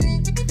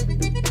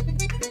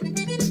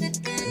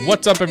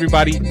What's up,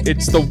 everybody?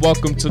 It's the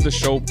Welcome to the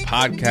Show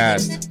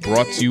podcast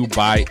brought to you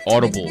by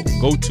Audible.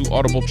 Go to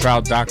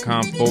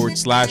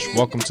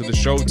audibletrial.com/welcome to the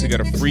show to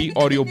get a free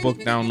audiobook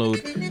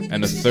download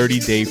and a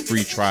 30-day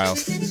free trial.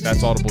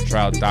 That's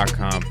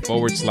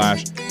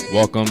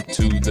audibletrial.com/welcome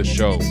to the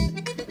show.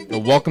 The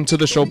Welcome to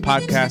the Show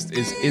podcast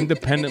is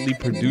independently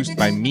produced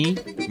by me,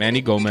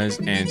 Manny Gomez,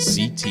 and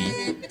CT.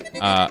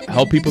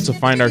 Help people to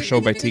find our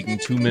show by taking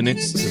 2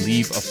 minutes to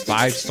leave a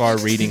 5-star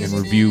rating and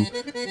review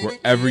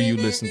wherever you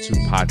listen to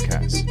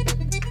podcasts.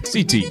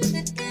 CT,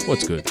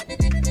 what's good?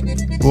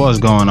 What's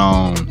going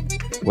on?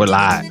 We're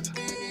live.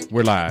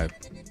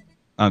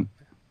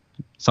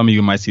 Some of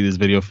you might see this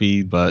video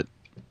feed, but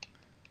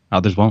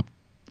others won't.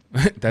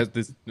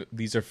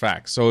 These are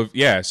facts. So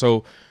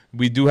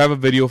we do have a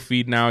video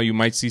feed now. You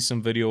might see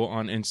some video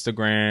on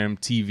Instagram,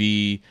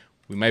 TV.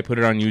 We might put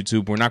it on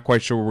YouTube. We're not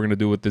quite sure what we're gonna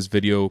do with this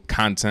video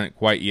content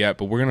quite yet,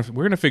 but we're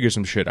gonna figure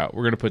some shit out.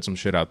 We're gonna put some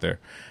shit out there.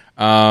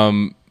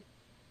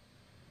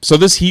 So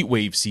this heat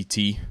wave,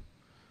 CT,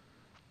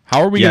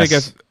 how are we gonna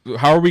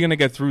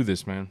get through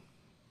this, man?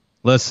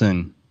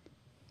 Listen,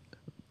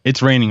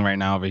 it's raining right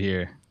now over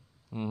here.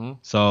 Mm-hmm.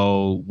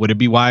 So would it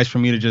be wise for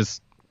me to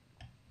just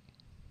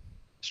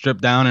strip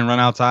down and run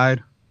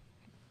outside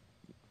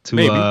to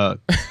Maybe.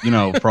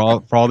 for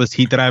all this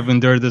heat that I've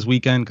endured this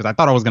weekend? Because I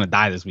thought I was gonna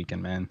die this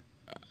weekend, man.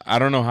 I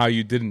don't know how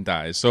you didn't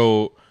die.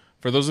 So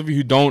for those of you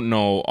who don't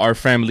know, our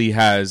family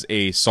has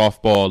a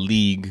softball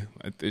league.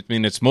 I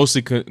mean, it's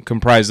mostly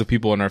comprised of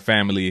people in our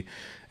family,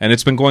 and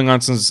it's been going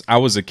on since I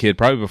was a kid,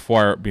 probably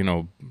before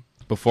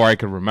I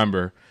could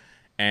remember.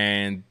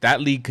 And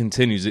that league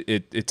continues.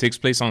 It takes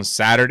place on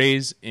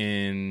Saturdays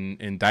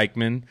in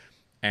Dykeman,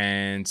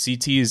 and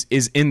CT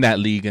is in that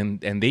league,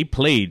 and they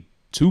played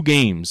 2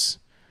 games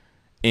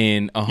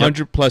in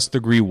 100+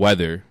 degree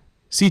weather.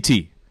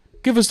 CT,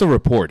 give us the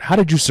report. How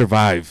did you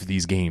survive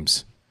these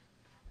games?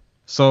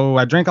 So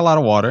I drank a lot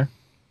of water,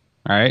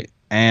 all right,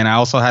 and I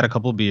also had a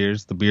couple of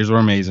beers. The beers were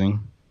amazing.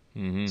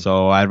 Mm-hmm.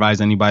 So I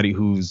advise anybody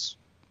who's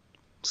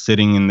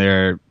sitting in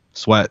their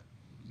sweat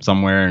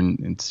somewhere and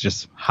it's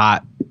just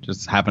hot,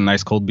 just have a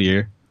nice cold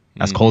beer,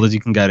 as cold as you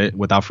can get it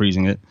without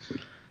freezing it,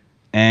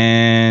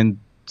 and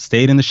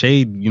stayed in the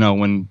shade.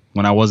 When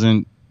I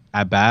wasn't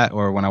at bat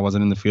or when I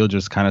wasn't in the field,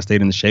 just kind of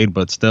stayed in the shade.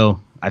 But still,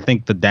 I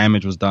think the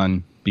damage was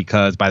done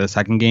because by the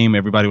second game,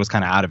 everybody was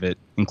kind of out of it,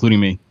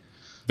 including me.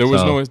 There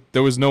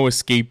was no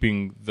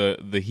escaping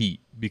the heat,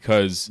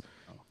 because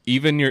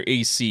even your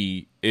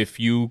AC, if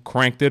you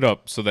cranked it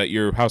up so that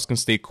your house can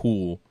stay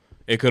cool,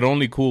 it could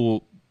only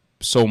cool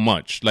so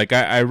much. Like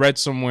I read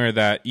somewhere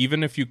that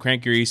even if you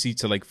crank your AC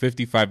to like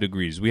 55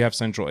 degrees, we have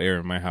central air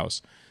in my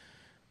house.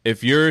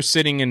 If you're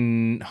sitting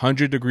in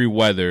 100-degree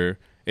weather,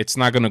 it's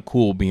not going to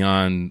cool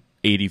beyond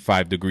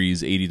 85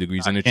 degrees, 80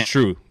 degrees. And it's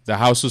true. The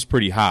house was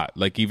pretty hot,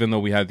 like even though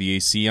we had the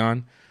AC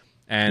on.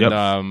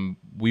 And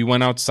we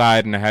went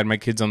outside and I had my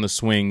kids on the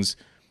swings.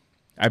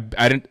 I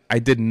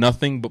did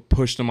nothing but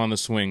push them on the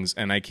swings,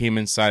 and I came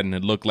inside and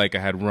it looked like I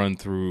had run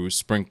through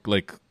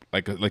like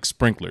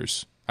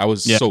sprinklers. I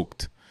was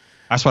soaked.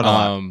 That's what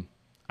I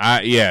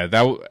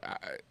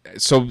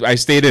So I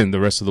stayed in the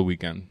rest of the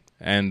weekend,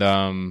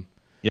 and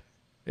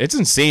it's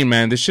insane,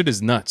 man. This shit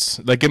is nuts.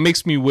 Like it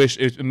makes me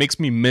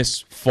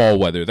miss fall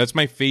weather. That's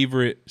my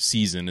favorite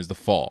season, is the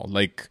fall.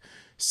 Like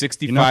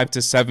 65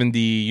 to 70.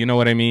 You know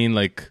what I mean?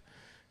 Like,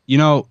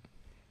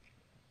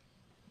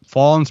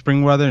 fall and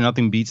spring weather,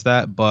 nothing beats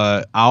that.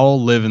 But I'll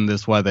live in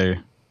this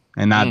weather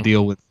and not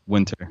deal with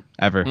winter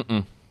ever.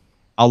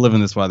 I'll live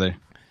in this weather.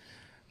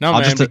 No,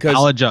 I'll man, because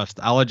I'll adjust.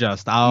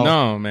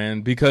 No,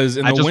 man, because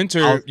in the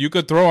winter you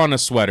could throw on a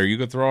sweater, you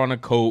could throw on a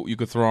coat, you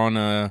could throw on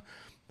a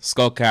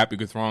skull cap, you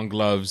could throw on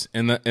gloves.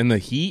 In the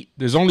heat,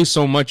 there's only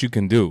so much you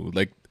can do.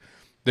 Like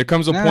there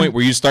comes a point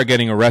where you start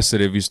getting arrested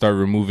if you start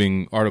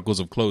removing articles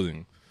of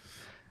clothing.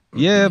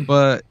 Yeah,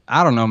 but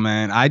I don't know,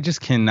 man. I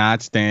just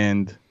cannot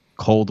stand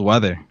cold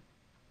weather.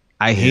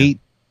 I hate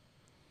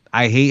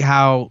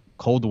how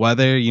cold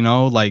weather,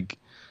 like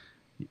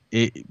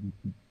it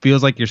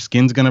feels like your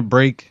skin's gonna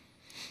break.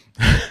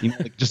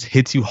 It just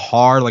hits you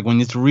hard, like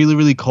when it's really,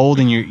 really cold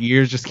and your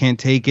ears just can't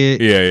take it.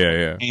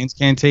 Yeah. Hands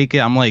can't take it.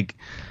 I'm like,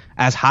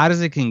 as hot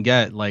as it can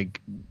get, like,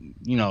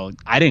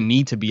 I didn't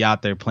need to be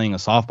out there playing a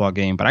softball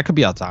game, but I could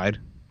be outside.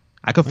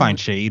 I could find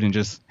shade and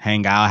just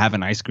hang out, have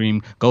an ice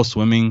cream, go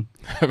swimming.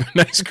 Have an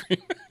ice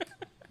cream.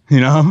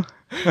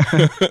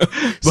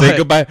 Say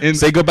goodbye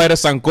to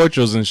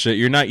sancochos and shit.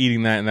 You're not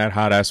eating that in that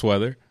hot ass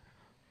weather.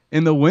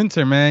 In the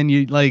winter, man,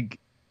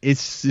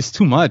 it's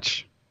too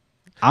much.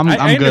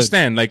 I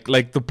understand,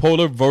 like the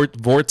polar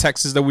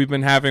vortexes that we've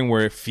been having,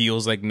 where it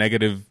feels like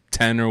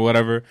 -10 or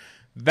whatever.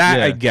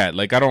 That I get.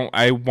 Like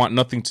I want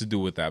nothing to do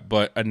with that.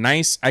 But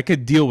I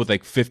could deal with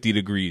like 50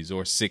 degrees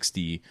or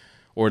 60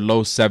 or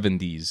low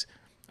 70s.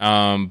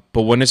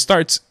 But when it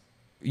starts,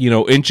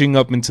 inching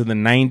up into the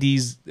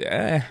 90s,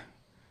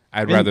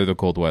 I'd rather the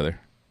cold weather.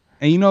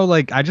 And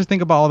I just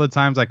think about all the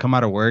times I come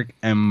out of work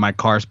and my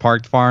car's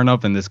parked far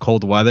enough in this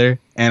cold weather,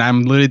 and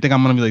I'm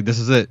gonna be like, this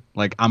is it.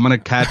 Like I'm gonna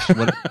catch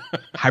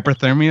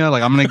hypothermia.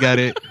 Like I'm gonna get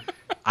it.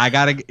 I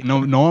gotta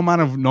no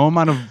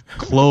amount of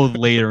clothes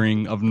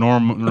layering of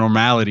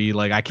normality.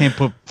 Like I can't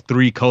put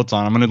 3 coats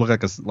on. I'm gonna look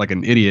like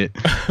an idiot.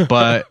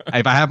 But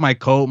if I have my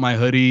coat, my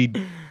hoodie,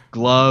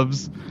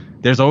 gloves,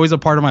 there's always a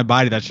part of my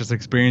body that's just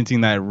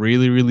experiencing that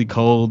really really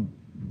cold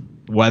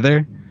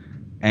weather.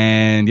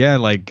 And yeah,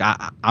 like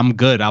I'm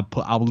good.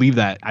 I'll leave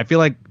that. I feel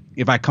like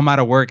if I come out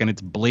of work and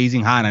it's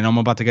blazing hot and I know I'm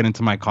about to get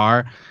into my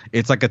car,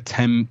 it's like a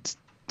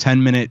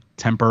 10-minute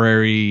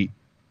temporary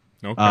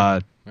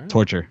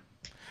torture.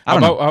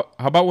 How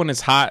about when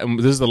it's hot? And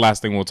this is the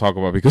last thing we'll talk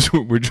about because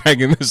we're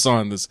dragging this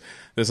on this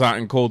hot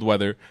and cold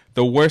weather.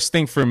 The worst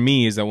thing for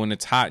me is that when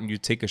it's hot and you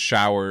take a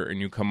shower and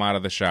you come out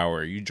of the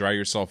shower, you dry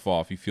yourself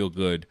off, you feel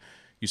good,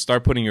 you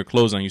start putting your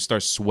clothes on, you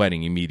start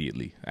sweating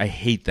immediately. I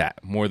hate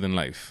that more than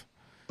life.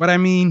 But I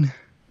mean,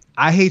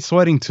 I hate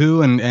sweating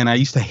too, and I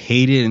used to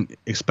hate it,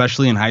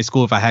 especially in high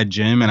school if I had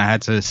gym and I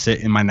had to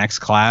sit in my next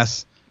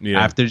class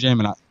after gym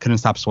and I couldn't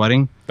stop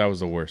sweating. That was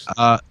the worst.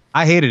 I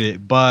hated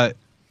it, but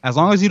as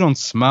long as you don't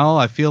smell,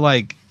 I feel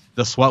like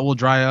the sweat will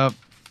dry up,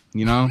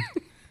 you know?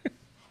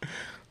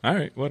 All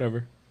right,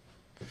 whatever.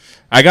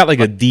 I got like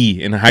a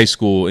D in high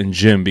school in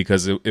gym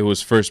because it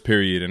was first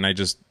period and I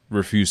just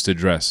refused to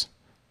dress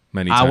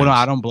many times.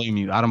 I don't blame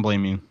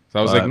you. So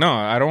I was like, no,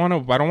 I don't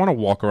want to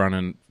walk around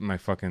in my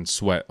fucking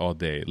sweat all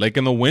day. Like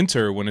in the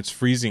winter when it's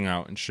freezing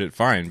out and shit,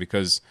 fine,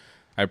 because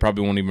I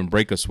probably won't even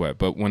break a sweat.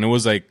 But when it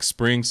was like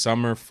spring,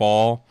 summer,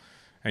 fall,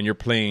 and you're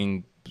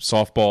playing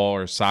softball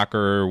or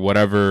soccer or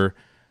whatever,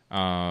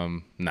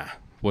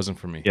 wasn't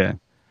for me. Yeah.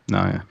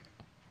 No,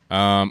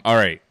 yeah. All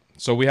right.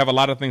 So we have a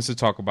lot of things to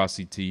talk about,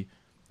 CT.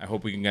 I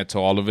hope we can get to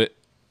all of it.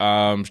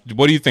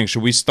 What do you think?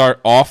 Should we start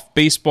off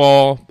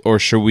baseball or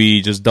should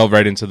we just delve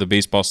right into the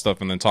baseball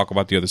stuff and then talk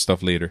about the other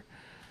stuff later?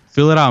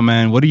 Fill it out,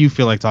 man. What do you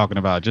feel like talking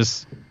about?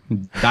 Just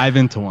dive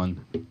into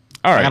one.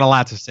 All right. I got a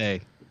lot to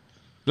say.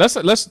 Let's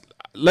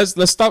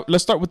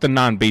start with the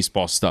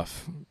non-baseball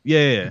stuff.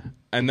 Yeah.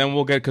 And then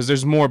we'll get, because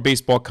there's more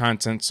baseball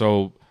content.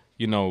 So,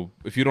 you know,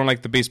 if you don't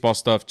like the baseball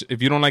stuff,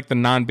 if you don't like the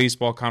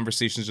non-baseball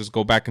conversations, just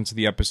go back into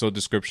the episode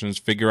descriptions,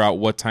 figure out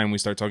what time we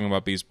start talking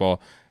about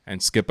baseball,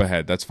 and skip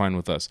ahead. That's fine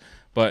with us.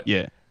 But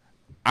yeah,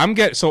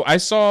 so I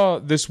saw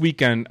this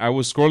weekend, I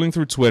was scrolling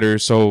through Twitter.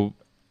 So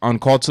on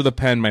Call to the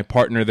Pen, my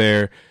partner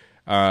there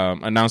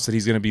announced that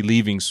he's going to be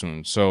leaving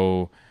soon.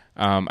 So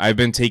I've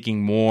been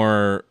taking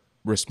more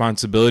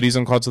responsibilities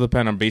on Call to the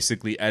Pen. I'm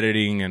basically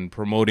editing and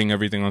promoting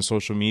everything on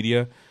social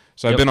media.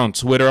 So I've been on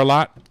Twitter a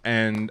lot,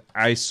 and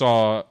I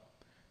saw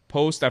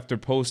post after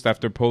post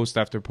after post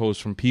after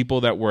post from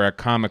people that were at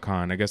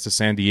Comic-Con, I guess the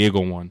San Diego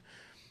one.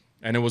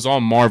 And it was all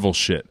Marvel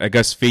shit. I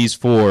guess Phase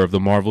 4 of the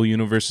Marvel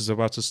universe is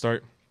about to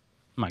start.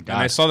 Oh my God.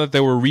 And I saw that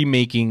they were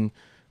remaking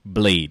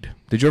Blade.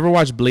 Did you ever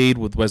watch Blade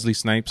with Wesley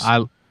Snipes?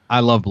 I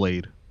love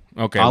Blade.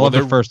 Okay. I love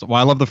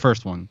the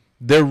first one.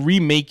 They're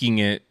remaking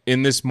it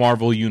in this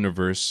Marvel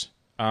universe.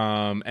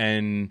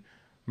 And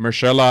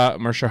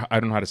Mahershala, I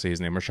don't know how to say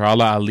his name.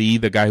 Mahershala Ali,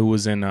 the guy who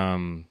was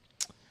in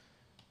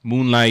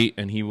Moonlight,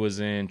 and he was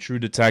in True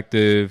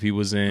Detective. He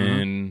was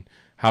in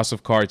House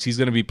of Cards. He's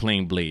going to be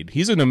playing Blade.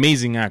 He's an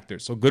amazing actor,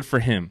 so good for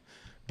him.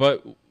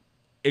 But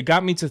it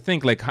got me to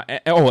think, like,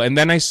 and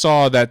then I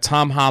saw that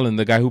Tom Holland,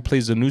 the guy who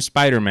plays the new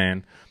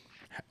Spider-Man,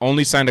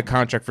 only signed a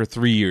contract for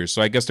 3 years.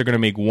 So I guess they're going to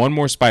make one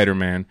more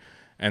Spider-Man,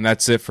 and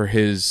that's it for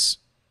his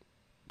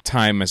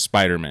time as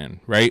Spider-Man,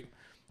 right?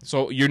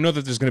 So you know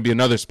that there's going to be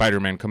another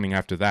Spider-Man coming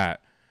after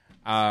that.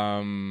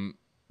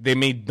 They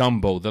made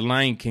Dumbo. The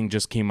Lion King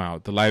just came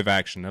out, the live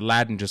action.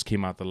 Aladdin just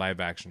came out, the live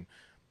action.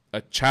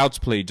 A Child's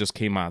Play just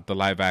came out, the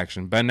live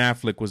action. Ben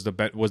Affleck was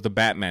the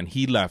Batman.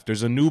 He left.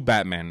 There's a new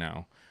Batman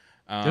now.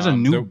 There's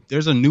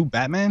a new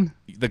Batman?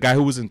 The guy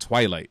who was in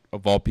Twilight,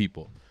 of all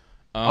people.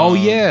 Oh,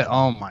 yeah.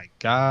 Oh, my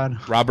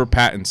God. Robert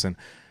Pattinson.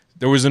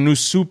 There was a new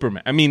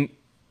Superman. I mean,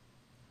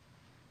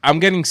 I'm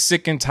getting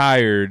sick and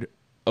tired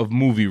of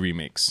movie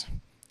remakes.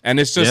 And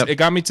it's just, it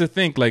got me to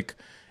think, like,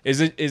 is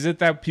it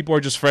that people are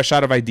just fresh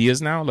out of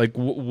ideas now? Like,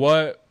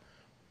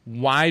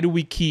 why do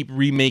we keep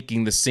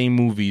remaking the same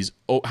movies?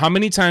 Oh, how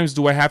many times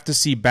do I have to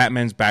see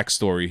Batman's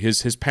backstory,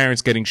 his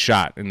parents getting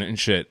shot and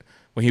shit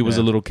when he was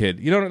a little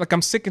kid? You know, like,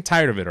 I'm sick and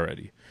tired of it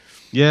already.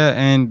 Yeah,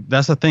 and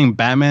that's the thing.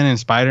 Batman and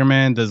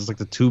Spider-Man, there's like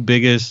the two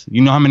biggest.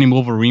 You know how many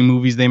Wolverine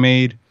movies they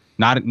made?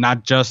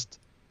 Not just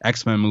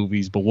X-Men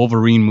movies, but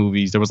Wolverine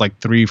movies. There was like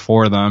 3,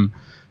 4 of them.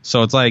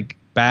 So it's like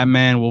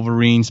Batman,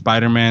 Wolverine,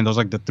 Spider-Man. Those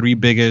are like the 3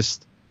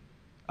 biggest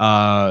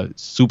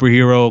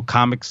superhero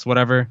comics,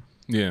 whatever.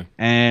 Yeah.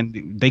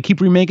 And they keep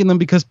remaking them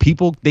because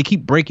they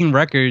keep breaking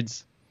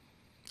records.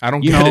 I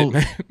don't get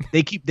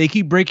it. they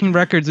keep breaking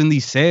records in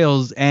these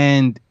sales,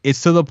 and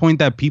it's to the point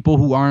that people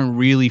who aren't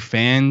really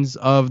fans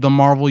of the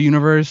Marvel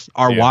universe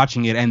are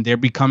watching it, and they're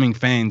becoming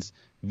fans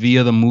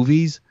via the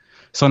movies.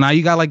 So now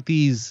you got like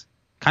these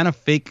kind of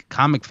fake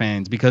comic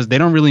fans because they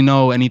don't really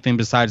know anything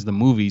besides the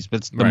movies,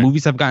 but the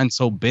movies have gotten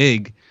so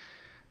big.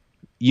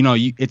 You know,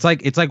 it's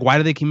like why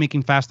do they keep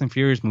making Fast and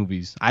Furious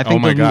movies? I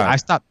think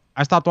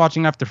I stopped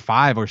watching after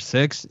 5 or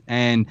 6,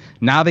 and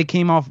now they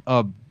came off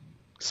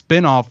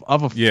spin-off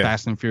of a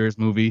Fast and Furious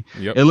movie.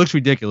 Yep. It looks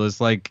ridiculous.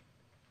 Like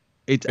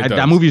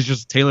that movie is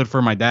just tailored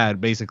for my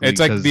dad, basically. It's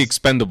like The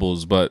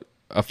Expendables, but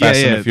a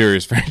Fast and the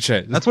Furious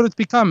franchise. That's what it's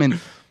become. And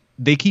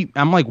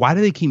I'm like, why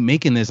do they keep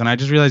making this? And I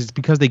just realized it's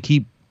because they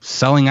keep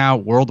selling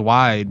out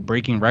worldwide,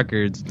 breaking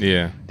records.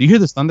 Yeah. Do you hear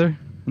this thunder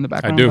in the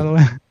background? I do. By the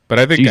way? But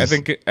I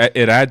think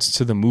it adds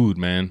to the mood,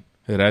 man.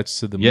 It adds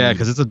to the mood. Yeah,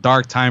 because it's a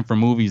dark time for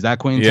movies. That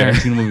Quentin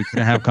Tarantino movie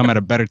couldn't have come at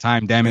a better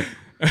time. Damn it.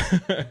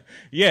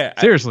 Yeah.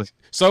 Seriously.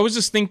 So I was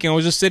just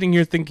sitting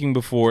here thinking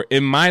before,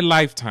 in my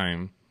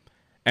lifetime,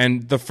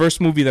 and the first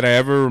movie that I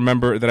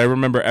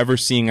remember ever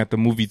seeing at the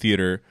movie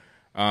theater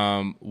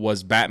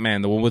was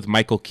Batman, the one with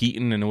Michael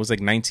Keaton, and it was like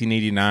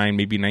 1989,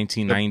 maybe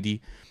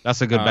 1990.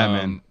 That's a good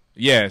Batman.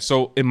 Yeah,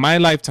 so in my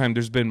lifetime,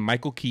 there's been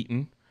Michael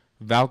Keaton,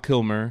 Val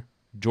Kilmer,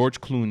 George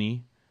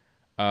Clooney,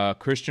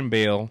 Christian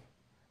Bale,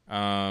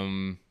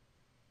 Ben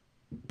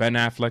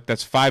Affleck.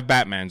 That's 5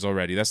 Batmans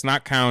already. That's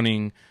not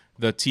counting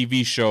the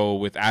TV show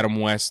with Adam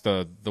West,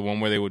 the one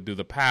where they would do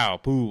the pow,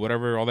 poo,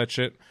 whatever, all that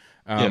shit.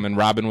 And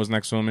Robin was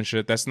next to him and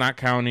shit. That's not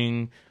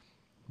counting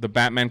the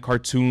Batman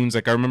cartoons.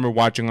 Like I remember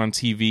watching on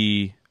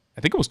TV,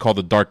 I think it was called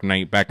The Dark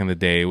Knight back in the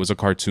day. It was a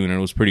cartoon and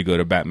it was pretty good,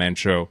 a Batman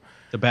show.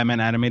 The Batman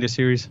animated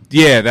series?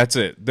 Yeah, that's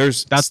it.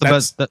 That's the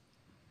best.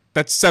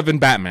 That's 7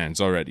 Batmans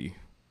already.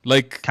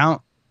 Like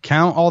count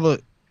all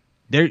the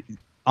there.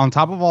 On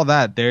top of all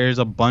that, there's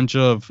a bunch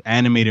of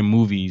animated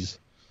movies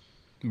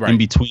in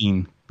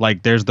between.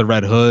 Like there's the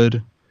Red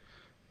Hood.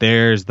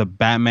 There's the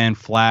Batman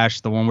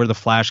Flash, the one where the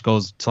Flash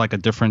goes to like a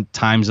different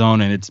time zone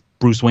and it's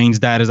Bruce Wayne's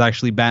dad is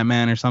actually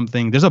Batman or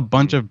something. There's a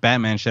bunch of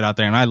Batman shit out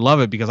there and I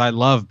love it because I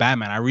love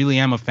Batman. I really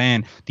am a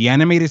fan. The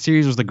animated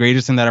series was the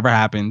greatest thing that ever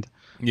happened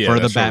for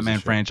the Batman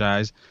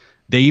franchise.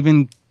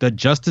 The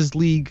Justice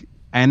League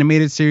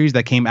animated series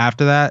that came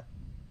after that,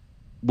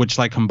 which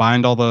like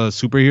combined all the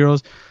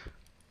superheroes.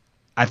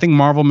 I think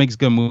Marvel makes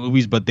good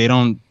movies, but they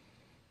don't.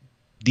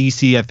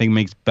 DC, I think,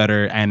 makes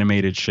better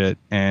animated shit,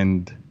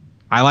 and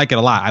I like it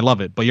a lot. I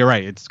love it, but you're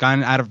right. It's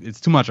gotten it's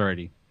too much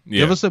already.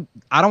 Yeah.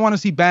 I don't want to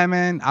see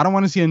Batman. I don't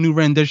want to see a new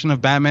rendition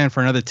of Batman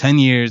for another 10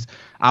 years.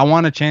 I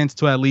want a chance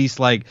to at least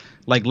like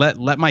let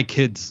my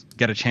kids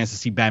get a chance to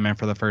see Batman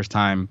for the first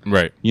time.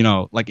 Right. You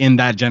know, like in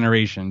that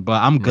generation.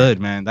 But I'm good,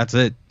 man. That's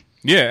it.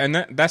 Yeah,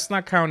 and that's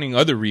not counting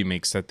other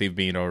remakes that they've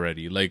made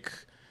already. Like,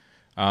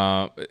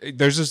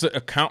 there's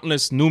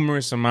just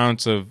numerous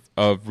amounts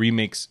of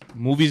remakes.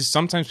 Movies,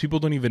 sometimes people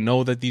don't even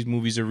know that these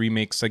movies are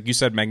remakes. Like you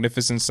said,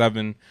 Magnificent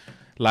Seven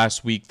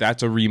last week,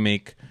 that's a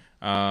remake.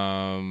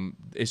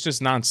 It's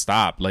just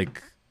nonstop.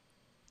 Like,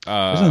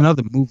 there's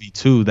another movie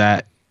too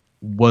that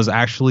was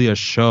actually a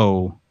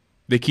show.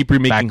 They keep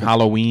remaking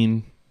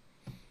Halloween.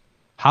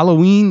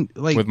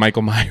 Like with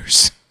Michael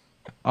Myers.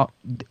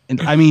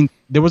 I mean,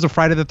 there was a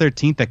Friday the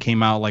 13th that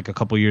came out like a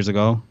couple years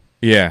ago.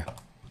 Yeah.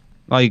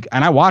 Like,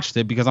 and I watched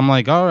it because I'm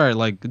like, all right,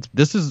 like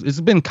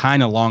it's been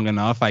kind of long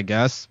enough, I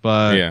guess,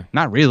 but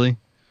not really.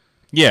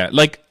 Yeah,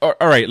 like all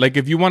right, like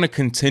if you want to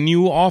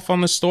continue off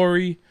on the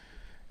story,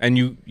 and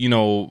you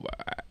know,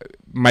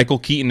 Michael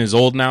Keaton is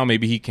old now,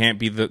 maybe he can't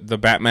be the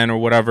Batman or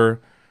whatever.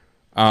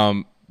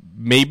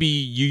 Maybe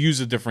you use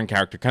a different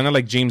character, kind of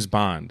like James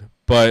Bond,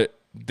 but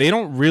they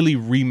don't really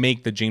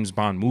remake the James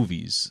Bond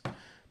movies.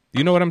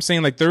 You know what I'm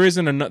saying? Like they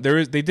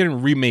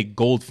didn't remake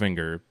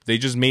Goldfinger. They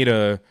just made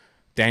a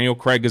Daniel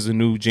Craig as a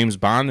new James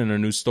Bond and a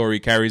new story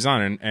carries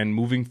on. And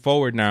moving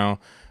forward now,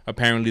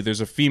 apparently there's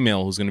a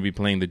female who's going to be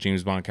playing the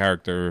James Bond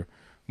character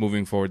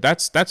moving forward.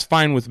 That's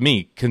fine with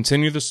me.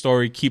 Continue the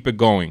story, keep it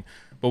going.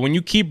 But when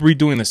you keep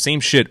redoing the same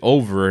shit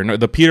over and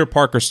the Peter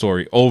Parker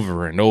story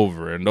over and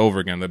over and over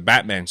again, the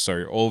Batman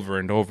story over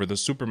and over, the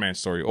Superman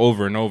story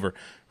over and over,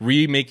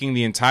 remaking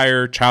the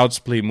entire Child's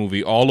Play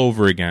movie all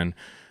over again.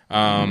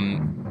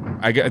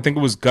 I think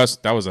it was Gus.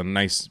 That was a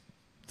nice.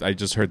 I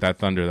just heard that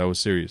thunder. That was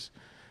serious.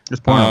 It's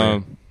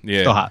pouring.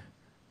 Yeah, still hot.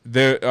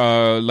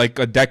 There, like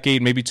a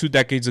decade, maybe 2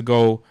 decades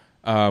ago,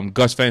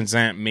 Gus Van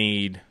Sant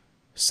made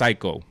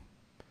Psycho,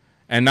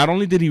 and not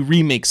only did he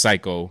remake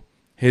Psycho,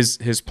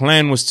 his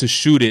plan was to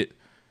shoot it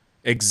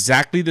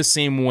exactly the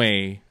same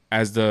way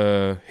as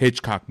the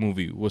Hitchcock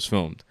movie was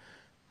filmed.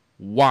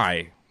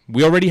 Why?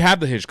 We already have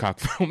the Hitchcock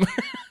film.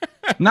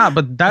 Nah,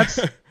 but that's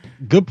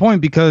good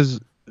point because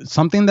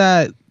something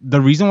that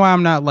the reason why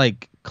I'm not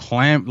like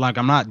I'm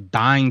not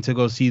dying to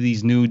go see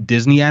these new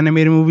Disney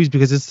animated movies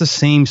because it's the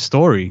same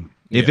story.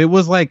 Yeah. If it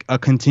was like a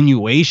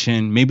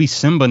continuation, maybe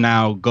Simba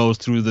now goes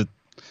through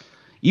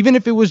even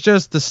if it was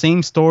just the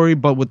same story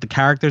but with the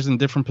characters in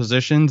different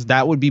positions,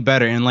 that would be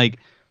better. And like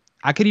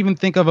I could even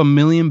think of not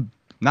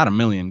a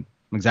million,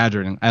 I'm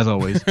exaggerating as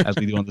always, as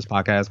we do on this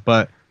podcast,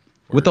 but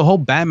with the whole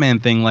Batman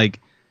thing,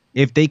 like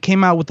if they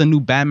came out with a new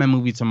Batman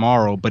movie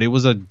tomorrow, but it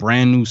was a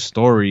brand new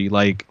story,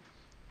 like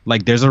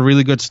there's a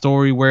really good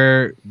story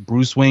where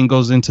Bruce Wayne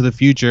goes into the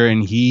future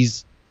and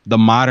he's the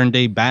modern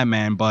day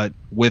Batman, but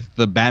with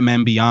the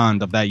Batman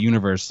Beyond of that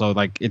universe. So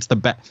like it's I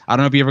don't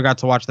know if you ever got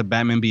to watch the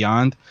Batman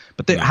Beyond,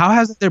 but how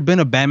hasn't there been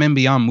a Batman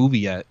Beyond movie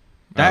yet?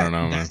 I don't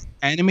know, man. That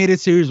animated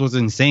series was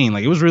insane.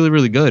 Like it was really,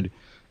 really good.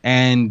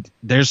 and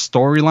there's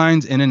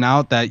storylines in and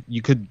out that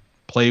you could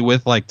play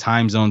with, like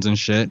time zones and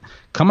shit.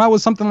 Come out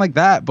with something like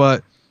that,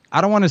 but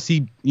I don't want to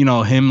see,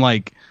 him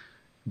like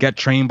get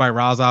trained by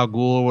Ra's al Ghul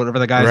or whatever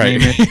the guy's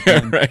name is.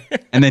 And,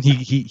 and then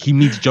he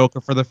meets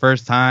Joker for the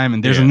first time,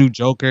 and there's a new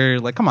Joker.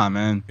 Like, come on,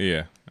 man.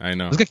 Yeah, I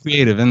know. Let's get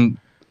creative. And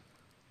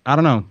I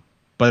don't know.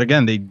 But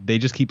again, they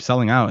just keep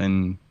selling out,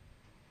 and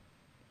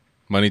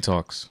money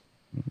talks.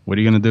 What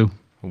are you going to do?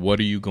 What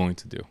are you going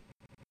to do?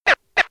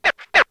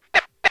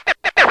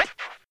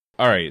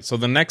 All right, so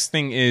the next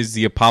thing is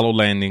the Apollo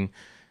landing.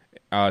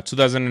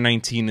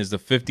 2019 is the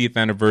 50th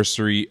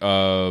anniversary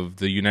of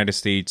the United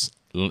States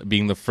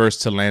being the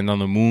first to land on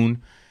the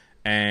moon.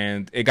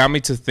 And it got me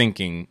to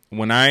thinking,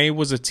 when I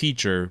was a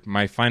teacher,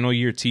 my final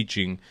year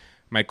teaching,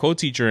 my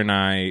co-teacher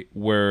and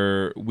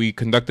we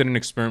conducted an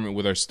experiment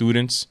with our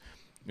students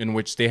in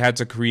which they had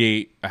to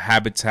create a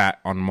habitat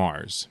on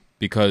Mars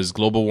because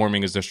global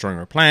warming is destroying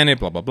our planet,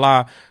 blah, blah,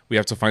 blah. We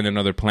have to find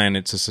another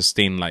planet to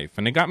sustain life.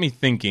 And it got me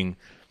thinking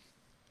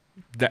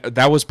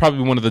that was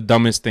probably one of the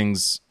dumbest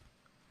things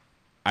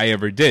I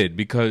ever did,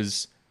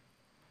 because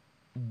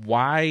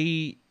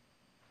why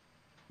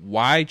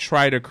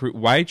try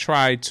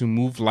to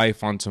move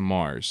life onto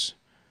Mars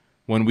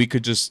when we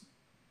could just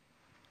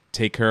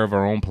take care of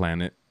our own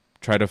planet,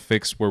 try to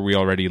fix where we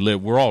already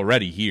live? We're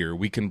already here.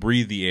 We can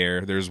breathe the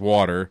air. There's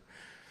water.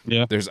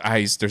 Yeah. There's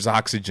ice. There's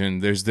oxygen.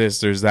 There's this.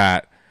 There's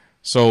that.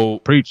 So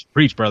preach,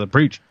 brother,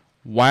 preach.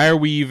 Why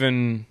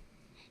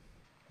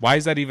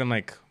is that even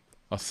like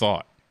a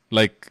thought?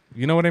 Like,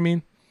 you know what I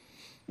mean?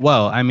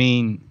 Well, I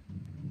mean,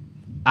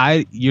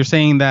 you're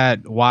saying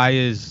that why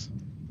is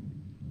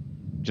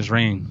just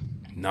rain?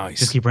 Nice.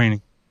 Just keep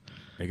raining.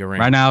 Make it rain.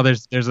 Right now,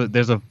 there's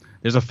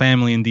a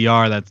family in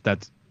DR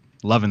that's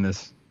loving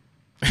this,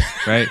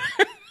 right?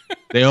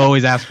 They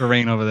always ask for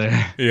rain over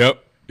there.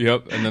 Yep.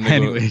 And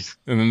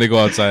then they go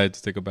outside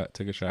to take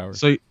a shower.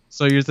 So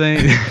you're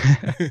saying,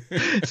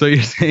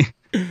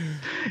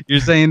 you're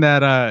saying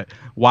that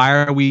why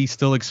are we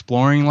still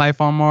exploring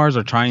life on Mars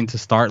or trying to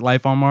start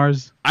life on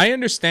Mars? I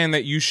understand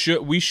that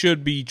we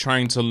should be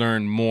trying to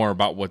learn more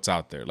about what's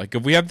out there. Like,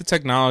 if we have the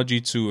technology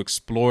to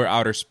explore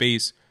outer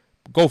space,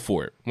 go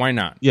for it. Why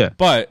not? Yeah.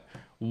 But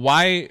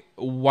why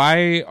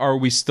are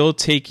we still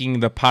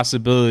taking the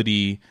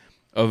possibility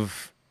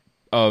of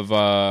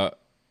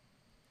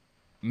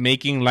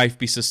making life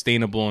be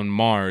sustainable on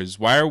Mars?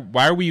 Why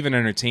are we even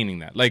entertaining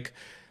that? Like,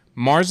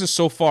 Mars is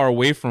so far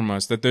away from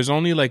us that there's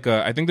only like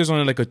a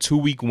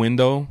 2-week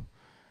window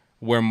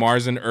where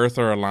Mars and Earth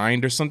are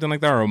aligned or something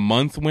like that, or a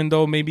month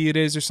window maybe it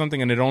is or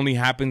something, and it only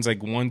happens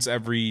like once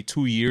every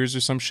 2 years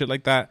or some shit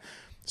like that.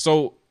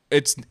 So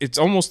it's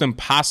almost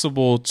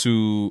impossible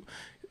to,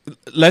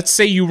 let's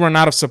say you run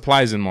out of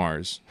supplies in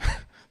Mars.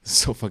 It's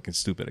so fucking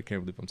stupid. I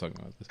can't believe I'm talking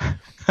about this.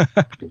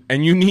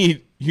 And you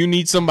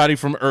need somebody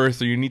from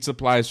Earth, or you need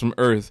supplies from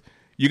Earth.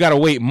 You got to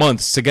wait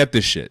months to get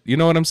this shit. You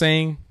know what I'm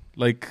saying?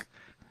 Like,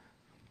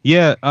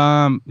 yeah,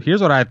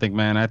 here's what I think,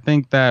 man. I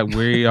think that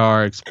we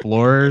are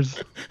explorers,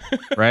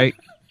 right?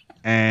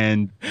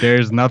 And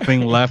there's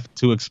nothing left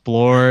to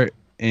explore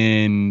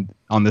on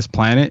this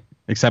planet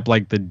except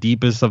like the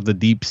deepest of the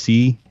deep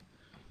sea,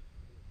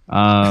 where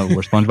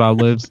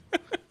SpongeBob lives.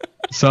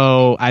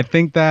 So I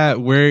think that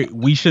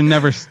we should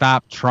never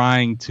stop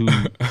trying to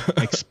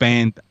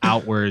expand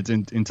outwards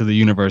into the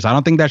universe. I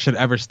don't think that should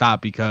ever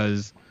stop,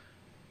 because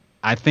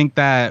I think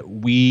that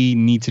we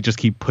need to just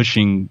keep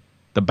pushing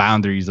the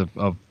boundaries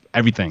of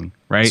everything,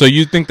 right? So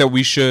you think that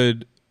we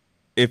should,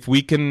 if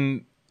we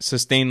can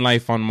sustain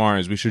life on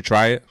Mars, we should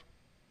try it?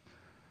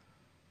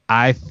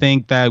 I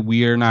think that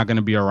we are not going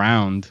to be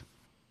around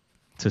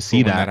to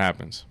see that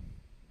happens,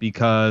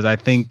 because I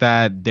think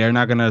that they're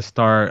not going to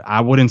start.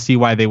 I wouldn't see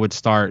why they would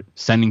start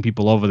sending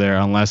people over there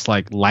unless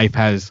like life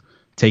has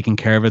taken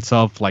care of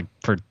itself like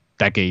for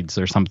decades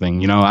or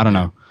something. I don't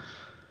know.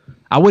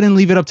 I wouldn't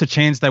leave it up to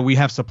chance that we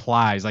have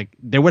supplies. Like,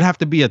 there would have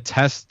to be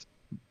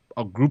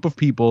a group of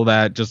people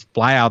that just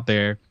fly out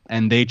there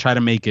and they try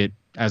to make it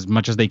as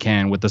much as they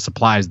can with the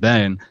supplies.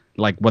 Then,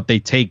 like, what they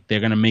take,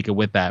 they're going to make it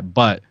with that.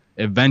 But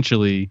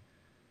eventually,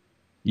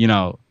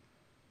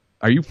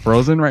 are you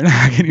frozen right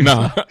now?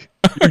 No.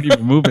 You're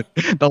even moving.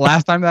 The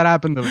last time that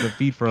happened, the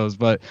feed froze.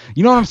 But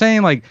you know what I'm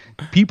saying? Like,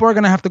 people are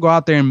going to have to go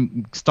out there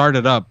and start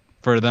it up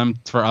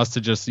for us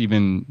to just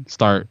even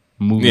start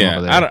moving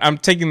over there. I'm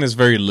taking this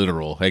very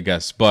literal, I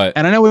guess. But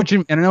I know what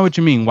you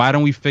mean. Why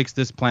don't we fix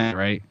this planet,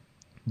 right?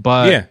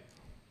 But yeah,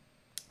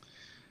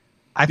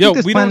 I think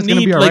this planet's going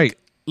to be all right.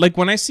 Like,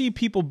 when I see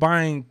people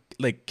buying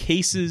like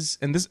cases,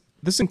 and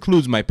this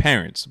includes my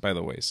parents, by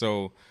the way.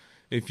 So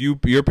if your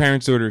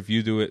parents do it, or if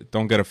you do it,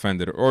 don't get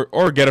offended,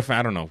 or get offended.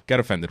 I don't know, get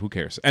offended. Who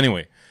cares?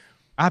 Anyway,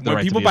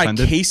 when people buy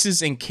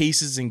cases and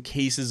cases and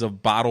cases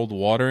of bottled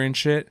water and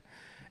shit,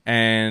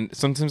 and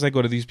sometimes I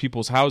go to these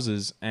people's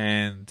houses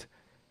and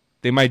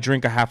they might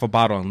drink a half a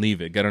bottle and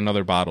leave it, get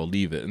another bottle,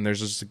 leave it, and there's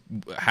just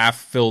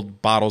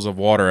half-filled bottles of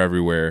water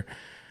everywhere.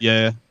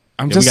 Yeah,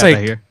 I'm just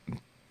like,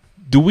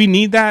 do we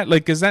need that?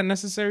 Like, is that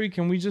necessary?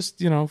 Can we just,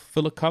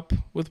 fill a cup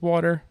with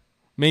water,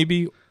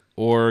 maybe,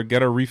 or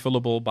get a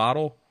refillable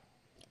bottle?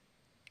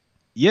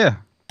 Yeah,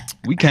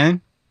 we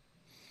can.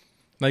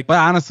 Like, But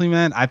honestly,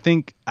 man, I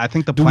think the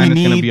do we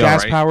planet's gonna need be all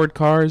gas right. powered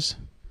cars?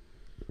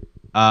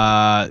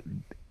 Uh,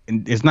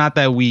 it's not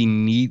that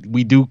we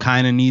do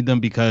kind of need them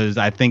because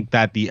I think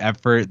that the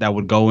effort that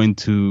would go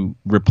into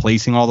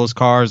replacing all those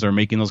cars or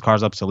making those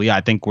cars obsolete,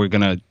 I think we're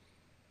gonna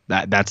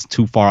that's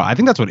too far. I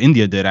think that's what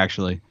India did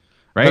actually,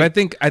 But right?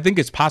 I think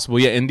it's possible.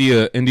 Yeah,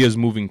 India's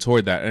moving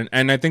toward that,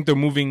 and I think they're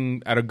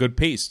moving at a good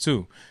pace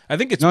too. I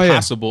think it's No, yeah,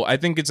 possible. I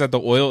think it's that the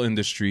oil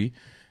industry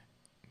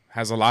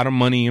has a lot of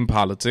money in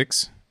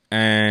politics,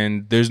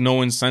 and there's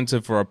no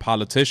incentive for our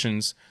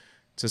politicians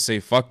to say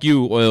 "fuck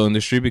you, oil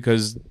industry"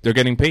 because they're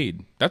getting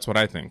paid. That's what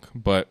I think,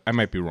 but I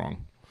might be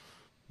wrong.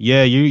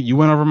 yeah. You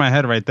went over my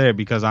head right there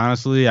because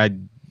honestly,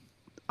 I'm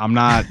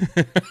not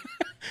I'm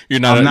You're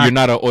not.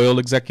 not an oil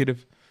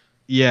executive.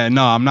 Yeah,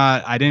 no, I'm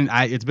not. I didn't.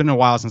 It's been a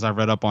while since I've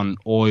read up on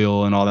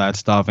oil and all that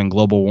stuff and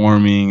global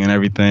warming and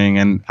everything.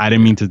 And I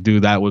didn't Yeah. mean to do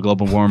that with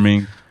global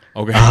warming.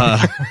 Okay.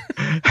 Uh,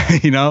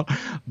 you know,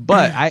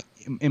 but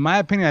in my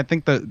opinion, I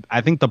think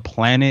the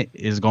planet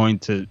is going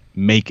to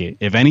make it.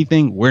 If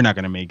anything, we're not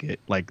going to make it.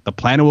 Like the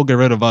planet will get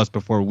rid of us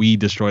before we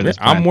destroy Yeah, this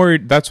I'm planet.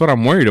 worried. That's what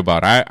I'm worried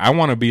about. I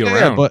want to be Yeah,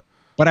 around. but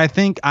I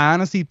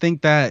honestly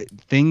think that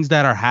things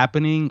that are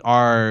happening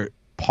are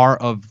part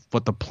of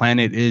what the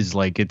planet is.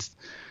 Like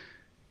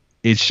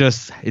it's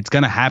just it's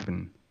gonna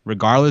happen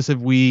regardless if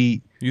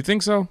we. You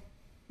think so?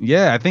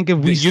 Yeah, I think if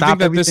we You think stop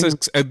that this everything.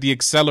 is the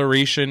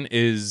acceleration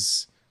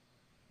is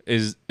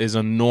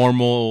a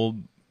normal,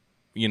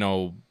 you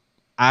know?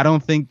 I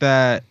don't think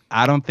that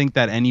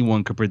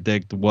anyone could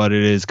predict what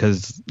it is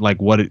because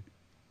like what it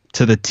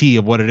to the T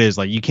of what it is.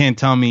 Like you can't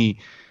tell me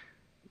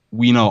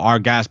we know our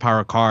gas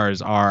powered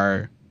cars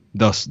are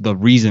the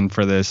reason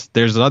for this.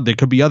 There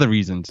could be other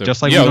reasons.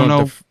 Just like we Yeah, don't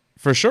know.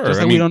 for sure. Just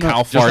I like we mean, don't know.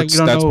 cow Just like we farts.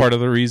 don't That's know. part of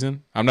the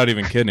reason. I'm not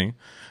even kidding.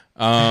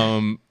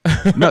 Um,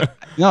 No,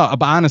 no.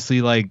 But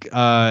honestly, like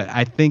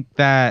I think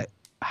that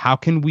how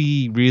can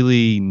we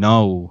really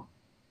know?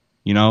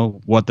 You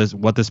know what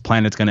this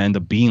planet's gonna end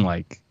up being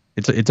like.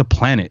 It's a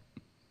planet,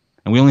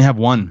 and we only have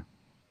one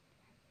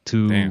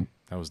to damn,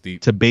 that was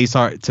deep. to base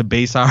our to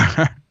base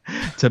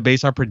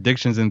our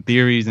predictions and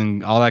theories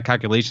and all that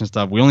calculation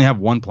stuff. We only have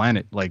one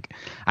planet. Like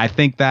I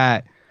think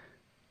that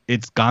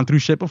it's gone through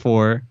shit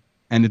before,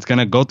 and it's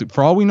gonna go through.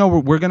 For all we know,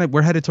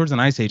 we're headed towards an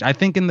ice age. I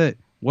think in the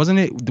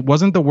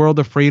wasn't the world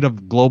afraid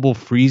of global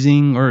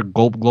freezing or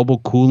global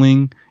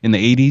cooling in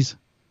the 80s?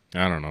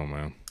 I don't know,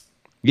 man.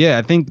 Yeah,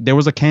 I think there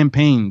was a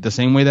campaign the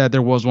same way that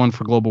there was one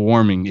for global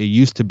warming. It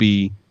used to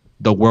be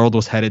the world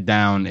was headed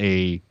down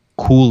a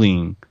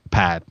cooling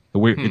path.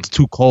 It's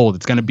too cold.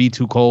 It's gonna be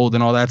too cold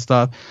and all that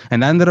stuff.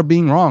 And that ended up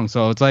being wrong.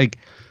 So it's like,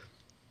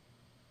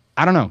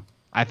 I don't know.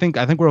 I think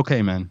we're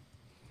okay, man. Okay.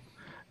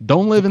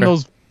 Don't live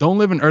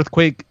in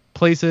earthquake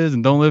places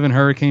and don't live in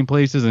hurricane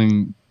places,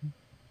 and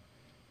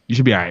you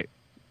should be all right.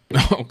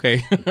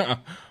 Okay.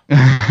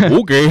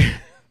 Okay.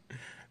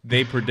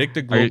 They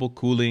predicted Are you- global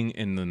cooling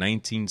in the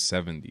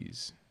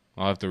 1970s.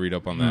 I'll have to read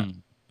up on that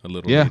a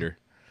little yeah, later.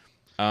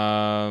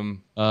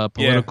 Yeah,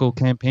 political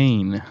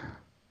campaign.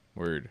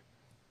 word.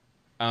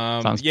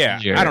 Sounds Yeah,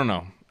 familiar. I don't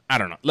know. I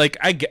don't know. Like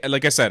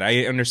I said,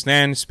 I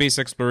understand space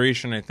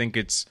exploration. I think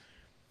it's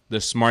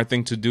the smart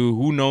thing to do.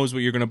 Who knows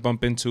what you're gonna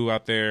bump into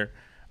out there?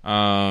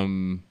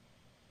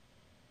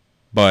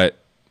 But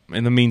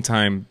in the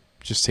meantime,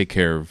 just take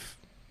care of,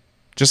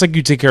 just like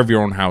you take care of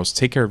your own house,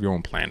 take care of your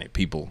own planet.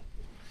 People,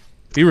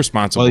 be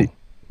responsible.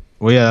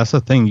 Well, yeah, that's the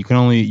thing. You can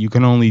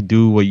only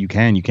do what you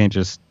can. You can't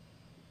just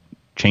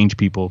change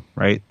people,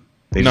 right?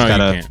 They No, just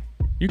gotta. you can't.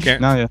 You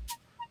can't. No, yeah.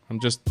 I'm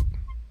just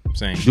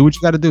saying. Do what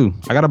you gotta do.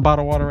 I got a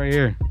bottle of water right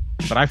here,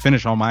 but I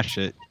finish all my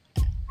shit.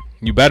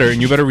 You better,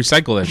 and you better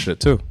recycle that shit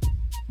too.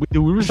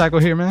 Do we recycle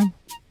here, man?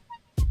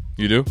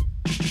 You do?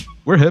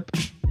 We're hip.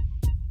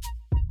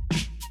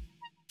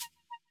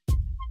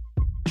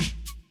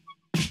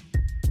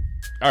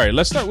 All right,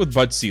 let's start with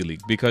Bud Selig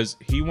because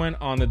he went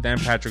on the Dan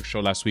Patrick show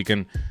last week,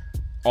 and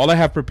all I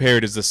have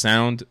prepared is the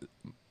sound.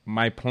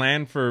 My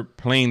plan for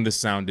playing the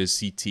sound is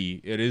CT.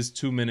 It is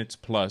 2 minutes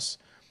plus.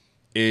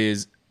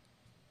 Is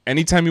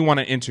anytime you want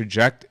to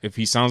interject, if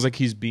he sounds like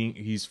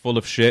he's full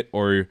of shit,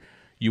 or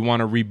you want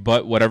to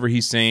rebut whatever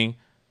he's saying,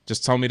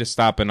 just tell me to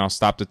stop and I'll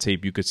stop the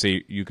tape. You could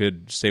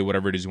say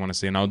whatever it is you want to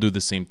say, and I'll do the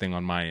same thing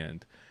on my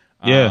end.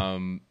 Yeah.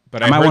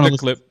 But I I might heard wanna the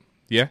listen- clip.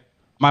 Yeah.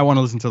 Might want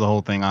to listen to the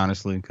whole thing,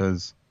 honestly,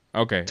 because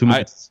Okay. 2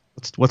 minutes.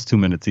 What's 2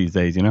 minutes these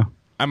days? You know.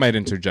 I might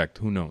interject.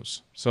 Who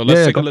knows? So let's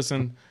Yeah, take a go-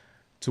 listen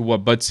to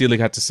what Bud Selig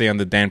had to say on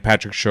the Dan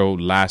Patrick show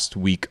last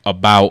week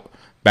about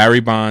Barry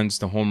Bonds,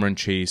 the home run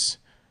chase,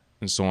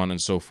 and so on and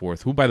so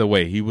forth. Who, by the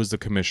way, he was the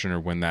commissioner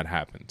when that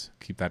happened.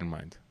 Keep that in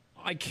mind.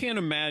 I can't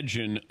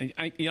imagine.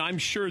 I'm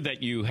sure that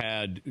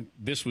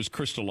this was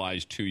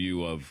crystallized to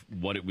you of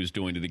what it was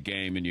doing to the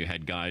game, and you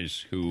had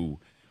guys who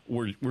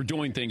were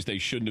doing things they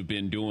shouldn't have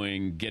been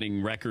doing,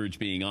 getting records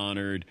being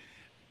honored.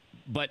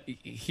 But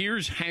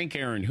here's Hank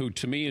Aaron, who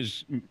to me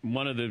is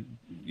one of the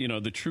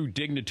true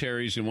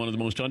dignitaries and one of the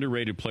most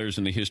underrated players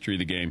in the history of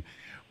the game.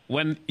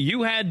 when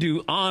you had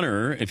to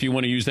honor, if you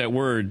want to use that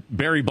word,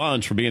 Barry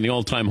Bonds for being the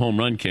all-time home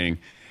run king,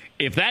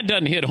 if that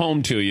doesn't hit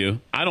home to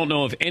you, I don't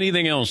know if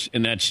anything else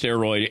in that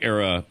steroid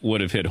era would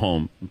have hit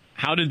home.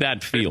 How did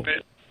that feel?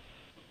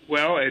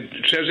 Well, it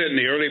says it in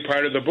the early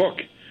part of the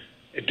book.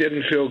 It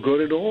didn't feel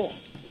good at all.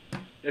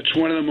 It's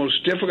one of the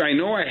most difficult. I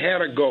know I had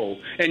to go,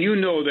 and you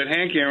know that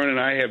Hank Aaron and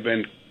I have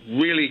been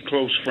really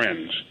close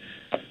friends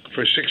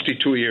for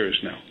 62 years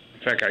now.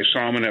 In fact, I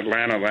saw him in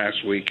Atlanta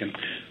last week, and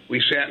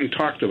we sat and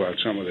talked about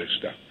some of this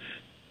stuff,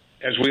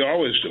 as we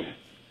always do.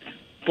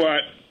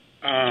 But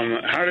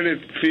how did it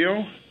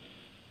feel?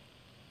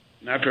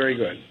 Not very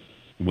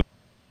good.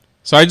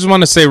 So I just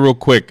want to say real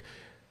quick,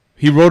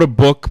 he wrote a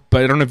book,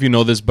 but I don't know if you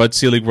know this, Bud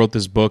Selig wrote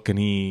this book, and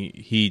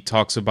he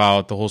talks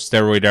about the whole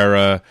steroid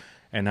era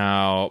and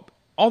how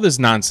all this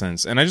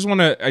nonsense. And I just want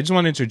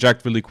to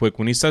interject really quick.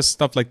 When he says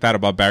stuff like that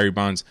about Barry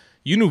Bonds,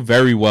 you knew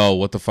very well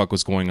what the fuck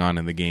was going on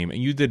in the game, and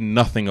you did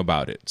nothing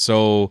about it.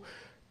 So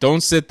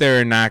don't sit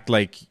there and act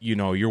like, you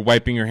know, you're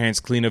wiping your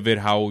hands clean of it,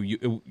 how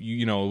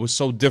you know, it was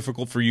so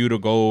difficult for you to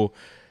go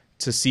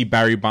to see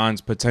Barry Bonds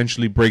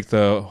potentially break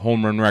the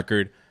home run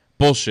record.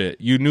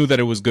 Bullshit. You knew that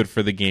it was good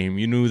for the game.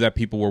 You knew that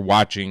people were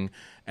watching,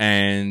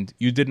 and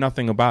you did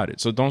nothing about it.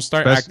 So don't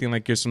start acting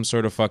like you're some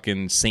sort of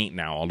fucking saint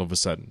now all of a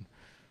sudden.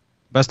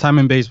 Best time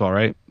in baseball,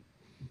 right?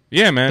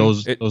 Yeah, man.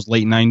 Those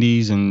late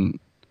 90s.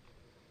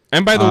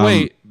 And by the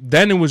way,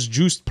 then it was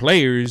juiced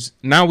players.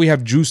 Now we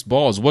have juiced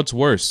balls. What's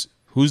worse?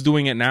 Who's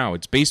doing it now?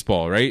 It's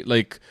baseball, right?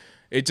 Like,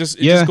 it just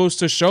goes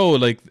to show,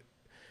 like,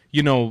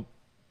 you know,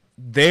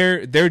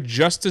 they're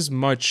just as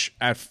much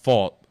at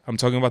fault. I'm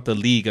talking about the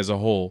league as a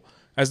whole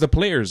as the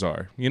players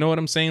are. You know what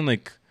I'm saying?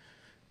 Like,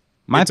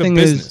 my it's thing a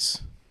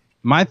business.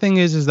 My thing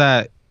is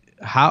that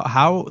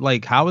how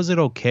is it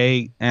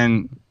okay?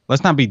 And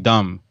let's not be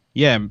dumb.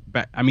 Yeah,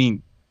 I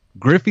mean,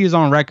 Griffey is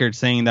on record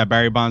saying that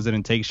Barry Bonds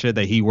didn't take shit,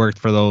 that he worked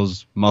for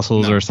those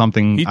muscles or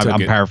something.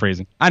 I'm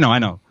paraphrasing. I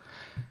know.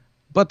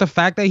 But the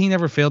fact that he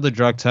never failed a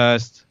drug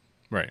test,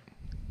 right?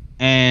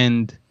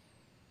 And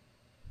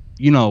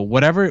you know,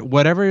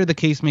 whatever the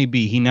case may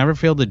be, he never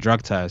failed a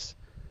drug test.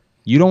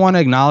 You don't want to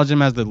acknowledge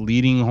him as the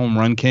leading home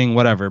run king,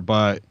 whatever,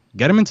 but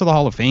get him into the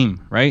Hall of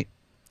Fame, right?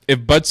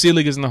 If Bud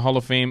Selig is in the Hall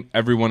of Fame,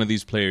 every one of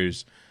these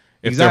players,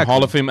 if they're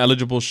Hall of Fame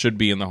eligible, should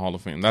be in the Hall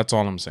of Fame. That's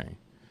all I'm saying.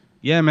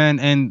 Yeah, man.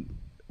 And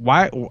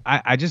why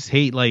I just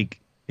hate, like,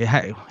 it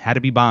had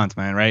to be Bonds,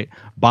 man, right?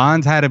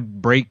 Bonds had to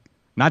break,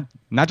 not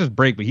just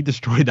break, but he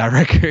destroyed that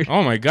record.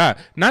 Oh my God.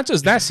 Not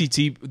just that,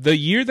 CT. The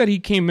year that he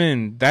came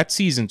in, that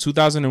season,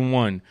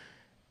 2001,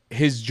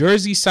 his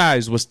jersey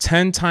size was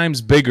 10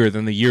 times bigger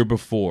than the year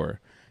before.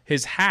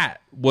 His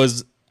hat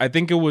was, I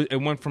think it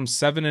went from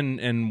 7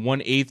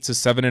 1/8 to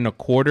 7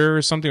 1/4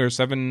 or something, or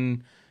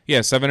 7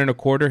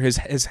 1/4.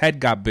 His head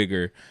got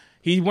bigger.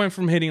 He went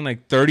from hitting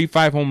like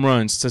 35 home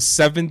runs to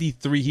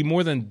 73. He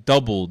more than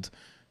doubled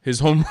his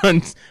home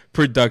run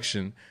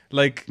production.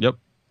 Like, yep.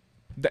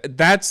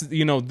 That's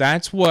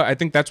what I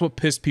think, that's what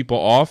pissed people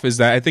off, is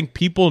that I think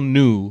people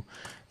knew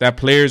that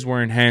players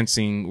were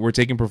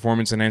taking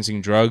performance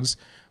enhancing drugs.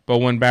 But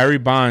when Barry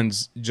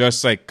Bonds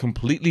just like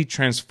completely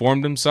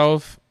transformed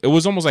himself, it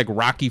was almost like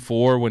Rocky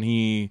IV when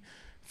he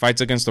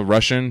fights against the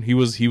Russian. He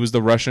was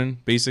the Russian,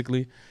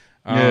 basically.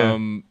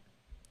 Yeah.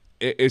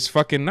 It's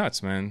fucking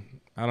nuts, man.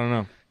 I don't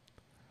know.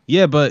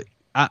 Yeah, but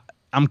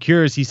I'm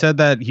curious. He said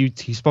that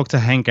he spoke to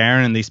Hank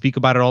Aaron, and they speak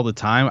about it all the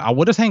time.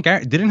 What does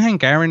didn't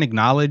Hank Aaron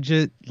acknowledge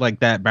it, like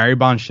that Barry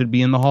Bonds should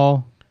be in the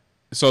Hall?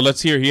 So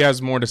let's hear. He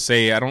has more to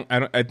say.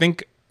 I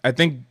think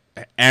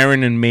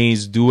Aaron and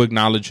Mays do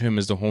acknowledge him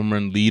as the home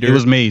run leader. It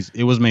was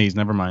Mays.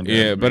 Never mind.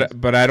 Yeah,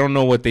 but I don't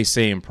know what they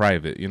say in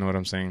private. You know what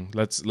I'm saying?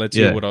 Let's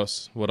hear what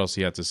else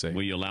he had to say.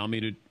 Will you allow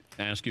me to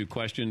ask you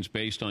questions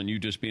based on you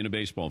just being a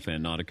baseball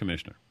fan, not a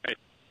commissioner?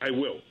 I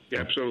will.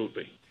 Yeah,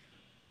 absolutely.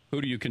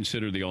 Who do you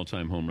consider the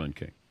all-time home run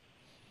king?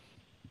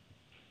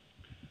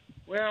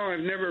 Well,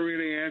 I've never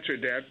really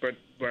answered that, but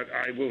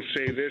I will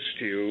say this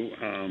to you.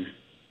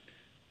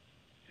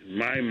 In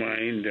my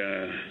mind,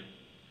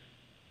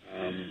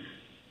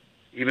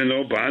 even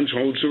though Bonds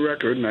holds the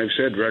record, and I've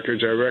said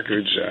records are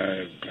records,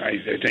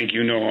 I think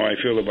you know how I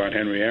feel about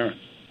Henry Aaron.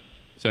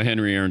 So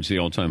Henry Aaron's the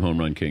all-time home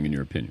run king, in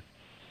your opinion?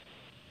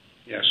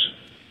 Yes.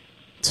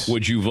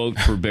 Would you vote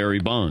for Barry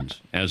Bonds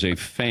as a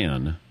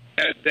fan?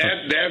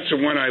 That's the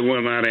one I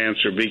will not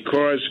answer,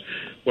 because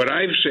what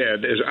I've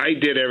said is I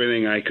did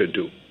everything I could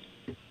do.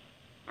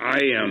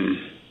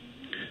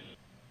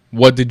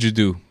 What did you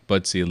do,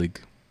 Bud Selig?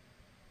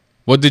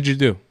 What did you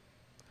do?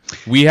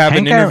 We have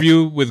an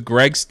interview with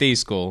Greg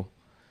Stayskull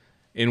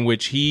in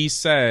which he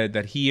said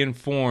that he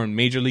informed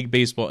Major League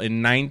Baseball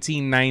in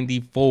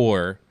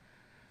 1994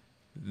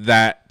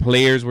 that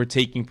players were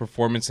taking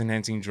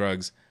performance-enhancing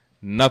drugs.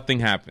 Nothing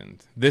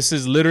happened. This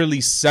is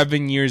literally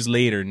 7 years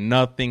later.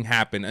 Nothing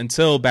happened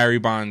until Barry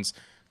Bonds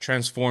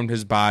transformed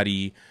his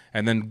body,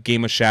 and then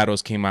Game of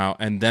Shadows came out,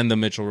 and then the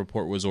Mitchell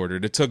Report was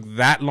ordered. It took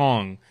that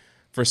long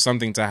for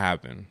something to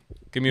happen.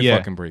 Give me a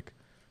fucking break.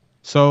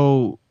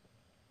 So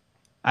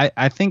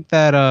I think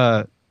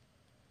that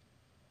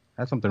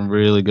had something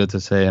really good to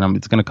say, and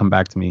it's gonna come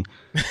back to me.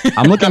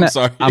 I'm looking at.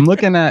 sorry. I'm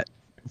looking at.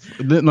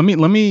 Let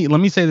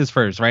me say this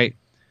first, right?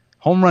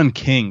 Home run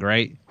king,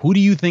 right? Who do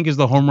you think is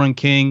the home run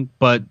king?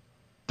 But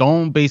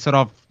don't base it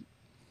off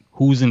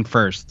who's in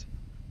first.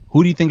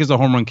 Who do you think is the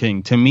home run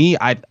king? To me,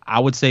 I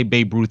would say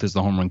Babe Ruth is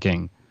the home run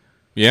king.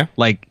 Yeah.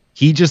 Like,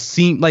 he just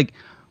seemed like,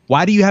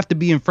 why do you have to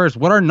be in first?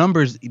 What are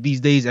numbers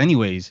these days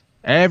anyways?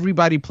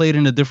 Everybody played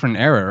in a different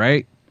era,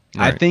 right?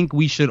 I think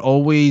we should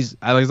always,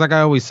 like I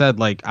always said,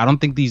 like, I don't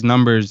think these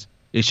numbers,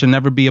 it should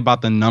never be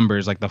about the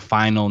numbers, like the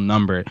final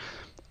number.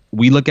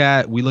 We look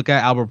at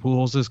Albert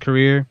Pujols'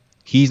 career.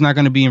 He's not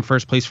going to be in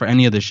first place for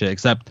any of this shit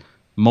except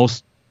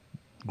most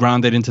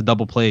grounded into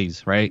double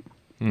plays, right?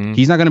 Mm-hmm.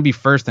 He's not going to be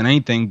first in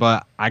anything,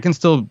 but I can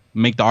still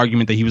make the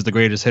argument that he was the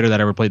greatest hitter that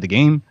ever played the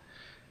game,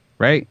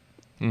 right?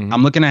 Mm-hmm.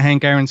 I'm looking at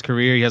Hank Aaron's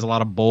career. He has a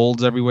lot of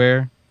bolds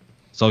everywhere.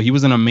 So he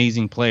was an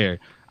amazing player.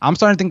 I'm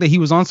starting to think that he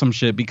was on some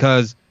shit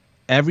because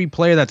every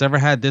player that's ever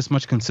had this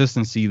much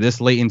consistency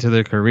this late into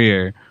their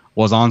career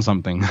was on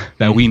something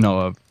that we know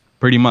of,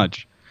 pretty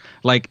much.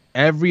 Like,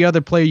 every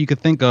other player you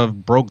could think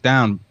of broke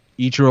down.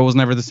 Ichiro was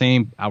never the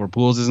same. Albert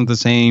Pujols isn't the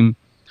same.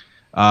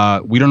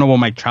 We don't know what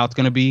Mike Trout's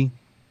going to be,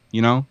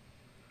 you know?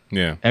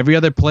 Yeah. Every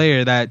other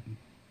player that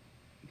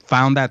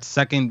found that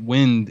second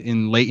wind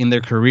late in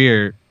their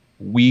career,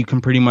 we can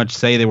pretty much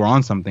say they were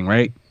on something,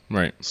 right?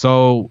 Right.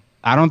 So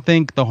I don't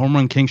think the home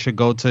run king should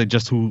go to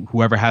just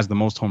whoever has the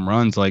most home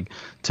runs. Like,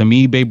 to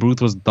me, Babe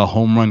Ruth was the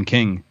home run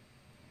king.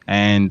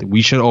 And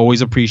we should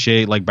always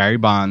appreciate, like, Barry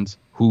Bonds,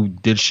 who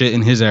did shit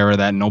in his era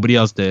that nobody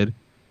else did.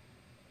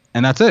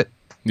 And that's it.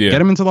 Yeah.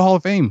 Get him into the Hall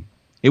of Fame.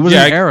 It was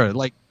an era.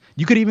 Like,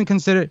 you could even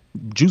consider,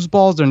 juice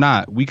balls or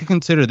not, we could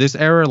consider this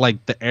era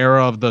like the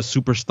era of the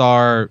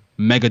superstar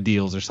mega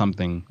deals or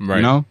something. Right.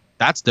 You know?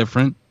 That's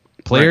different.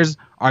 Players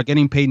are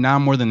getting paid now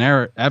more than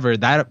ever.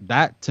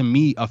 That to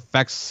me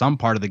affects some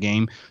part of the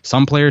game.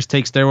 Some players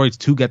take steroids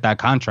to get that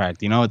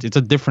contract. You know, it's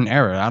a different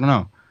era. I don't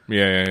know.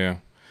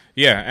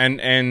 Yeah.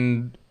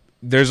 And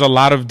there's a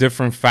lot of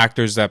different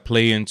factors that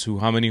play into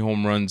how many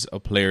home runs a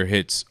player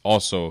hits.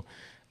 Also,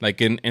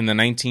 like in the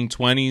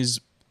 1920s,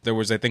 there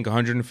was, I think,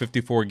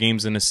 154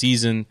 games in a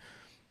season,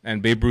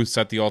 and Babe Ruth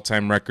set the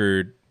all-time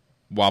record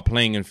while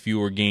playing in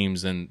fewer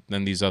games than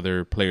these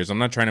other players. I'm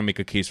not trying to make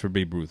a case for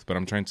Babe Ruth, but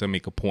I'm trying to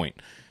make a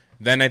point.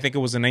 Then I think it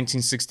was in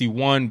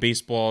 1961,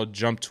 baseball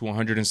jumped to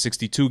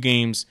 162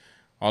 games.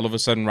 All of a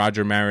sudden,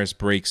 Roger Maris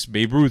breaks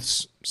Babe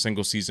Ruth's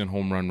single-season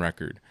home run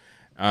record.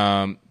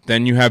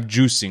 Then you have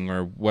juicing,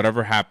 or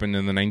whatever happened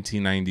in the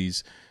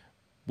 1990s,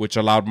 which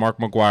allowed Mark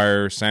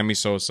McGwire, Sammy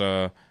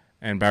Sosa,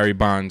 and Barry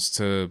Bonds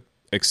to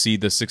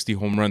exceed the 60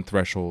 home run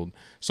threshold.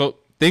 So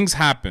things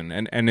happen,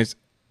 and it's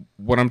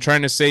what I'm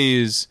trying to say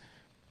is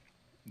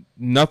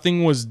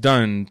nothing was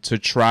done to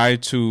try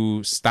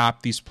to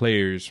stop these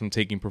players from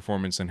taking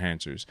performance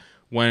enhancers.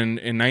 When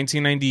in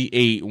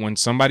 1998, when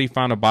somebody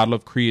found a bottle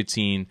of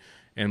creatine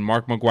in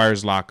Mark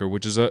McGwire's locker,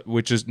 which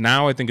is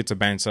now I think it's a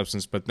banned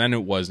substance, but then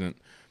it wasn't.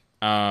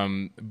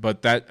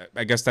 But that,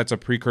 I guess that's a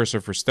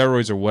precursor for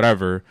steroids or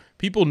whatever.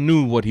 People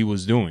knew what he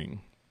was doing,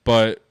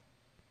 but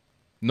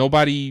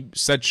nobody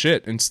said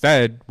shit.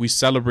 Instead, we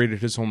celebrated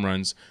his home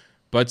runs.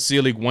 Bud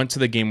Selig went to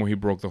the game where he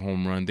broke the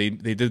home run. They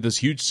did this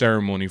huge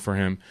ceremony for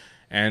him.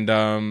 And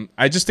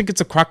I just think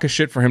it's a crock of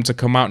shit for him to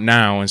come out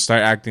now and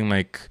start acting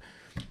like,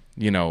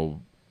 you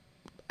know,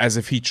 as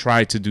if he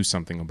tried to do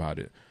something about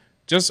it.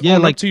 Just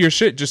own up to your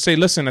shit. Just say,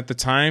 listen, at the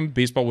time,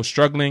 baseball was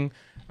struggling.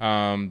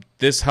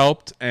 This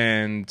helped.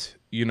 And,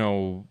 you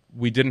know,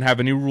 we didn't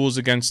have any rules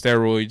against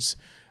steroids.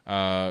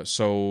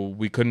 So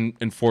we couldn't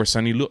enforce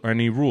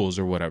any rules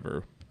or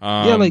whatever.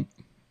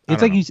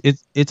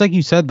 It's like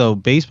you said though.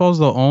 Baseball's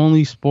the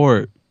only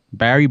sport.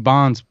 Barry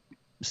Bonds,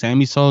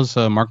 Sammy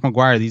Sosa, Mark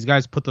McGwire. These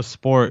guys put the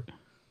sport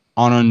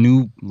on a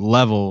new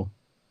level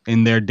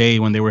in their day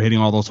when they were hitting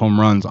all those home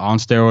runs on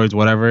steroids,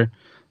 whatever.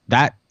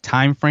 That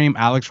time frame,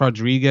 Alex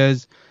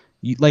Rodriguez,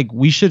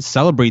 we should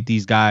celebrate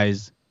these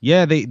guys.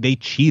 Yeah, they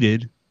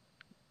cheated,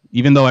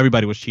 even though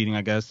everybody was cheating,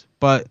 I guess.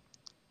 But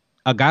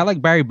a guy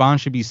like Barry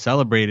Bonds should be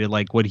celebrated.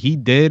 Like what he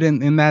did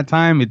in that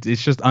time,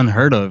 it's just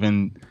unheard of.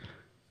 And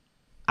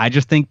I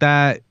just think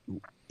that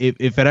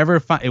if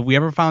we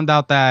ever found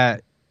out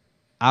that,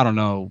 I don't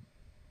know,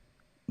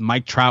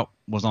 Mike Trout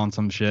was on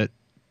some shit,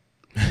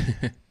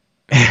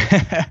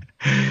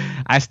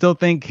 I still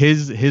think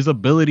his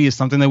ability is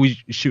something that we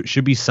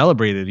should be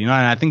celebrated. You know,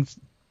 and I think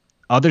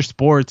other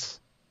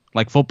sports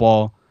like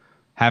football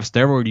have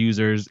steroid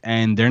users,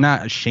 and they're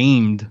not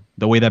ashamed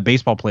the way that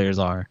baseball players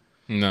are.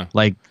 No,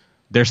 like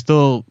they're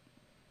still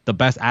the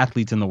best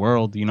athletes in the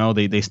world. You know,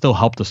 they still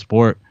help the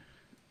sport.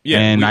 Yeah,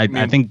 and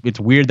I think it's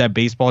weird that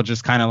baseball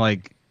just kind of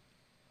like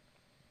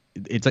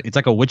it's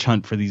like a witch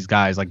hunt for these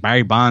guys. Like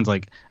Barry Bonds,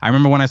 like I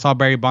remember when I saw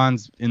Barry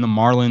Bonds in the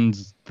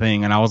Marlins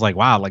thing, and I was like,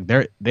 wow, like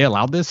they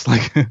allowed this.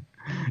 Like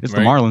it's the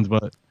Marlins,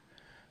 but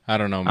I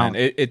don't know, man.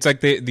 It's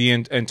like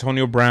the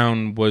Antonio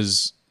Brown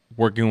was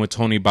working with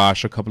Tony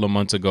Bosch a couple of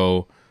months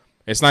ago.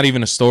 It's not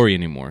even a story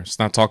anymore. It's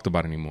not talked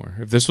about anymore.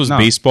 If this was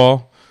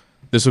baseball,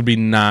 this would be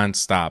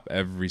nonstop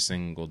every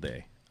single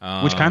day.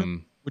 Which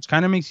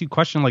kind of makes you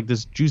question like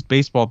this juiced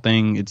baseball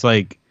thing. It's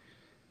like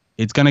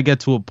it's gonna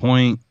get to a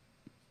point.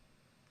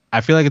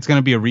 I feel like it's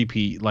gonna be a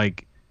repeat.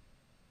 Like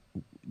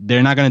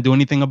they're not gonna do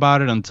anything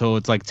about it until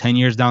it's like 10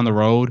 years down the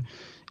road,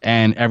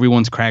 and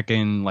everyone's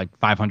cracking like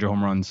 500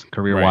 home runs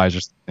career wise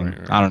or something.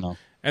 Right. I don't know.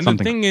 And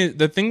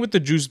the thing with the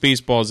juiced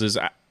baseballs is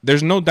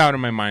there's no doubt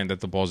in my mind that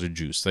the balls are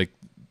juiced. Like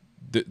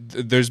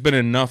there's been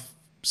enough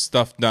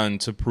stuff done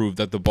to prove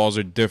that the balls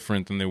are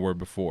different than they were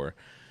before.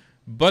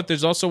 But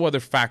there's also other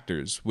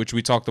factors, which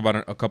we talked about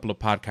a couple of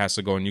podcasts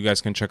ago, and you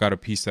guys can check out a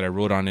piece that I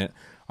wrote on it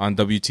on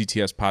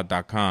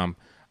WTTSpod.com.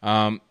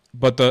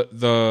 But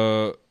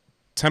the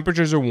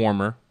temperatures are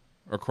warmer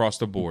across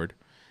the board,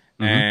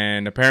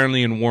 and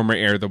apparently in warmer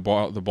air, the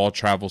ball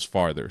travels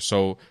farther.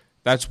 So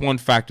that's one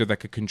factor that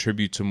could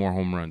contribute to more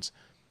home runs.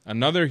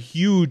 Another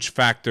huge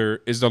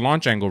factor is the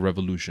launch angle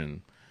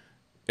revolution.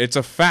 It's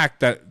a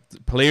fact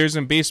that players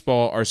in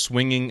baseball are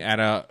swinging at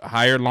a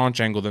higher launch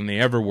angle than they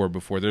ever were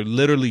before. They're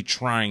literally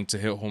trying to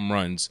hit home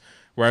runs,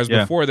 whereas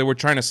before they were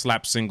trying to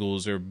slap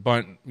singles or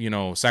bunt,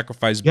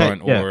 sacrifice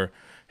bunt or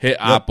hit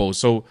oppo.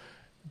 So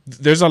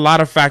there's a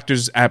lot of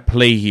factors at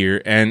play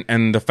here,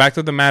 and the fact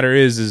of the matter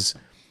is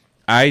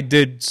I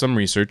did some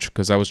research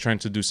because I was trying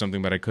to do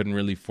something, but I couldn't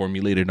really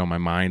formulate it on my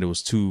mind. It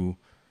was too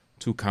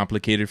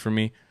complicated for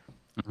me.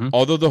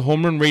 Although the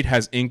home run rate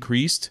has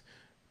increased,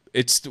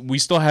 we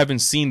still haven't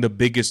seen the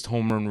biggest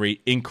home run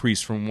rate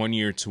increase from one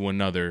year to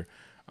another.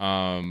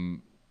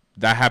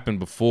 That happened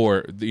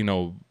before.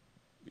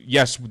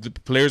 Yes, the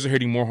players are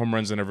hitting more home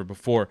runs than ever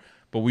before,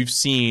 but we've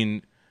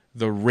seen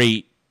the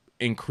rate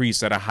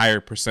increase at a higher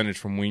percentage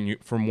from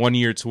one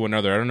year to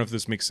another. I don't know if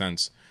this makes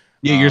sense.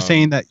 Yeah, you're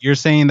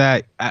saying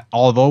that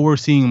although we're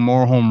seeing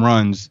more home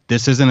runs,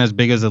 this isn't as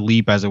big as a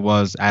leap as it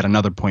was at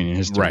another point in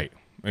history. Right.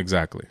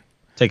 Exactly.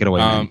 Take it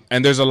away. Man.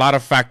 And there's a lot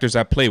of factors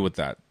at play with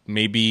that.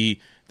 Maybe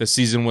the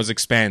season was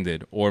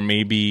expanded, or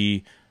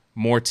maybe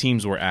more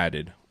teams were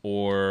added,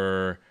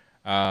 or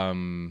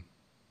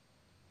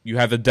you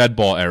had the dead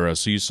ball era,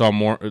 so you saw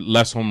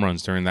less home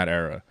runs during that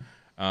era.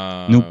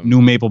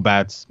 New maple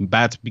bats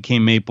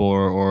became maple,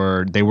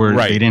 or they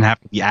didn't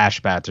have to be ash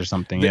bats or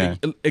something.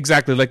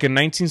 Exactly. Like in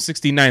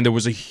 1969, there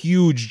was a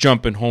huge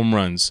jump in home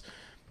runs,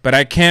 but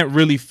I can't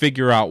really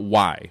figure out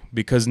why,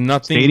 because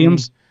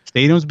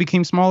Stadiums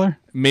became smaller?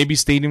 Maybe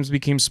stadiums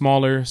became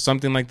smaller,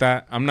 something like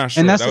that. I'm not sure.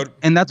 And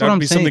that's what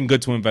I'm saying. Something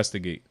good to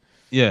investigate.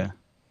 Yeah.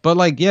 But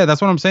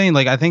that's what I'm saying.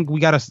 Like, I think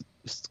we got to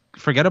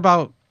forget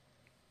about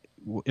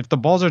if the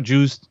balls are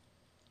juiced,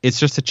 it's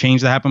just a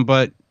change that happened.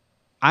 But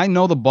I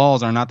know the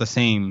balls are not the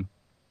same.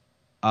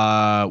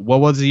 What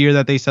was the year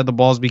that they said the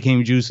balls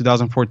became juiced?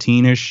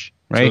 2014-ish,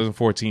 right?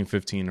 2014,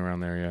 15,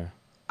 around there, yeah.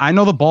 I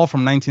know the ball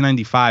from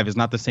 1995 is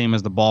not the same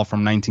as the ball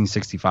from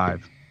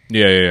 1965.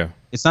 Yeah.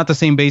 It's not the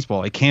same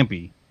baseball. It can't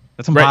be.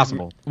 That's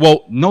impossible. Right.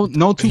 Well,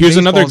 no two. Here's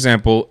another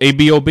example.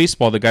 ABO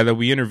Baseball, the guy that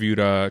we interviewed,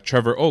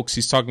 Trevor Oakes,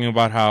 he's talking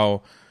about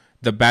how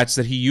the bats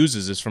that he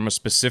uses is from a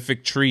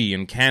specific tree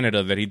in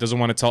Canada that he doesn't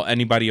want to tell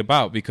anybody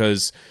about,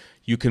 because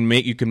you can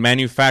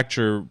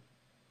manufacture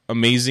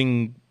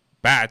amazing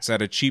bats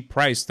at a cheap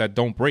price that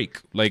don't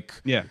break. Like,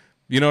 yeah,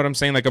 you know what I'm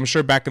saying? Like, I'm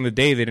sure back in the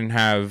day they didn't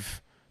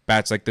have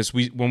bats like this.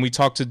 When we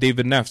talked to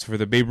David Neff for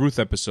the Babe Ruth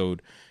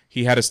episode,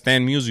 he had a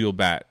Stan Musial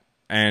bat,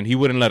 and he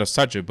wouldn't let us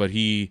touch it, but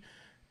he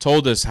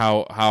told us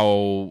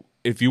how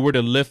if you were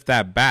to lift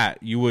that bat,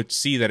 you would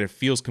see that it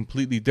feels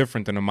completely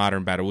different than a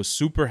modern bat. It was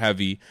super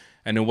heavy,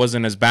 and it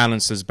wasn't as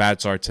balanced as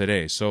bats are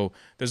today. So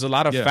there's a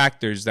lot of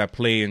factors that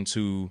play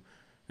into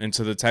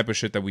the type of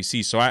shit that we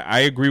see. So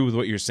I agree with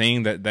what you're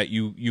saying, that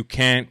you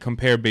can't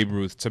compare Babe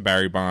Ruth to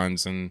Barry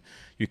Bonds, and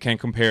you can't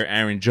compare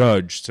Aaron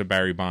Judge to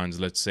Barry Bonds,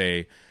 let's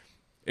say.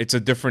 It's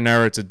a different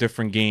era, it's a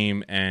different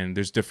game, and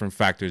there's different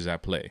factors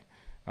at play.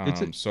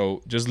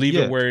 So just leave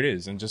it where it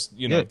is, and just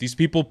if these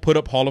people put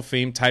up Hall of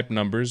Fame type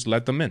numbers,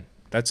 let them in.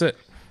 That's it.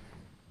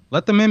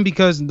 Let them in,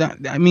 because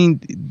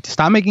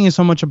stop making it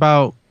so much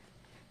about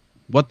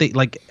what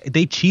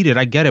they cheated.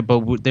 I get it,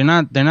 but they're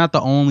not the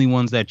only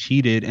ones that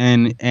cheated,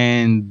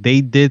 and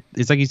they did.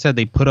 It's like you said,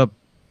 they put up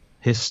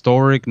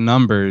historic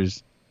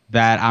numbers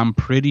that I'm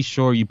pretty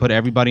sure you put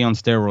everybody on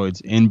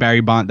steroids in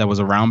Barry Bonds that was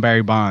around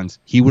Barry Bonds,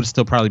 he would have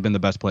still probably been the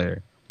best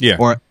player. Yeah.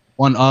 Or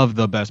one of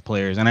the best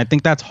players, and I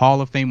think that's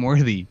Hall of Fame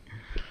worthy.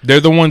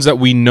 They're the ones that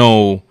we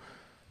know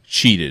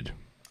cheated,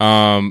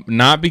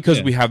 not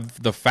because we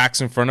have the facts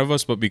in front of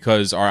us, but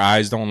because our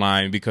eyes don't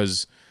lie,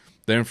 because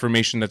the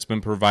information that's been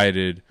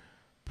provided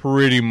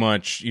pretty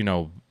much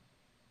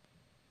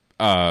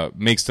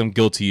makes them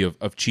guilty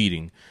of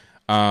cheating.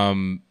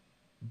 But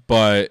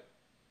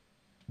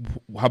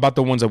how about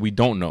the ones that we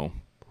don't know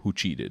who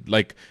cheated?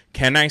 Like,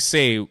 can I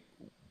say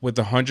with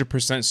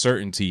 100%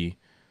 certainty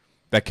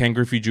that Ken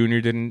Griffey Jr.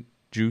 didn't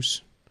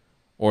juice,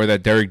 or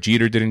that Derek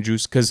Jeter didn't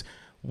juice? Because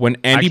when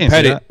Andy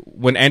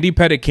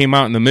Pettitte came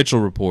out in the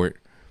Mitchell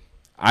report,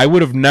 I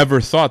would have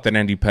never thought that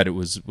Andy Pettitte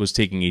was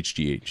taking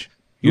HGH.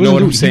 You know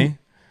what I'm saying?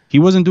 He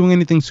wasn't doing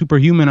anything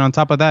superhuman. On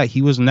top of that,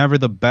 he was never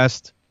the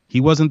best He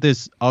wasn't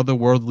this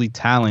otherworldly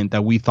talent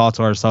that we thought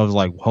to ourselves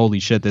like, holy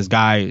shit, this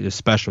guy is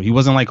special. He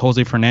wasn't like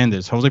Jose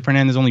Fernandez. Jose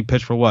Fernandez only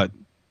pitched for what?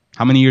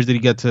 How many years did he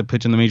get to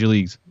pitch in the major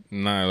leagues?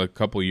 Nah, like a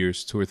couple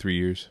years, 2 or 3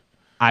 years.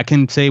 I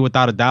can say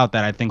without a doubt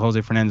that I think Jose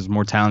Fernandez is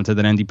more talented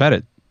than Andy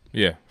Pettitte.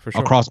 Yeah, for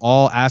sure. Across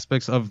all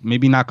aspects of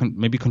maybe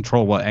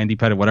control what Andy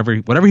Pettitte,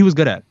 whatever he was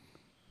good at.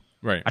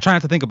 Right. I try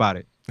not to think about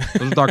it.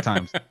 Those are dark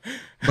times.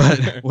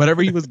 But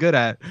whatever he was good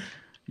at,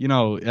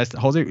 that's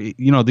Jose.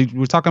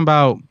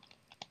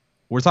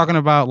 We're talking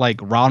about like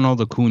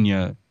Ronald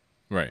Acuna.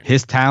 Right.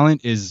 His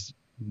talent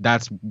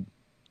that's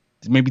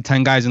maybe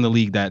 10 guys in the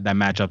league that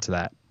match up to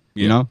that.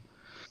 Yeah.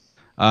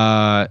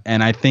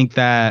 And I think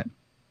that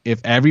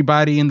if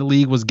everybody in the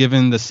league was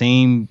given the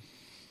same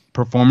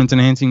performance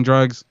enhancing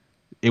drugs,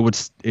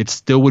 it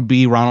still would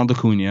be Ronald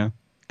Acuna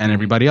and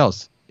everybody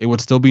else. It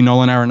would still be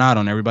Nolan Arenado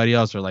and everybody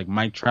else, or like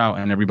Mike Trout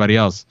and everybody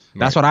else.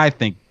 That's what I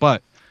think,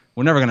 but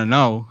we're never gonna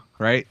know,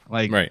 right?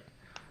 Like, right.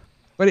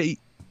 But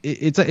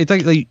it's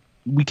like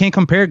we can't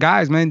compare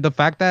guys, man. The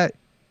fact that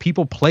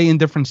people play in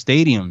different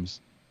stadiums,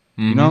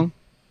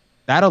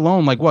 that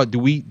alone, like, what do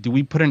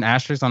we put an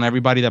asterisk on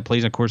everybody that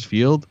plays at Coors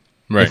Field?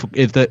 Right.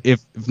 If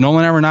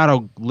Nolan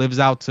Arenado lives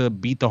out to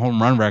beat the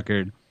home run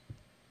record,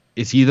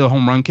 is he the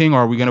home run king, or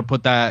are we gonna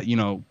put that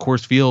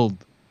Coors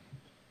Field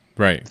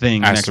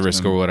thing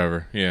asterisk or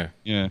whatever? Yeah.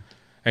 Yeah.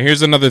 And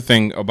here's another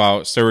thing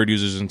about steroid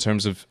users in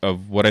terms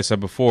of what I said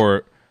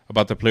before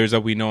about the players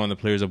that we know and the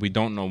players that we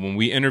don't know. When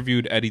we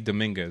interviewed Eddie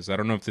Dominguez, I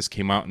don't know if this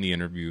came out in the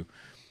interview,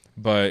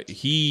 but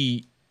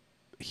he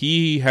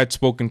had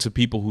spoken to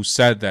people who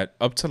said that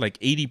up to like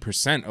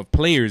 80% of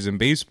players in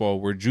baseball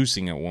were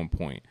juicing at one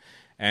point.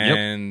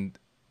 And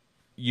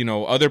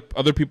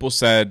other people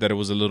said that it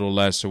was a little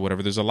less or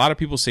whatever. There's a lot of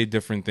people say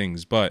different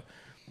things, but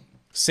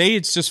say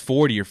it's just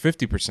 40 or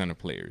 50% of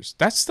players.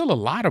 That's still a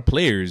lot of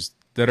players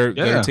that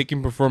are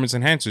taking performance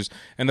enhancers.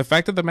 And the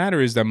fact of the matter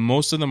is that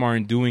most of them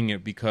aren't doing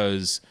it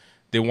because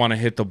they want to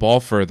hit the ball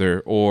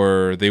further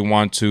or they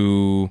want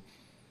to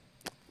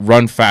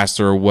run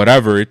faster or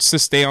whatever. It's to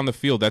stay on the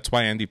field. That's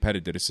why Andy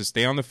Pettitte did it. It's to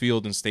stay on the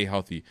field and stay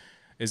healthy.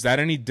 Is that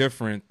any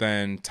different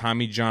than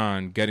Tommy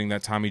John getting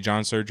that Tommy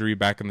John surgery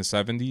back in the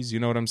 70s?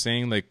 You know what I'm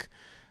saying? Like,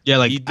 yeah,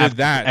 like he did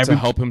that to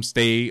help him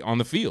stay on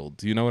the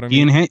field. You know what I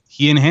mean?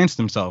 He enhanced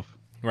himself.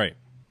 Right.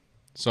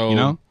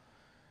 So,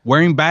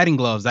 wearing batting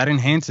gloves, that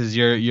enhances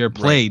your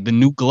play. Right. The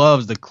new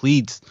gloves, the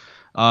cleats,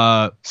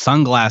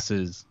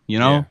 sunglasses,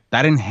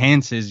 that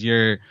enhances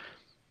your.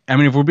 I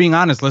mean, if we're being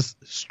honest, let's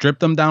strip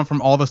them down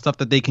from all the stuff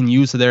that they can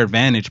use to their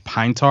advantage.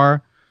 Pine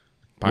tar.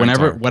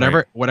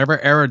 Whatever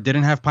era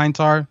didn't have pine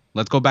tar,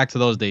 let's go back to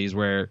those days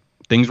where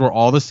things were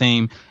all the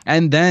same.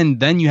 And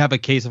then you have a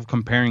case of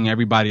comparing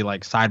everybody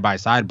like side by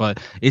side. But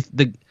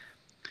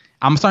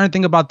I'm starting to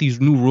think about these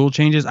new rule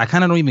changes. I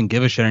kind of don't even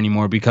give a shit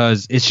anymore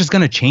because it's just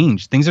gonna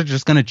change. Things are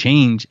just gonna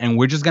change, and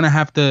we're just gonna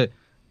have to.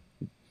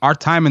 Our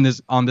time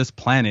on this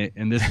planet,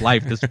 in this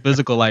life, this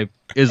physical life,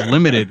 is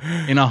limited.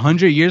 In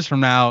 100 years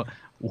from now,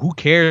 who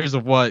cares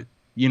of what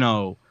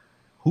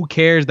Who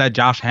cares that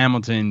Josh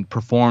Hamilton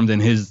performed in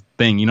his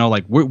thing?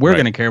 Like we're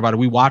gonna care about it.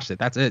 We watched it.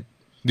 That's it.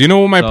 Do you know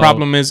what my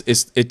problem is?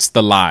 It's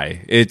the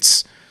lie.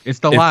 It's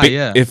the lie.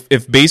 Yeah.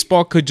 If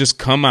baseball could just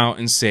come out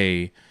and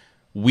say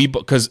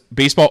because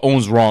baseball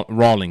owns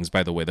Rawlings,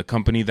 by the way, the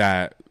company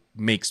that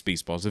makes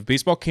baseballs. If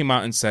baseball came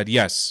out and said,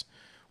 yes,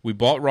 we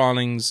bought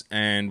Rawlings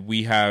and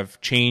we have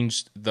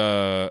changed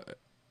the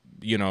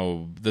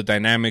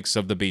dynamics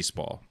of the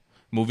baseball.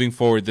 Moving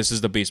forward, this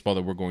is the baseball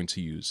that we're going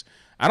to use.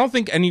 I don't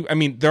think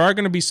there are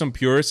going to be some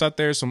purists out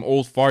there, some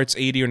old farts,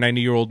 80 or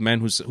 90-year-old men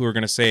who are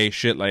going to say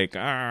shit like,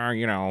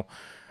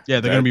 yeah,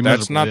 they're going to be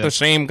that's not the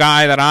same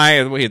guy that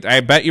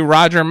I bet you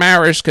Roger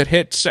Maris could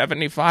hit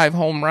 75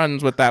 home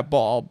runs with that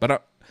ball.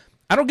 But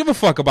I don't give a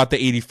fuck about the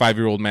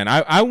 85-year-old man.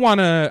 I want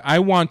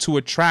to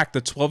attract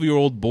the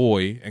 12-year-old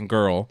boy and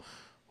girl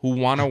who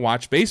want to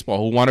watch baseball,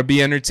 who want to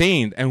be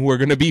entertained, and who are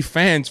going to be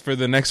fans for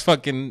the next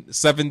fucking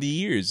 70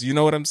 years. You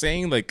know what I'm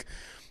saying? Like,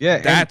 yeah,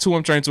 that's who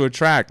I'm trying to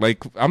attract.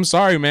 Like, I'm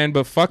sorry, man,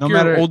 but fuck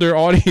your older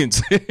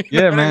audience.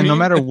 Yeah, man, no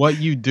matter what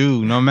you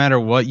do,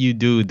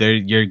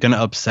 you're going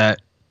to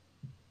upset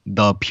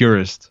the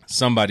purist.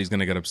 Somebody's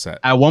going to get upset.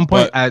 At one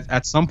point,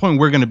 at some point,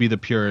 we're going to be the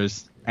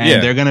purist.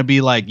 And they're going to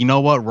be like, you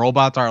know what?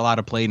 Robots are allowed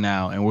to play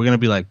now. And we're going to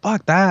be like,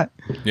 fuck that.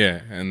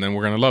 Yeah, and then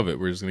we're going to love it.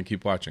 We're just going to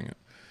keep watching it.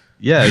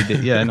 Yeah,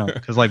 I know.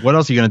 Because, like, what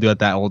else are you going to do at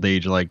that old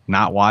age? Like,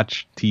 not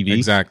watch TV?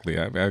 Exactly.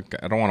 I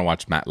don't want to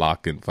watch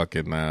Matlock and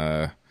fucking,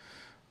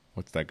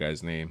 what's that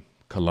guy's name?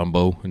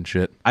 Columbo and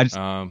shit.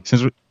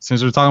 Since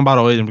we're talking about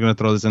old age, I'm going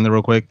to throw this in there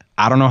real quick.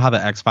 I don't know how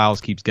the X-Files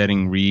keeps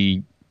getting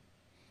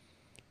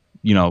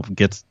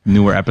gets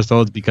newer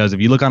episodes. Because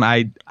if you look on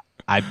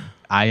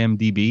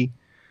IMDb.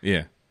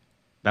 Yeah.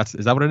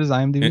 Is that what it is,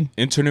 IMDb?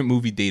 Internet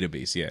Movie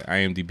Database, yeah,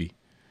 IMDb.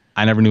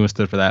 I never knew it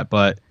stood for that,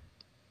 but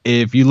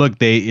if you look,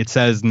 it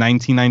says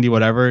 1990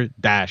 whatever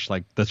dash,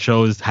 like the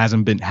show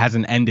hasn't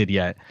ended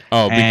yet.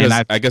 Oh,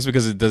 because I guess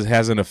because it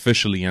hasn't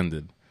officially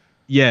ended.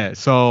 Yeah,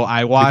 so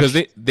I watched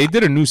because they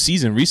did a new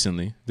season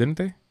recently, didn't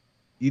they?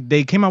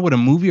 they came out with a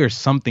movie or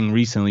something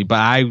recently, but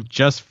I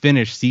just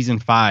finished season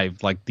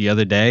 5 like the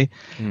other day,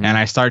 and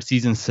I start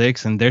season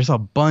 6, and there's a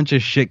bunch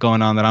of shit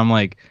going on that I'm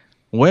like,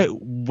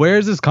 where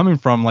is this coming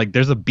from? Like,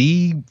 there's a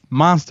bee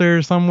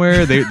monster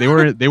somewhere. They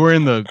were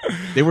in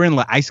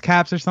the ice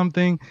caps or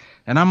something,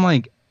 and I'm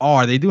like, oh,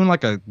 are they doing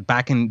like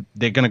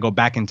they're gonna go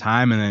back in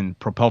time and then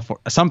propel for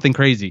something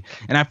crazy?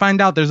 And I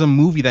find out there's a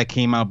movie that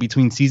came out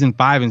between season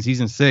 5 and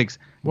season 6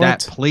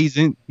 that plays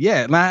in.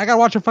 Yeah, I gotta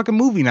watch a fucking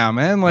movie now,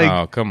 man. Like,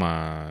 oh, come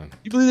on.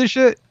 You believe this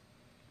shit?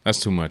 That's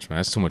too much, man.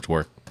 That's too much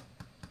work.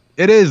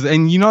 It is,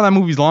 and you know that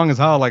movie's long as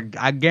hell. Like,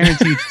 I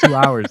guarantee it's 2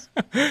 hours.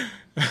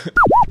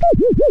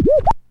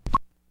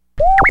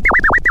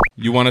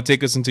 You want to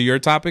take us into your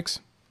topics?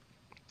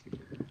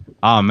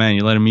 Oh man,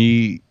 you letting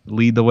me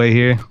lead the way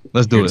here?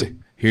 Let's do it.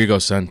 Here you go,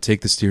 son.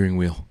 Take the steering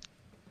wheel.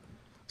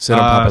 Sit on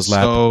Papa's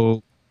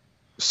lap.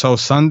 So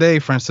Sunday,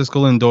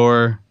 Francisco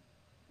Lindor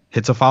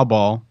hits a foul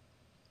ball.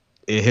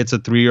 It hits a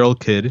 3-year-old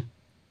kid,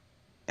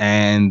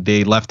 and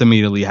they left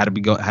immediately. Had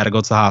to go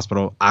to the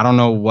hospital. I don't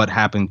know what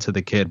happened to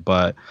the kid,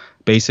 but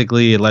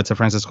basically, it led to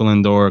Francisco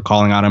Lindor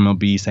calling out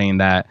MLB, saying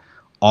that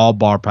all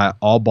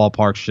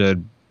ballparks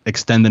should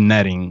extend the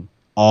netting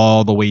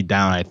all the way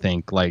down. I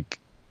think, like,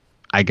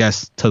 I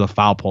guess to the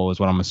foul pole is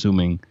what I'm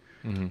assuming.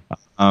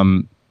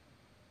 Mm-hmm.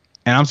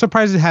 And I'm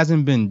surprised it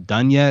hasn't been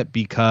done yet,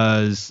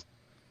 because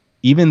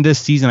even this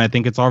season, I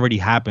think it's already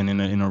happened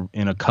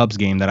in a Cubs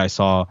game that I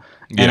saw.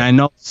 Yeah. And I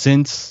know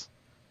since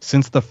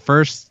the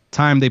first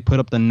time they put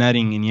up the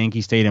netting in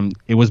Yankee Stadium,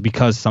 it was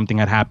because something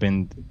had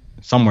happened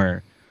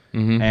somewhere.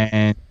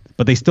 Mm-hmm.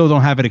 But they still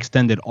don't have it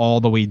extended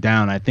all the way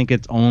down. I think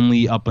it's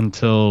only up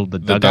until the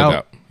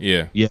dugout.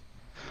 Yeah.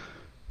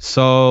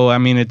 So, I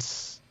mean,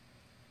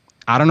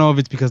 I don't know if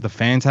it's because the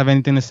fans have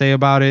anything to say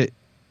about it.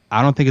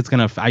 I don't think it's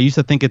going to... I used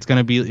to think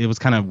it was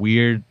kind of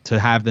weird to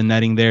have the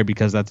netting there,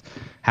 because that's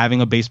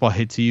having a baseball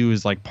hit to you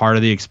is like part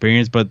of the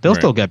experience, but they'll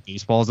still get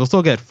baseballs. They'll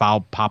still get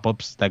foul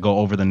pop-ups that go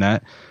over the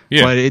net.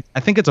 Yeah. But I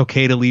think it's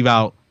okay to leave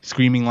out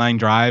screaming line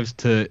drives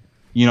to,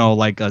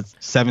 like a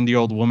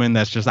 70-year-old woman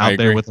that's just out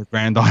there with her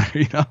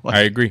granddaughter,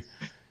 I agree.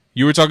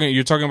 You're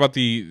talking about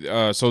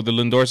the so the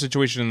Lindor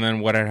situation, and then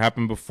what had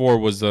happened before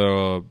was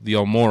the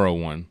Almora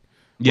one.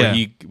 Yeah,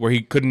 where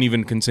he couldn't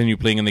even continue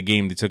playing in the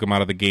game. They took him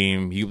out of the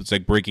game. He was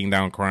like breaking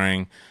down,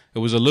 crying. It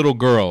was a little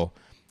girl,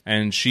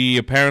 and she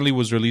apparently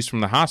was released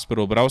from the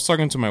hospital. But I was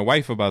talking to my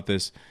wife about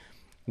this.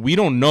 We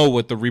don't know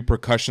what the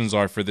repercussions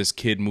are for this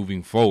kid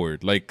moving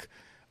forward. Like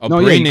a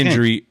brain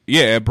injury,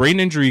 a brain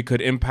injury could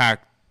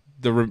impact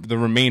the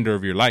remainder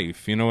of your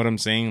life. You know what I'm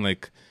saying?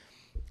 Like,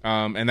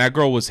 and that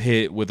girl was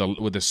hit with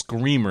a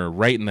screamer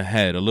right in the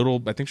head.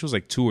 I think she was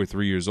like 2 or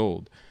 3 years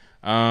old.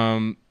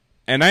 And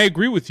I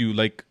agree with you.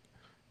 Like,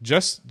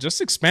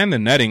 just expand the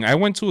netting. I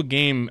went to a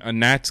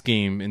Nats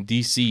game in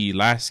DC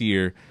last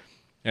year,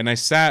 and I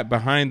sat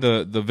behind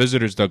the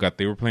visitors' dugout.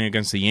 They were playing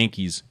against the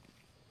Yankees,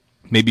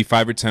 maybe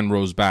 5 or 10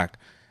 rows back,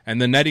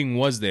 and the netting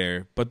was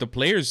there, but the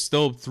players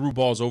still threw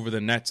balls over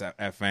the nets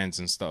at fans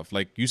and stuff.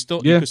 Like, you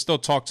could still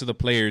talk to the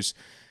players,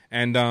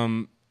 and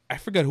I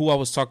forget who I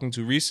was talking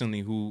to recently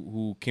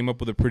who came up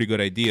with a pretty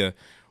good idea.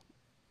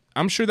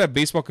 I'm sure that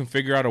baseball can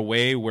figure out a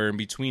way where in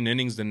between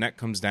innings the net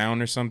comes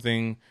down or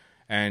something,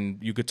 and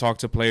you could talk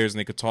to players and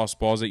they could toss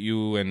balls at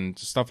you and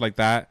stuff like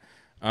that.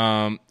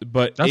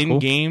 But that's in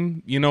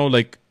game,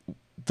 like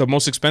the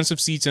most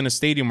expensive seats in a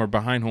stadium are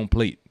behind home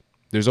plate.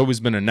 There's always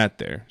been a net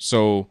there.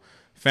 So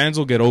fans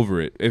will get over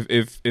it.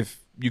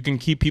 If you can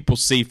keep people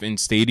safe in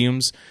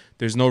stadiums,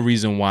 there's no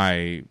reason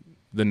why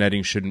the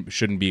netting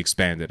shouldn't be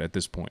expanded at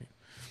this point.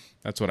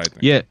 That's what I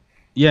think.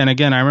 Yeah, and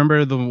again, I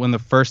remember when the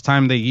first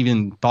time they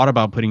even thought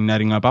about putting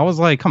netting up, I was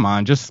like, come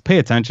on, just pay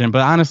attention.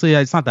 But honestly,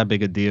 it's not that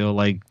big a deal.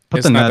 Like,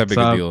 put the nets up. It's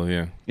not that big a deal,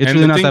 yeah. It's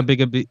really not that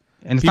big a deal.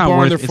 And it's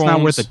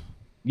not worth it.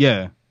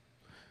 Yeah.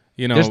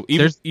 There's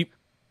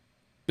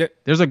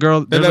a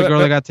girl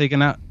that got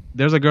taken out.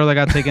 There's a girl that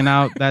got taken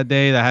out that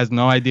day that has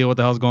no idea what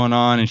the hell's going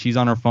on, and she's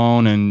on her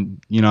phone, and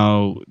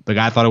the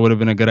guy thought it would have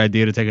been a good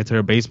idea to take her to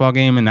her baseball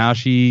game, and now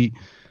she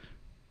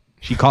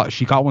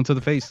caught one to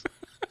the face.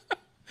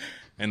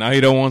 And now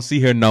you don't want to see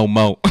her no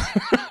more.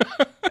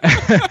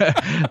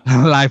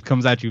 Life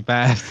comes at you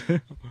fast.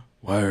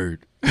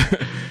 Word.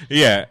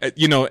 Yeah,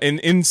 in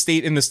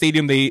the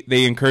stadium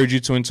they encourage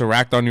you to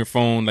interact on your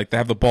phone, like they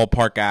have the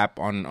ballpark app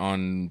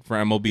on for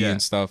MLB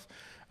and stuff.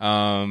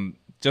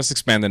 Just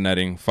expand the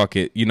netting. Fuck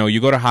it. You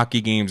go to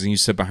hockey games and you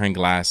sit behind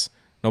glass.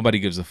 Nobody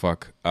gives a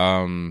fuck.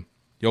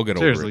 You'll get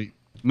over it.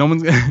 No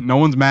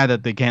one's mad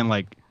that they can't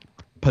like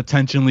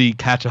potentially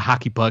catch a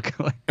hockey puck.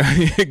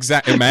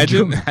 Exactly.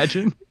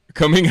 Imagine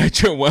coming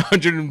at you at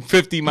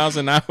 150 miles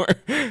an hour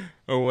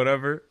or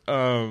whatever.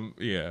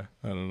 Yeah,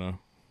 I don't know.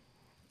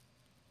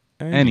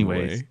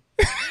 Anyways,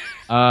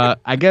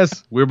 I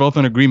guess we're both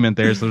in agreement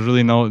there, so there's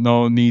really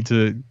no need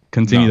to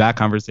continue that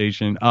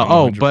conversation.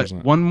 But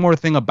one more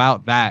thing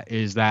about that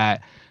is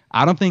that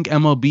I don't think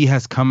MLB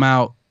has come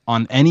out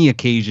on any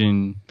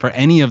occasion for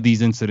any of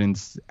these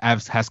incidents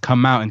has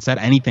come out and said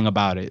anything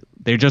about it.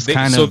 They're just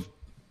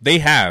They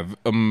have.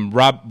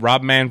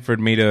 Rob Manfred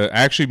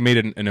actually made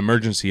an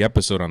emergency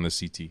episode on the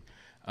CT.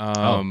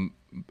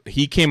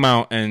 He came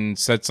out and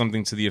said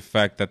something to the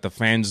effect that the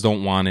fans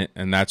don't want it,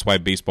 and that's why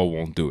baseball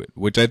won't do it,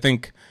 which I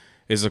think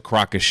is a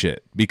crock of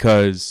shit,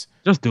 because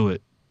just do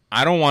it.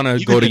 I don't want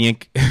to go to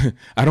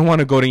I don't want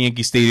to go to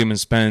Yankee Stadium and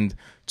spend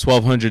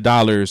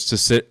 $1,200 to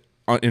sit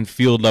in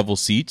field level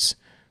seats,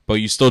 but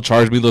you still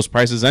charge me those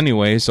prices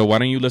anyway. So why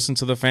don't you listen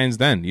to the fans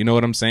then? You know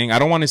what I'm saying? I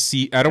don't want to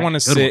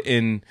sit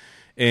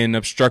in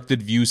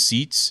obstructed view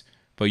seats,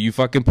 but you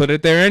fucking put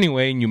it there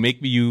anyway, and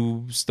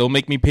you still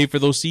make me pay for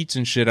those seats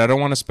and shit. I don't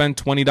want to spend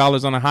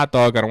 $20 on a hot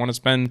dog. I don't want to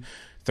spend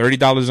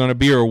 $30 on a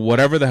beer or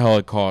whatever the hell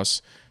it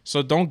costs.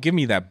 So don't give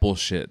me that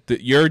bullshit.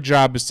 Your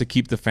job is to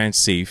keep the fans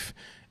safe.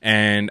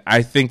 And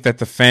I think that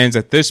the fans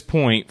at this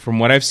point, from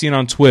what I've seen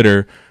on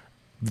Twitter,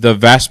 the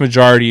vast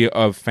majority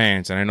of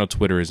fans, and I know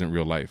Twitter isn't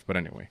real life, but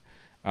anyway,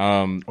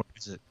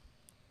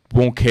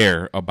 won't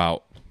care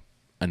about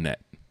a net.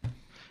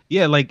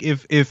 Yeah, like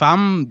if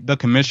I'm the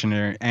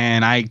commissioner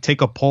and I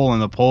take a poll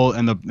and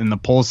the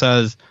poll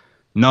says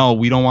no,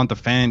 we don't want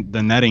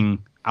the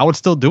netting, I would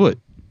still do it.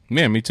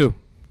 Yeah, me too.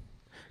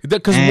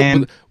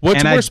 Because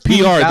what's worse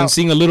PR than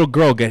seeing a little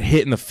girl get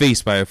hit in the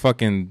face by a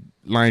fucking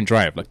line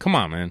drive? Like, come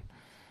on, man.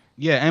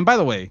 Yeah, and by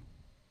the way,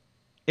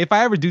 if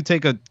I ever do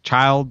take a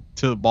child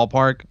to the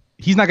ballpark,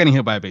 he's not getting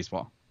hit by a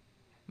baseball.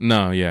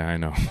 No, yeah, I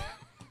know.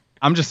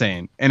 I'm just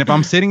saying. And if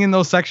I'm sitting in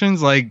those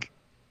sections, like,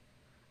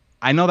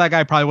 I know that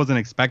guy probably wasn't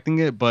expecting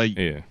it, but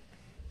yeah,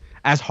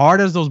 as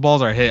hard as those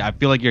balls are hit, I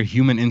feel like your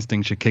human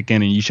instinct should kick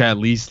in, and you should at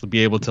least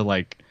be able to,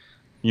 like,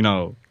 you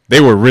know. They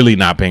were really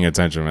not paying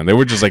attention, man. They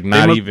were just like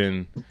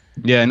even.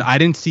 Yeah, and I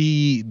didn't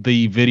see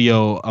the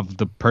video of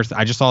the person.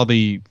 I just saw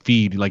the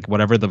feed, like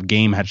whatever the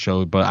game had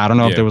showed. But I don't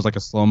know if there was like a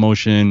slow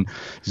motion,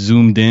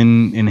 zoomed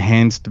in,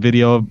 enhanced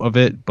video of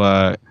it.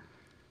 But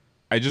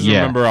I just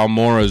remember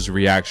Almora's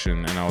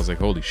reaction, and I was like,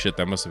 "Holy shit,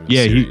 that must have been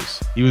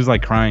serious." He was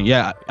like crying.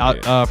 Yeah,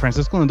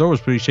 Francisco Lindor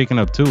was pretty shaken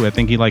up too. I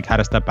think he like had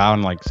to step out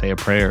and like say a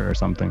prayer or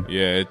something.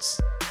 Yeah,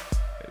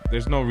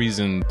 there's no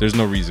reason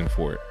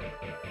for it.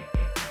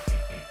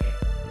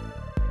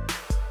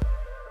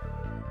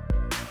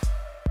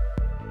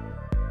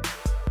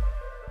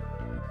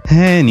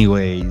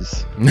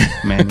 Anyways,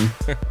 Manny,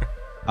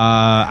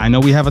 I know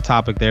we have a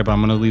topic there, but I'm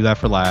gonna leave that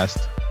for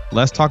last.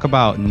 Let's talk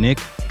about Nick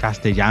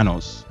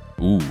Castellanos.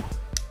 Ooh,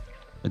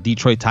 a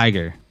Detroit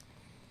Tiger.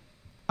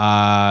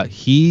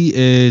 He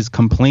is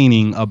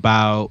complaining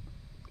about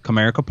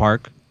Comerica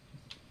Park,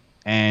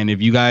 and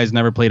if you guys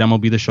never played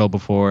MLB The Show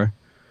before,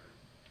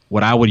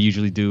 what I would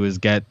usually do is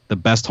get the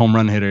best home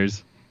run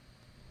hitters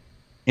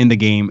in the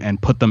game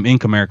and put them in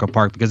Comerica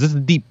Park, because it's a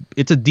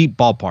deep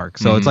ballpark,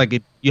 so it's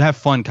like you have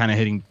fun kind of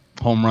hitting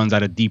home runs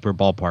at a deeper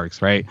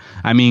ballparks, right?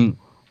 I mean,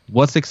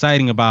 what's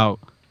exciting about,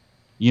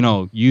 you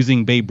know,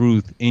 using Babe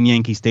Ruth in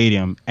Yankee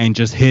Stadium and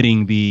just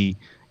hitting the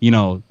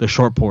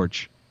short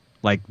porch?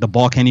 Like, the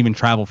ball can't even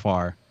travel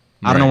far.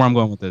 I don't know where I'm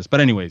going with this,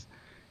 but anyways,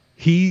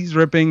 he's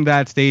ripping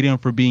that stadium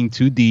for being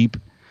too deep,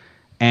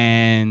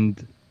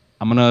 and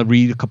I'm gonna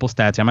read a couple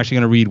stats. I'm actually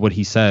gonna read what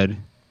he said.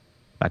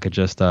 If I could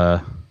just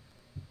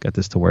get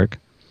this to work.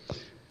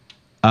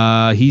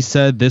 He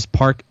said this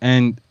park,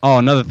 and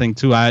another thing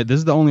too, this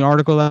is the only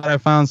article that I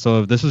found,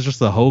 so if this is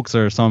just a hoax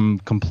or some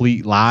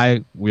complete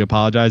lie, we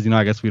apologize.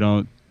 I guess we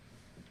don't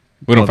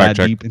fact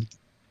check.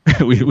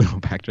 we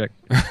don't fact check.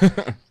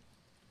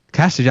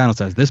 Castellanos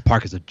says this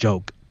park is a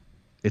joke.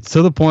 It's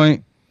to the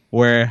point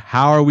where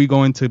how are we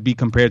going to be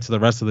compared to the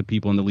rest of the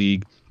people in the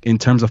league in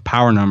terms of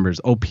power numbers,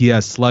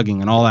 OPS,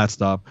 slugging, and all that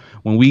stuff,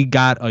 when we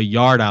got a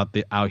yard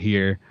out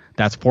here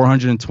that's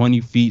 420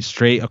 feet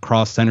straight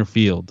across center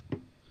field?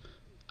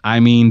 I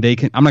mean,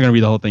 I'm not gonna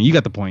read the whole thing. You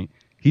got the point.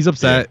 He's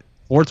upset.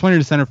 Yeah. 420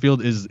 to center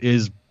field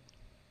is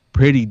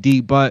pretty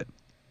deep, but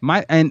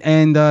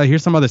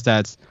here's some other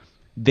stats.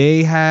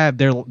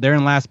 They're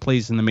in last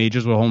place in the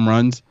majors with home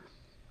runs.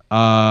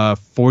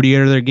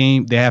 48 of their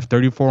game. They have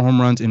 34 home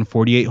runs in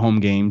 48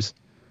 home games,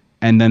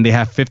 and then they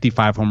have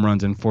 55 home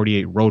runs in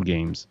 48 road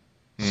games.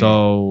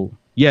 So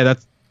yeah,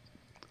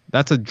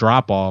 that's a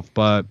drop off,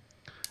 but.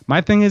 My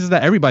thing is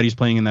that everybo's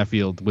playing in that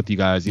field with you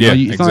guys.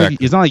 Exactly.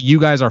 It's not like you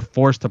guys are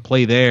forced to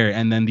play there,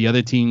 and then the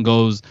other team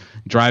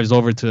drives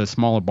over to a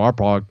smaller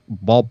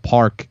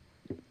ballpark,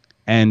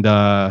 and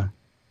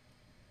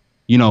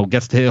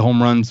gets to hit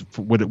home runs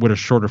with a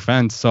shorter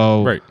fence.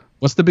 So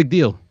what's the big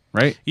deal,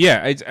 right?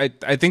 Yeah,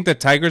 I think that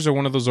Tigers are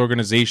one of those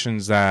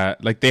organizations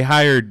that, like, they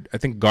hired, I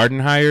think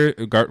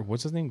Gardenhire.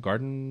 What's his name?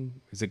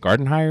 Is it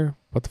Gardenhire?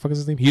 What the fuck is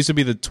his name? He used to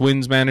be the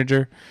Twins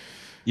manager.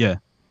 Yeah.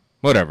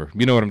 Whatever,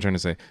 you know what I'm trying to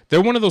say.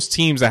 They're one of those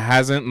teams that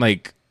hasn't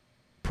like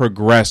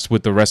progressed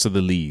with the rest of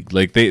the league.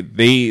 Like their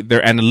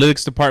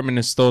analytics department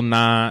is still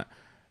not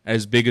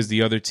as big as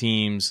the other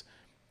teams.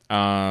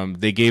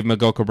 They gave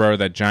Miguel Cabrera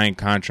that giant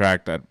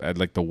contract at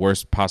like the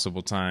worst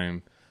possible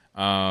time,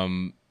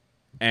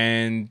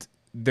 and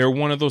they're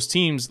one of those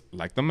teams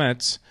like the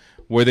Mets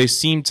where they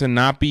seem to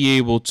not be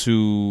able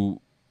to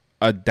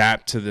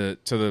adapt to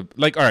the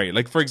like. All right,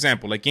 like for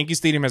example, like Yankee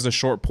Stadium has a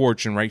short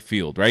porch in right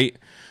field, right?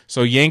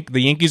 So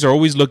the Yankees are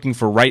always looking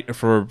for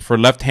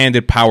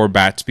left-handed power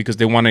bats because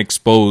they want to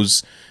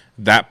expose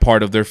that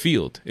part of their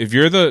field. If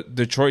you're the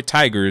Detroit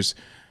Tigers,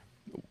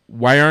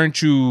 why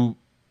aren't you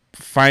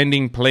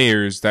finding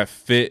players that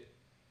fit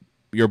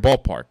your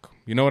ballpark?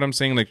 You know what I'm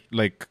saying?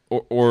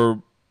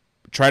 Or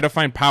try to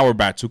find power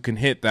bats who can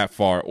hit that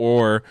far,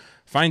 or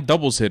find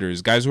doubles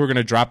hitters, guys who are going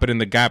to drop it in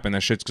the gap and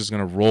that shit's just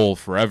going to roll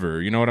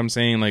forever. You know what I'm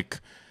saying?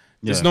 Like,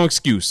 there's no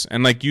excuse.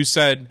 And like you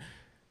said,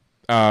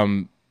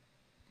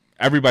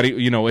 everybody,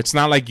 you know, it's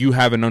not like you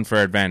have an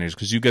unfair advantage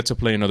because you get to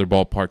play in other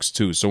ballparks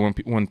too. So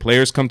when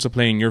players come to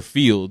play in your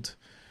field,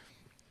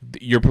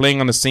 you're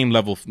playing on the same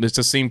level. It's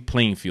the same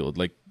playing field.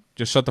 Like,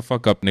 just shut the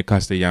fuck up, Nick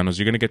Castellanos.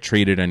 You're going to get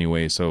traded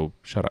anyway, so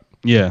shut up.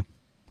 Yeah.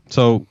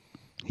 So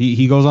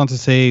he goes on to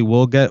say,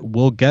 we'll get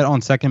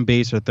on second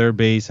base or third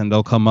base, and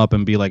they'll come up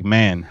and be like,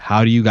 man,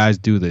 how do you guys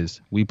do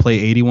this? We play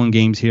 81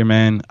 games here,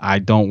 man. I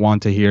don't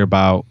want to hear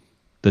about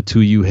the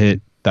 2 you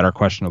hit that are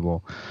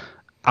questionable.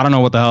 I don't know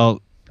what the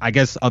hell. I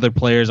guess other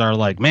players are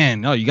like, man,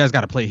 no, you guys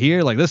got to play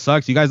here. Like, this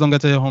sucks. You guys don't get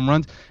to hit home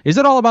runs. Is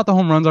it all about the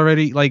home runs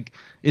already? Like,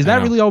 is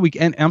that really all we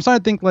can? And I'm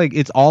starting to think like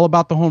it's all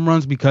about the home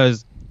runs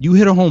because you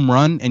hit a home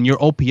run and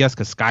your OPS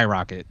could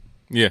skyrocket.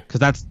 Yeah.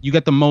 Because you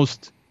get the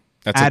most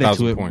added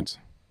 1,000 points.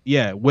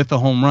 Yeah, with a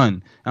home run.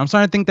 And I'm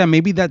starting to think that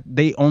maybe that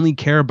they only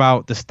care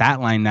about the stat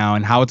line now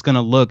and how it's going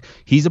to look.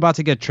 He's about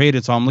to get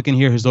traded, so I'm looking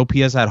here. His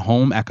OPS at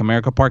home at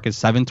Comerica Park is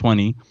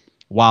 720,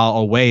 while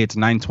away it's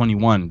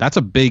 921. That's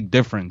a big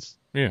difference.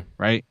 Yeah.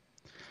 Right?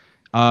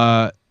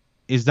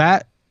 Is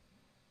that...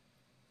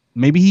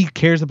 Maybe he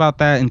cares about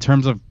that in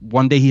terms of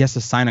one day he has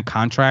to sign a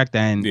contract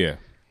and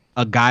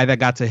a guy that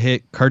got to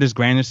hit Curtis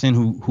Granderson,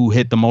 who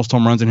hit the most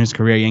home runs in his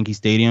career at Yankee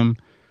Stadium,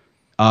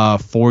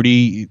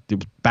 40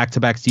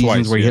 back-to-back seasons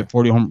twice, where he hit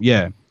 40 home.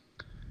 Yeah.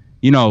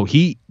 You know,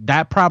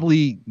 that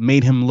probably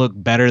made him look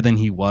better than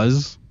he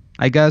was,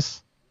 I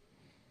guess.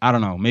 I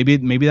don't know. Maybe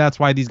that's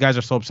why these guys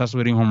are so obsessed with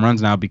hitting home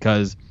runs now,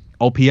 because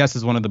OPS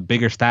is one of the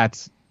bigger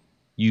stats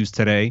used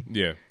today.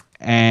 Yeah.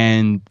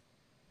 And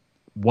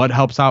what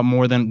helps out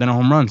more than a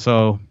home run?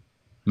 So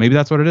maybe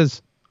that's what it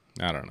is.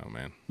 I don't know,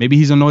 man. Maybe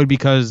he's annoyed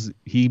because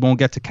he won't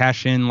get to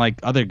cash in like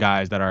other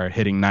guys that are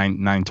hitting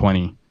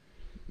 920.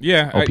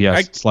 Yeah,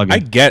 OPS slugging. I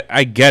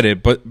get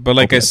it, but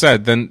like OPS. I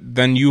said,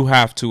 then you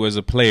have to, as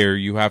a player,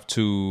 you have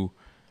to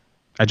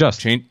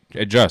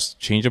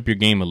change up your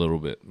game a little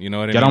bit. You know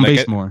what I mean? Get on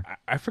base more.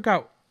 I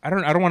forgot. I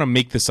don't want to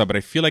make this up, but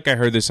I feel like I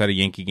heard this at a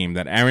Yankee game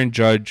that Aaron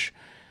Judge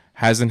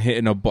hasn't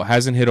hit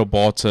a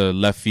ball to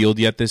left field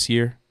yet this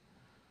year.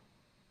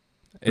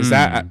 Is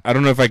that I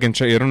don't know if I can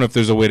check. I don't know if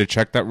there's a way to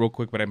check that real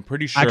quick, but I'm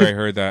pretty sure I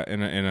heard that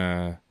in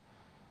a.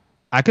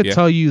 I could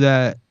tell you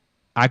that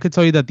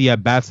the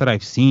at bats that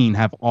I've seen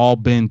have all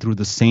been through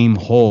the same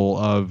hole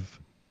of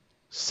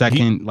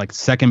second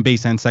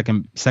base and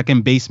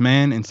second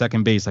baseman and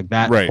second base, like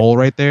that hole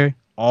right there.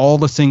 All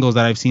the singles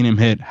that I've seen him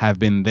hit have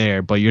been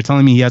there, but you're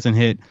telling me he hasn't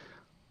hit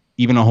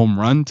even a home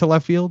run to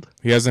left field?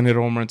 He hasn't hit a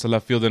home run to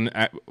left field, and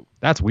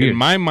that's weird. In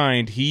my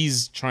mind,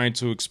 he's trying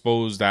to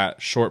expose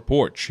that short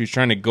porch. He's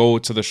trying to go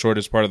to the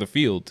shortest part of the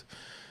field.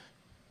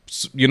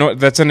 So, you know,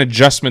 that's an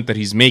adjustment that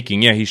he's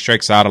making. Yeah, he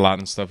strikes out a lot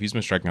and stuff. He's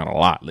been striking out a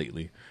lot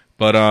lately.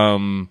 But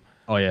oh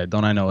yeah,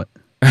 don't I know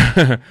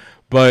it?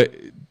 But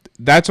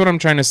that's what I'm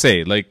trying to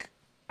say. Like,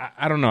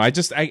 I don't know. I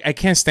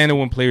can't stand it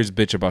when players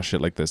bitch about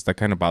shit like this. That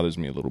kind of bothers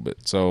me a little bit.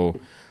 So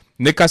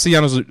Nick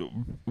Castellanos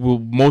will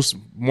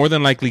more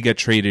than likely get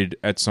traded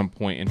at some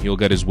point, and he'll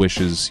get his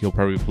wishes. He'll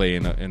probably play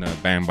in a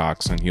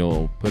bandbox, and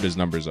he'll put his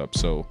numbers up.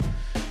 So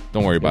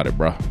don't worry about it,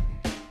 bro.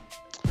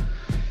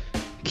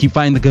 Keep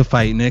fighting the good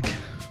fight, Nick.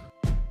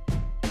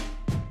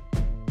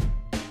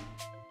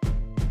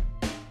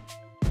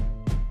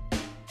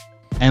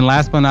 And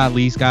last but not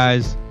least,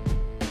 guys,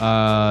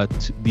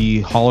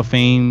 the Hall of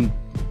Fame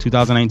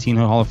 2019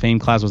 Hall of Fame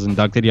class was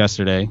inducted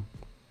yesterday.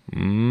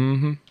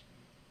 Mm-hmm.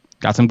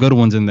 Got some good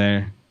ones in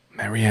there.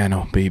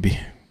 Mariano, baby.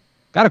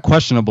 Got a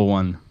questionable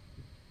one.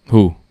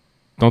 Who?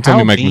 Don't tell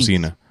me Mike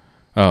Mussina.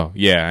 Oh,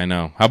 yeah, I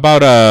know. How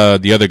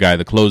about the other guy,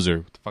 the closer?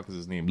 What the fuck is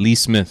his name? Lee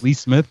Smith. Lee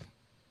Smith?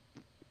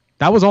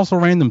 That was also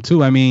random,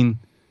 too. I mean,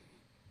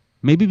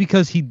 maybe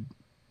because he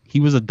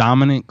was a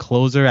dominant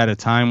closer at a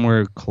time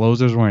where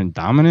closers weren't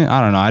dominant.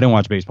 I don't know. I didn't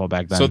watch baseball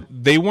back then. So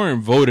they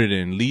weren't voted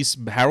in.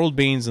 Harold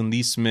Baines and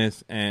Lee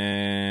Smith,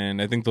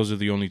 and I think those are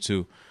the only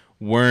two.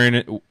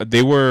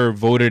 They were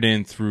voted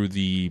in through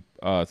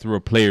a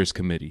players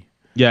committee.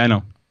 Yeah, I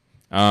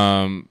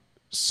know.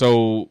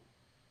 So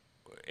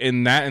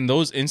in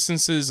those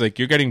instances, like,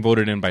 you're getting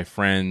voted in by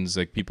friends,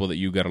 like people that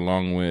you get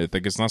along with.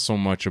 Like, it's not so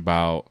much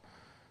about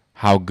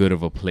how good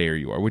of a player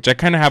you are, which I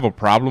kind of have a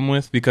problem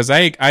with, because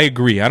I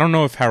agree. I don't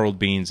know if Harold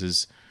Baines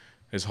is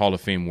Hall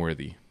of Fame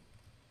worthy.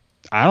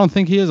 I don't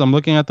think he is. I'm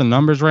looking at the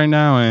numbers right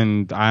now,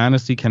 and I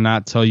honestly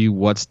cannot tell you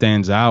what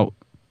stands out.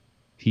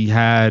 He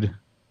had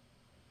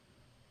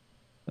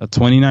a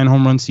 29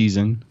 home run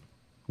season,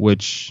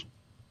 which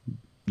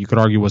you could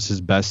argue was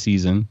his best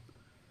season.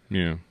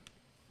 Yeah.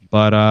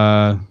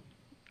 But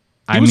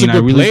He was a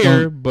good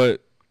player,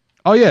 but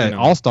oh yeah,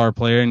 all-star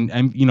player, and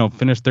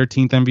finished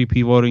 13th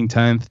MVP voting,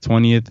 10th,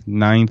 20th,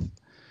 9th.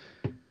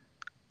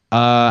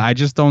 I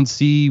just don't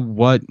see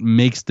what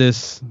makes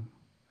this.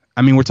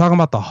 I mean, we're talking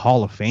about the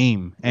Hall of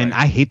Fame, and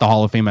I hate the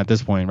Hall of Fame at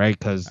this point, right?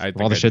 Because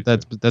of all the shit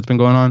that's been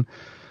going on.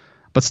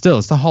 But still,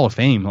 it's the Hall of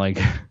Fame. Like,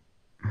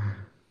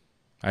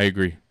 I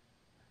agree.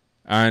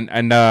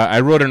 And I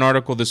wrote an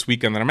article this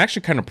weekend that I'm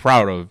actually kind of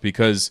proud of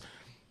because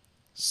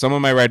some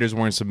of my writers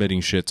weren't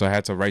submitting shit, so I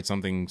had to write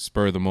something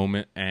spur of the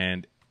moment,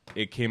 and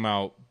it came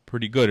out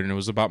pretty good. And it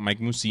was about Mike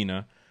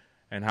Mussina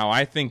and how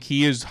I think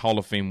he is Hall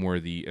of Fame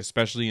worthy,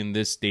 especially in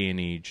this day and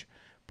age.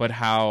 But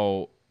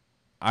how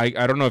I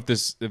don't know if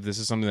this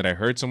is something that I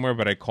heard somewhere,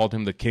 but I called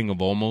him the king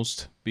of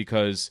almost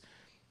because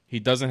he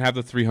doesn't have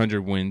the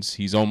 300 wins.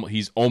 He's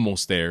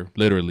almost there,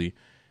 literally.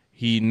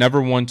 He never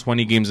won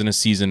 20 games in a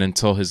season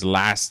until his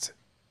last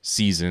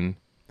season,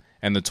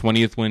 and the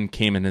 20th win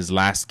came in his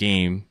last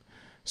game,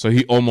 so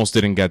he almost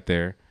didn't get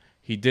there.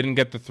 He didn't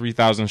get the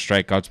 3,000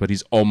 strikeouts, but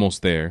he's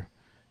almost there.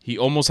 He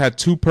almost had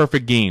 2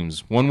 perfect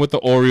games, one with the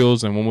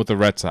Orioles and one with the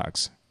Red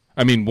Sox.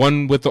 I mean,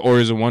 one with the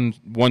Orioles and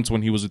once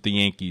when he was with the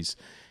Yankees.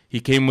 He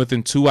came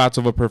within 2 outs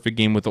of a perfect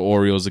game with the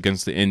Orioles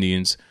against the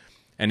Indians,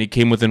 and he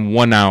came within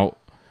 1 out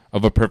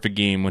of a perfect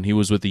game when he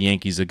was with the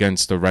Yankees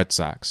against the Red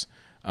Sox.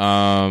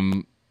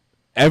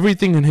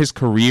 Everything in his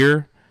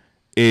career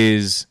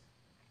is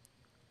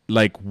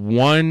like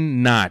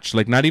one notch,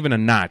 like not even a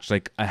notch,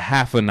 like a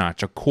half a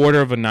notch, a quarter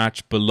of a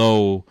notch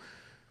below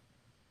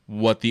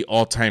what the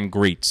all-time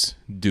greats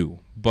do.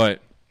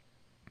 But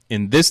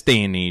in this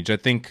day and age, I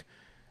think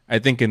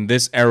in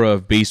this era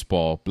of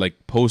baseball,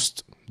 like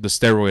post the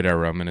steroid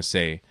era, I'm going to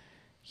say,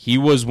 he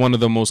was one of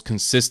the most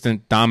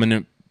consistent,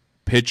 dominant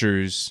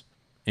pitchers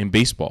in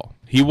baseball.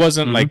 He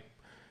wasn't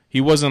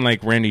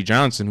like Randy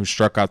Johnson, who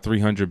struck out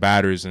 300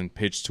 batters and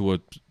pitched to a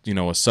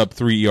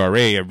sub-3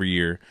 ERA every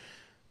year.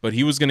 But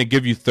he was going to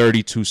give you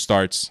 32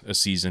 starts a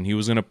season. He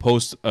was going to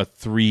post a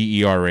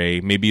 3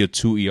 ERA, maybe a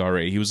 2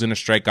 ERA. He was going to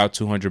strike out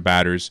 200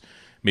 batters,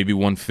 maybe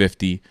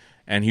 150,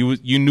 and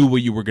you knew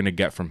what you were going to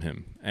get from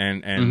him.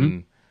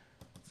 And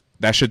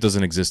that shit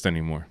doesn't exist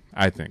anymore,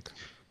 I think.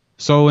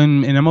 So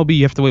in MLB,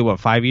 you have to wait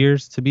 5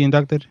 years to be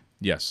inducted?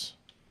 Yes.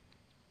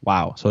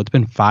 Wow. So it's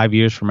been 5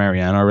 years for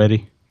Mariano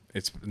already.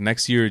 It's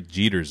next year.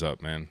 Jeter's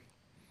up, man.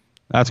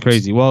 That's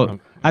crazy. Well,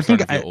 I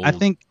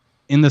think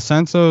in the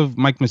sense of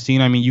Mike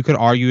Mussina, I mean, you could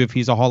argue if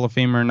he's a Hall of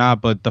Famer or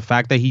not, but the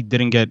fact that he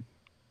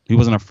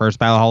wasn't a first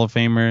ballot Hall of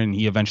Famer and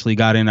he eventually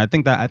got in, I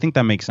think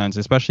that makes sense,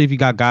 especially if you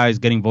got guys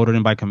getting voted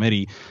in by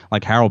committee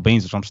like Harold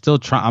Baines,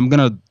 which I'm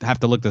gonna have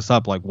to look this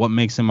up, like what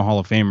makes him a Hall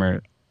of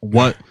Famer,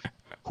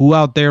 who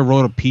out there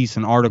wrote a piece,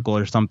 an article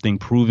or something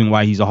proving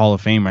why he's a Hall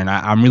of Famer, and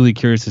I'm really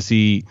curious to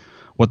see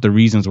what the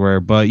reasons were.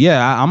 But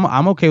yeah,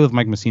 I'm okay with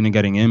Mike Mussina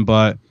getting in,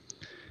 but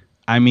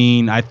I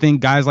mean, I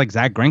think guys like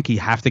Zach Greinke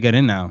have to get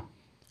in now.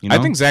 I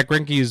think Zach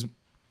Greinke is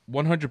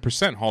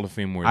 100% Hall of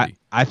Fame worthy.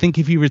 I think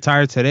if he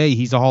retired today,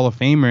 he's a Hall of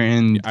Famer,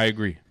 and I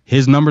agree.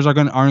 His numbers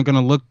aren't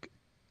gonna look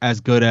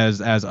as good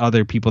as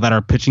other people that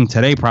are pitching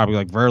today, probably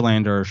like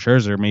Verlander or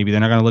Scherzer. Maybe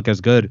they're not gonna look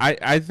as good.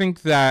 I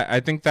think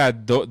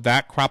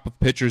that crop of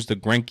pitchers, the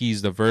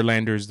Greinkes, the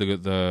Verlanders,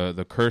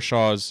 the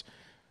Kershaws,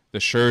 the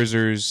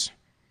Scherzers.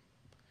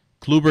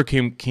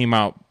 Kluber came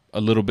out a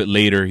little bit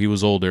later. He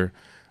was older.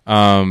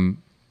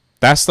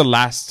 That's the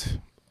last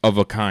of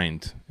a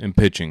kind in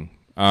pitching.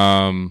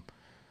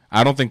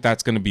 I don't think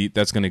that's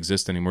gonna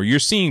exist anymore. You're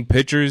seeing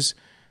pitchers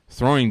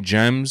throwing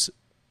gems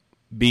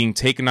being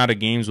taken out of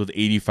games with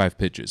 85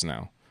 pitches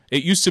now.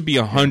 It used to be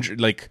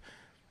 100. Like,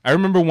 I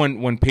remember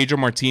when Pedro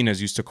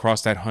Martinez used to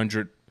cross that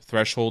 100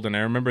 threshold, and I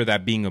remember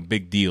that being a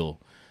big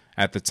deal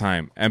at the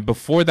time. And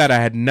before that,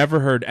 I had never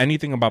heard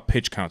anything about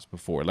pitch counts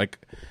before. Like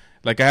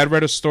I had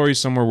read a story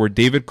somewhere where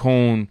David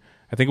Cone,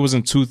 I think it was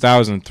in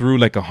 2000, threw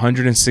like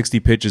 160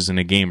 pitches in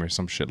a game or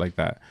some shit like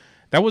that.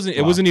 It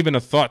wasn't even a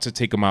thought to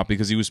take him out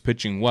because he was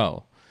pitching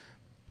well.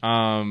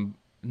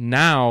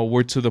 Now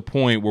we're to the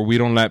point where we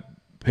don't let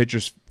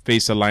pitchers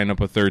face a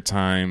lineup a third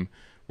time.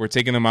 We're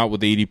taking them out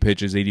with 80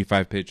 pitches,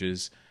 85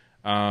 pitches.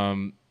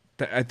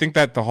 I think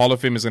that the Hall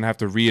of Fame is going to have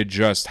to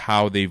readjust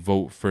how they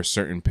vote for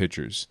certain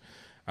pitchers.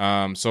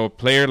 So a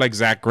player like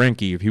Zach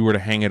Greinke, if he were to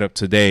hang it up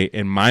today,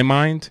 in my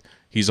mind,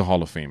 he's a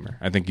Hall of Famer.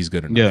 I think he's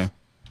good enough. Yeah,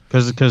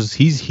 because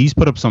he's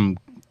put up some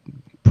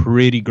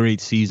pretty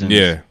great seasons.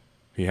 Yeah,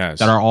 he has.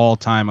 That are all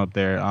time up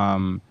there.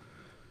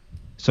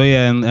 So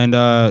yeah,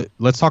 and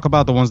let's talk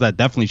about the ones that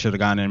definitely should have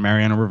gotten in.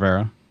 Mariano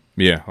Rivera.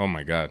 Yeah. Oh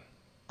my God.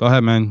 Go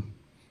ahead, man.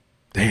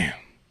 Damn.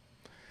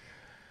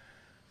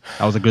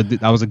 That was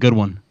a good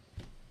one.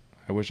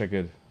 I wish I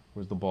could.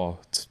 Where's the ball?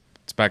 It's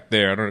back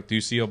there. I don't know. Do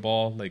you see a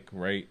ball like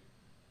right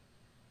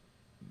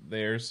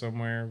there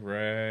somewhere?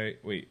 Right.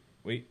 Wait.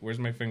 Where's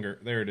my finger?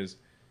 There it is.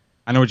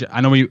 I know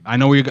where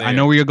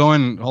you're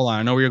going. Hold on.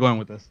 I know where you're going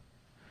with this.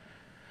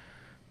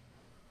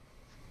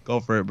 Go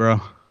for it, bro.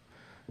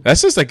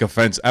 That's just like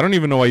offense. I don't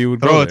even know why you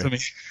would throw go it there.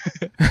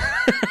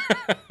 To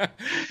me.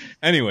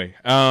 Anyway,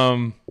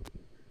 no.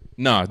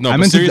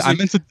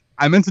 I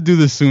I meant to do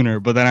this sooner,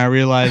 but then I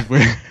realized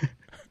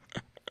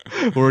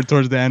we're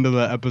towards the end of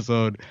the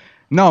episode.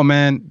 No,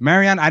 man,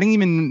 Mariano, I didn't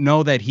even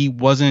know that he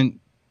wasn't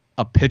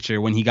a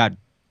pitcher when he got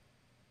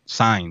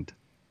signed.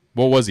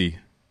 What was he?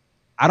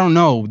 I don't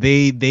know.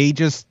 They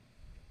just,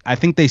 I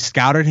think they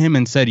scouted him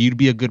and said you'd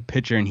be a good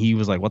pitcher, and he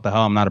was like, "What the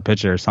hell? I'm not a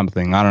pitcher," or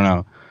something. I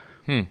don't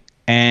know.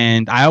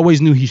 And I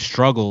always knew he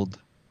struggled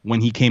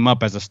when he came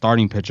up as a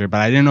starting pitcher, but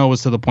I didn't know it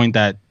was to the point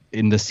that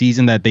in the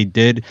season that they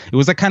did, it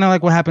was like kind of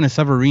like what happened to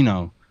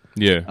Severino.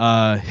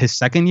 Yeah. His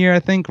second year, I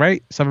think,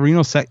 right?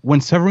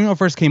 When Severino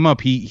first came up,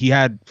 he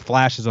had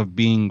flashes of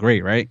being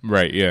great, right?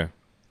 Right, yeah.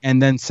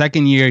 And then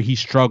second year, he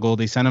struggled.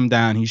 They sent him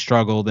down. He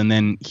struggled. And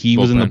then he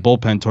was in the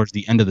bullpen towards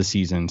the end of the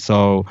season.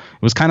 So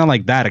it was kind of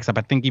like that, except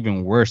I think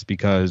even worse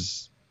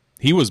because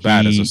he was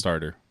bad as a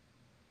starter.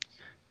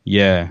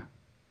 Yeah.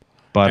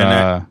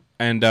 But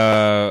and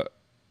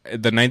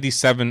the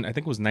 97, I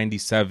think it was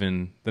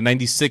 97, the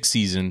 96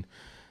 season,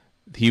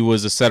 he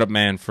was a setup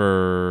man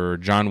for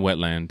John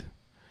Wetland.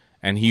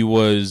 And he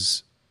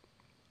was,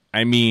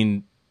 I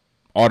mean,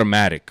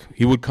 automatic.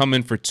 He would come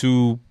in for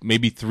 2,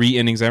 maybe 3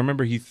 innings. I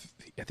remember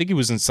I think he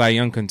was in Cy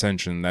Young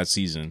contention that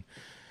season.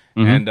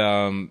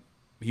 And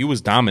he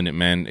was dominant,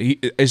 man.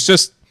 It's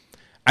just,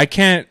 I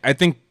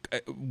think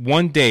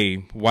one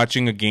day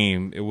watching a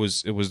game, it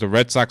was the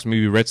Red Sox,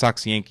 maybe Red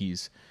Sox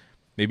Yankees,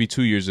 maybe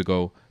 2 years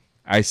ago.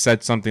 I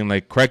said something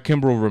like, Craig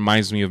Kimbrel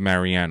reminds me of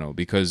Mariano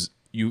because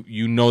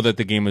you know that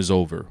the game is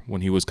over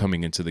when he was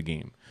coming into the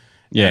game.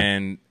 yeah.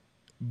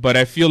 But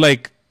I feel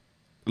like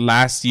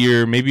last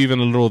year, maybe even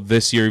a little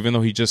this year, even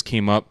though he just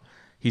came up,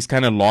 he's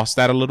kind of lost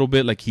that a little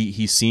bit. Like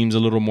he seems a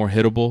little more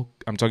hittable.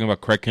 I'm talking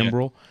about Craig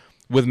Kimbrel. Yeah.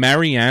 With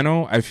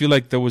Mariano, I feel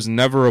like there was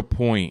never a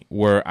point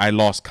where I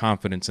lost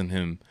confidence in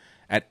him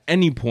at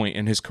any point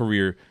in his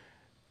career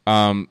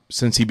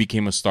since he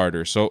became a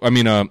starter. So, I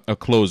mean, a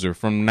closer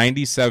from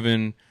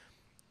 97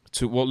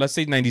 to, well, let's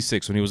say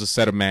 96 when he was a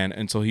setup man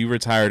until he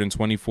retired in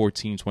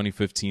 2014,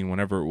 2015,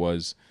 whenever it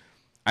was.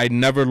 I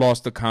never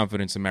lost the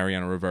confidence in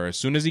Mariano Rivera. As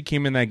soon as he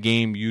came in that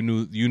game, you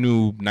knew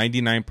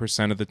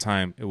 99% of the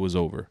time it was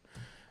over.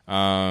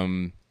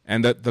 And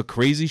the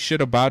crazy shit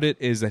about it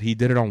is that he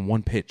did it on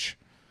one pitch.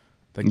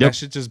 Like that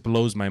shit just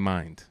blows my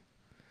mind.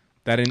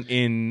 That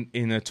in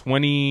a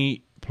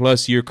 20+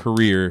 year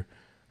career,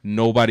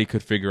 nobody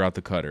could figure out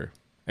the cutter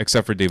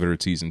except for David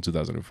Ortiz in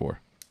 2004.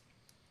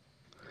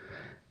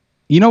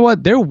 You know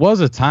what? There was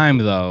a time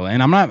though,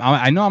 and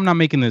I know I'm not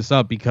making this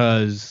up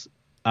because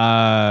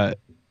there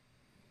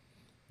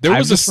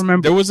was a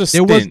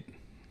stint.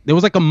 There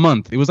was like a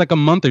month. It was like a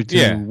month or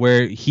two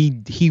where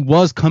he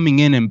was coming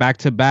in and back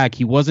to back.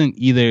 He wasn't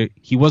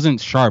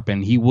sharp,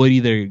 and he would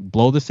either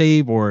blow the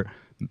save or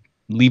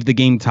leave the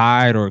game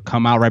tied or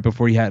come out right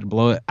before he had to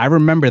blow it. I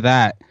remember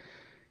that,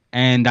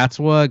 and that's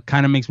what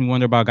kind of makes me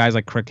wonder about guys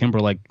like Craig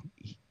Kimbrel. Like,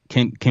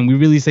 can we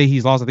really say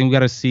he's lost? I think we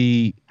got to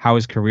see how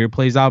his career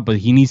plays out, but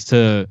he needs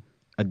to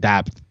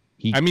adapt.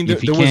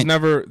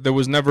 There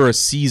was never a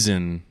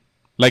season.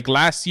 Like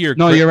last year,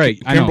 no, you're right.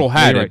 Kimbrel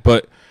had it,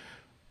 but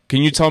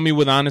can you tell me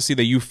with honesty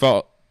that you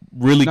felt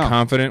really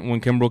confident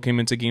when Kimbrel came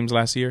into games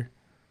last year?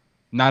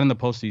 Not in the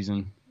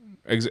postseason,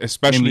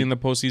 especially in the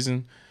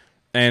postseason.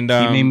 And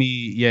he made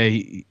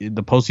me,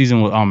 the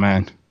postseason was, oh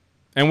man.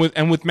 And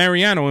with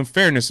Mariano, in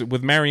fairness,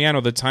 with Mariano,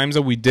 the times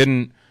that we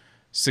didn't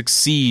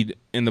succeed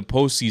in the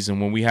postseason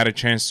when we had a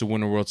chance to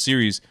win a World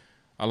Series,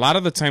 a lot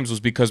of the times was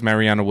because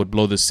Mariano would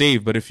blow the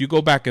save. But if you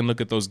go back and look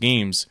at those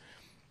games,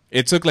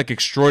 it took like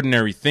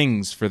extraordinary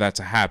things for that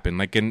to happen.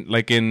 Like in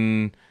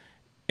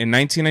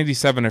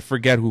 1997, I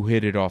forget who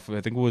hit it off. I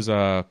think it was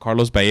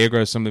Carlos Baegra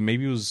or something.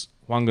 Maybe it was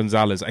Juan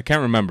Gonzalez. I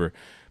can't remember.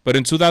 But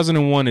in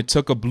 2001, it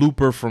took a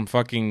blooper from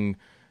fucking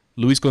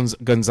Luis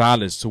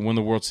Gonzalez to win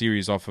the World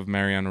Series off of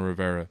Mariano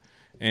Rivera.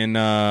 And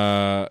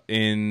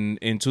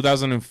in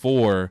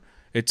 2004,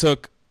 it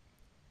took,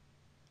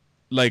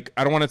 like,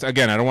 I don't want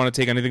to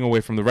take anything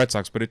away from the Red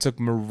Sox, but it took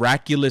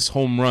miraculous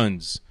home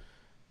runs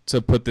to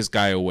put this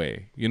guy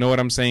away. You know what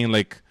I'm saying?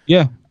 Like,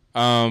 yeah.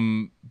 But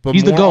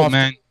he's the GOAT,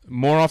 man.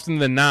 More often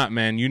than not,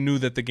 man, you knew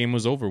that the game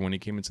was over when he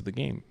came into the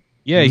game.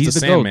 Yeah, he's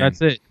the GOAT.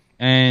 That's it.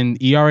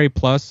 And ERA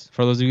plus,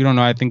 for those of you who don't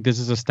know, I think this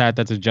is a stat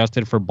that's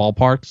adjusted for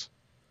ballparks.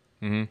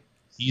 Mm-hmm.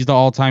 He's the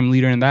all-time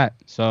leader in that.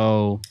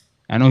 So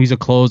I know he's a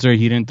closer.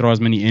 He didn't throw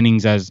as many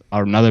innings as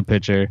another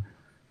pitcher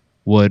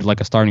would, like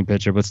a starting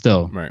pitcher, but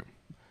still, right?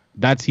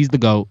 He's the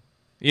GOAT.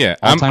 Yeah,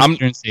 all-time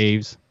leader in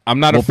saves.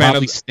 I'm not a fan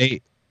of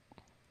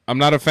I'm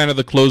not a fan of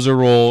the closer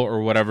role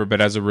or whatever,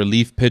 but as a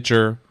relief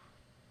pitcher,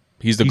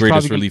 he's the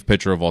greatest relief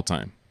pitcher of all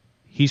time.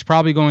 He's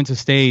probably going to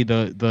stay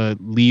the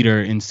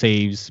leader in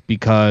saves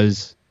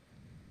because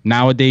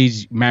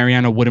nowadays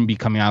Mariano wouldn't be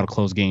coming out of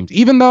close games.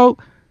 Even though,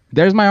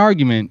 there's my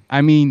argument.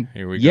 I mean,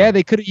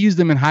 they could have used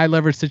him in high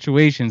leverage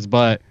situations,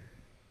 but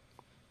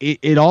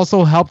it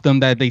also helped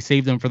them that they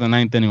saved him for the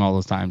ninth inning all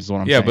those times, is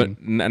what I'm saying. Yeah, but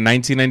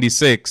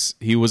 1996,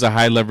 he was a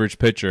high leverage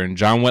pitcher, and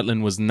John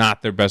Wetland was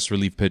not their best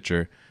relief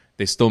pitcher.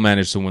 They still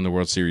managed to win the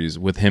World Series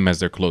with him as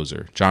their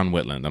closer. John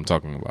Wetland, I'm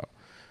talking about.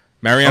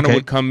 Mariano Okay.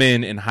 would come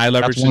in high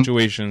leverage That's one-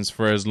 situations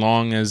for as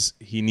long as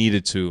he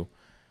needed to,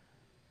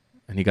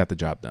 and he got the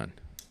job done.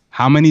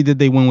 How many did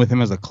they win with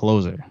him as a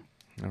closer?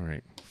 All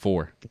right,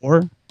 4.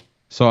 4.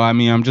 So I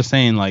mean, I'm just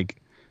saying,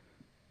 like,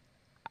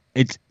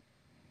 it's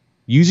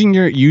using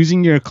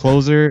your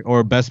closer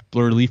or best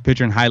relief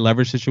pitcher in high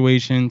leverage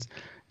situations,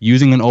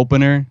 using an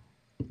opener.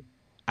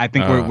 I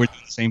think we're doing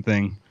the same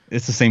thing.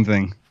 It's the same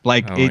thing.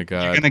 Like, Oh my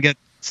God. you're gonna get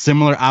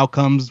similar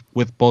outcomes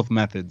with both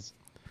methods.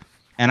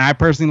 And I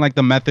personally like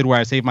the method where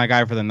I save my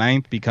guy for the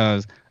 9th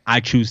because I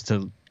choose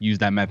to use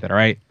that method. All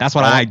right, that's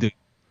what I do.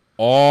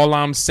 All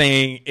I'm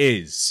saying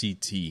is,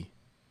 CT,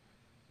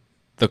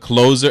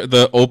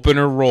 the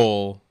opener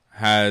role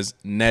has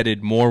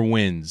netted more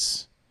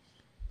wins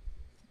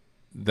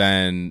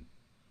than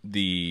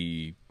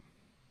the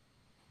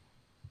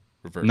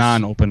reverse.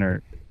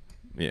 Non-opener.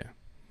 Yeah.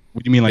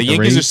 What do you mean, like The the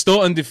Yankees Rays? are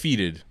still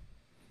undefeated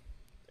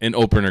in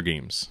opener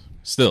games.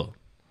 Still.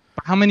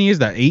 How many is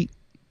that? 8?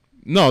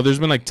 No, there's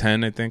been like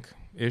 10, I think,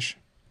 ish.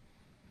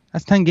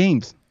 That's 10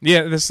 games.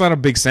 Yeah, that's not a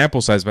big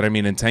sample size, but I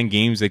mean, in 10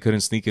 games, they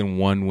couldn't sneak in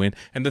one win.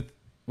 And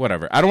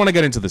whatever. I don't want to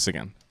get into this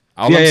again.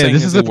 All I'm saying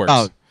this is is it works.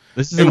 about.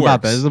 This isn't It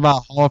about that. works. This is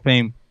about Hall of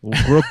Fame.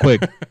 Real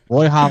quick,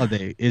 Roy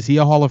Halladay, is he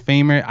a Hall of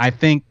Famer? I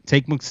think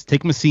take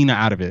Messina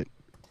out of it.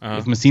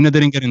 If Messina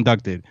didn't get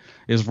inducted,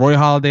 is Roy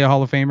Halladay a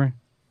Hall of Famer?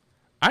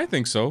 I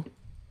think so.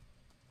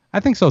 I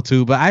think so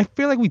too, but I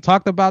feel like we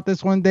talked about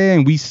this one day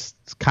and we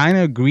kind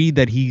of agreed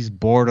that he's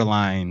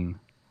borderline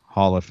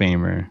Hall of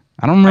Famer.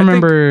 I don't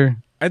remember.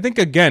 I think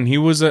again, he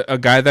was a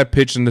guy that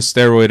pitched in the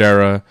steroid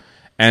era,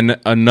 and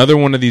another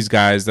one of these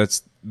guys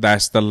that's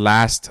the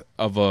last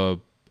of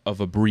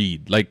a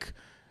breed. Like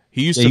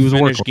he used to he was a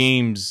finish workhorse.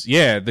 games.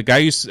 Yeah, the guy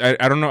used.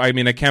 I don't know. I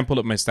mean, I can't pull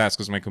up my stats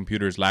because my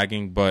computer is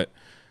lagging, but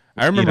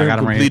I remember I got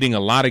him him right completing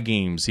a lot of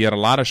games. He had a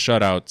lot of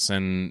shutouts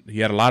and he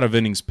had a lot of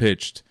innings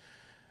pitched.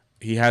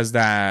 He has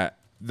that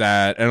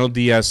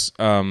NLDS.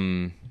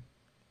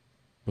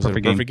 Was it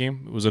a perfect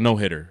game? It was a no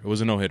hitter.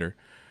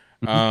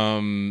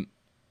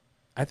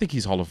 I think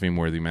he's Hall of Fame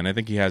worthy, man. I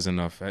think he has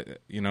enough. I'm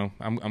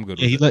good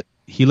with it.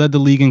 He led the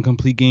league in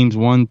complete games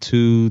 1,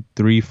 2,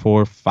 3,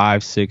 4,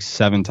 5, 6,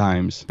 7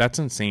 times. That's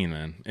insane,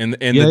 man. In the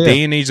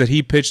day and age that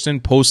he pitched in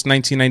post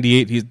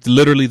 1998, he's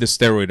literally the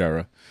steroid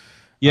era.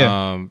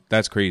 Yeah,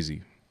 that's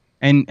crazy.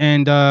 and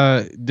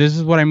this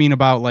is what I mean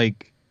about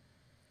like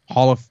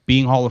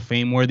being Hall of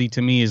Fame worthy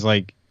to me is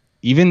like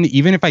even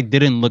if I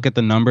didn't look at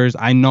the numbers,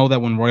 I know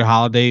that when Roy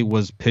Halladay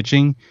was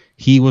pitching,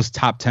 he was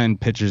top 10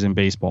 pitchers in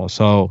baseball.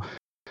 So,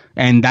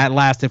 and that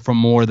lasted for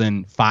more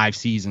than 5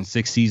 seasons,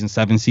 6 seasons,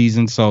 7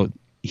 seasons. So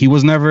he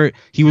was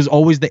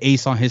always the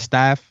ace on his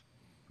staff,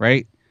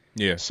 right?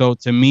 Yeah. So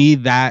to me,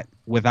 that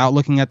without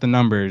looking at the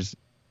numbers,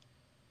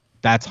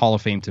 that's Hall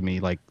of Fame to me.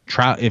 Like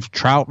if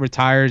Trout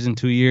retires in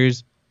 2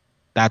 years,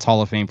 that's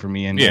Hall of Fame for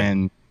me.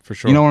 And for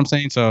sure. You know what I'm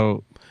saying?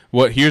 So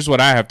here's what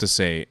I have to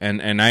say,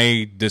 and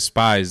I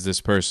despise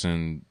this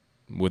person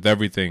with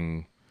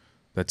everything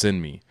that's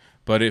in me.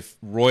 But if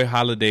Roy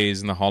Halladay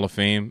is in the Hall of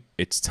Fame,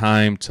 it's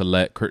time to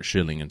let Curt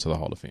Schilling into the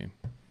Hall of Fame.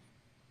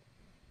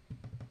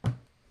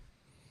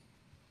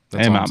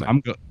 That's all I'm saying. I'm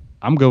good.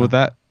 I'm good with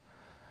that.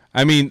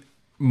 I mean,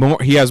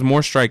 he has more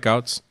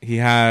strikeouts. He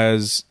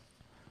has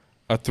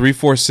a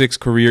 3.46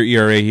 career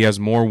ERA. He has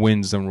more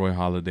wins than Roy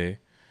Halladay.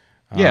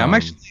 Yeah, I'm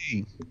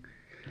actually.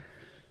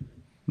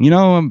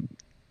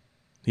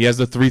 He has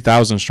the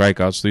 3,000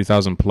 strikeouts,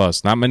 3,000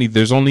 plus. Not many.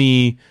 There's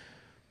only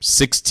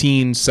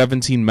 16,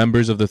 17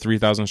 members of the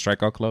 3,000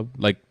 strikeout club.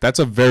 Like, that's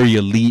a very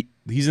elite.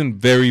 He's in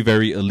very,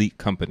 very elite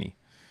company.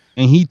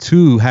 And he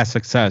too has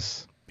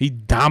success. He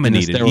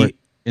dominated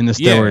in the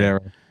steroid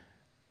era.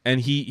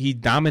 And he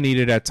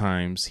dominated at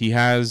times. He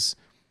has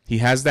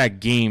that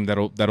game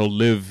that'll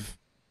live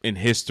in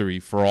history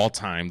for all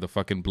time. The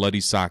fucking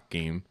bloody sock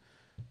game,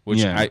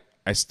 which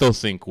I still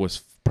think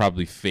was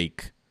probably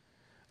fake.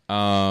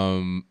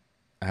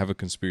 I have a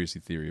conspiracy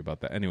theory about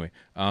that. Anyway,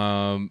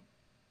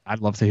 I'd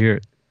love to hear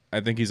it.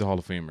 I think he's a Hall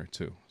of Famer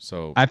too.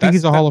 So I think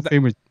he's a Hall of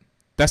Famer.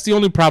 That's the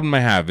only problem I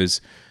have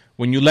is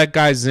when you let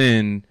guys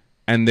in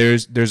and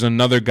there's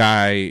another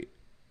guy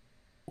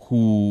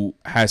who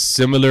has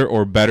similar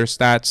or better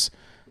stats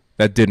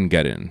that didn't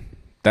get in.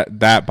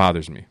 That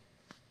bothers me.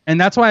 And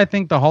that's why I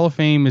think the Hall of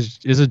Fame is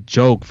a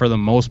joke for the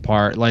most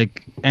part.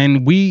 Like,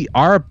 and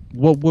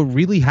what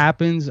really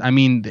happens, I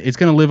mean, it's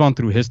going to live on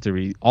through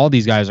history. All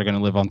these guys are going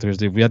to live on through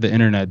history. If we had the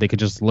internet, they could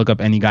just look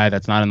up any guy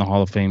that's not in the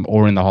Hall of Fame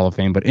or in the Hall of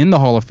Fame. But in the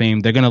Hall of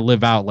Fame, they're going to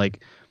live out like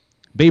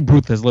Babe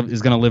Ruth is going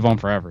to live on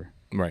forever.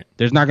 Right.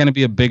 There's not going to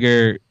be a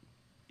bigger,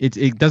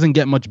 it doesn't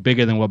get much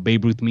bigger than what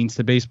Babe Ruth means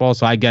to baseball.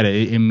 So I get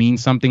it. It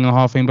means something in the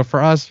Hall of Fame. But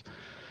for us,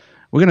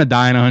 we're going to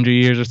die in 100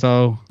 years or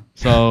so.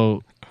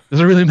 So does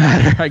it really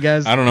matter, I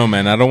guess? I don't know,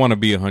 man. I don't want to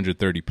be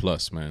 130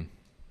 plus, man.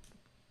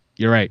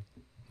 You're right.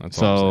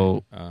 That's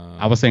all I'm saying.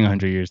 I was saying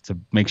 100 years to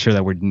make sure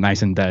that we're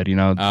nice and dead, you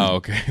know? Oh,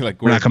 okay.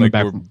 Like we're not coming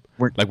back.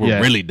 We're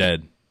really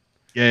dead.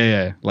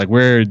 Yeah. Like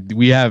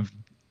we have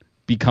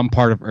become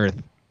part of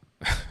Earth.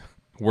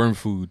 Worm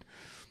food.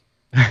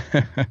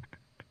 That's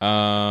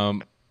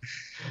all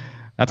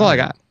I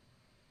got.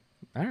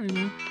 All right,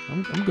 man.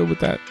 I'm good with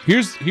that.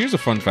 Here's a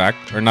fun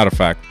fact, or not a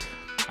fact.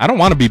 I don't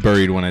want to be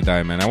buried when I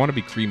die, man. I want to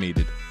be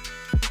cremated.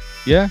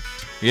 Yeah.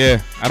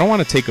 Yeah, I don't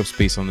want to take up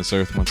space on this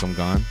earth once I'm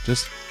gone.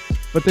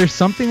 But there's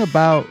something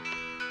about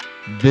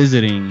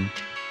visiting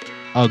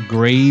a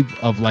grave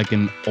of like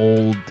an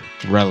old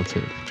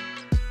relative.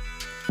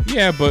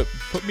 Yeah, but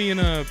put me in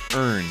a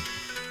urn.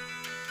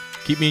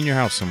 Keep me in your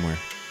house somewhere.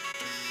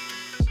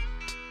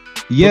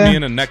 Yeah. Put me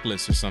in a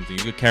necklace or something.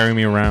 You could carry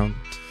me around.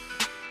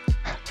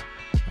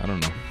 I don't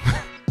know.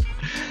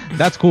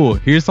 That's cool.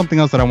 Here's something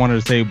else that I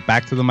wanted to say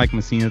back to the Mike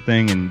Mussina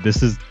thing, and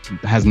this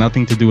has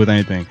nothing to do with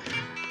anything.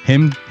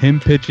 Him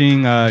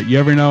pitching. You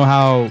ever know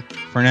how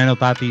Fernando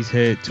Tatis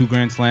hit 2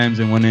 grand slams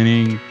in 1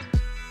 inning?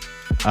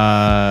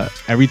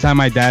 Every time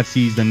my dad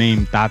sees the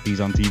name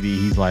Tatis on TV,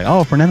 he's like,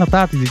 "Oh, Fernando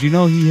Tatis! Did you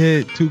know he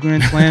hit 2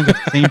 grand slams with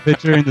the same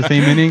pitcher in the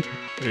same inning?"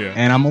 Yeah.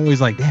 And I'm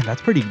always like, "Damn,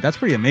 that's pretty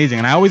amazing."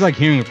 And I always like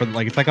hearing it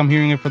it's like I'm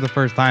hearing it for the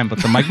first time.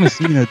 But the Mike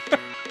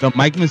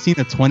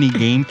Mussina 20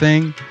 game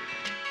thing,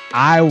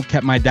 I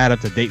kept my dad up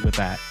to date with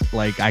that.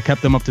 Like, I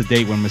kept him up to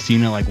date when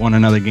Mussina like won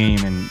another game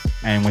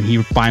and when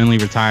he finally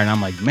retired. And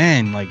I'm like,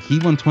 man, like he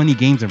won 20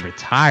 games and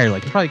retired.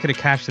 Like he probably could have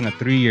cashed in a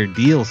 3-year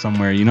deal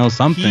somewhere,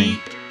 something.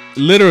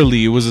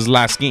 Literally, it was his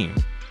last game.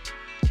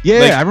 Yeah,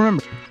 like, I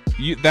remember.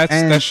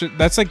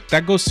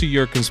 That goes to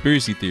your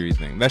conspiracy theory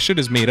thing. That shit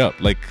is made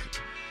up. Like,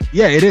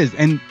 yeah, it is.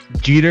 And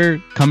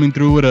Jeter coming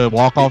through with a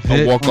walk-off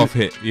hit.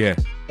 Hit, yeah.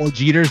 Or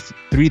Jeter's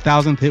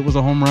 3,000th hit was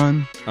a home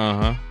run.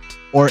 Uh-huh.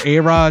 Or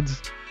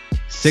A-Rod's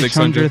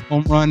 600th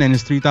home run and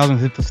his 3,000th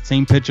hit the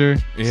same pitcher,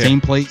 same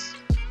place.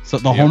 So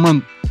the home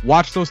run,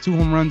 watch those 2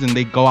 home runs and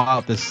they go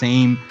out the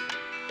same,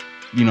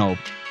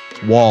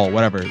 wall,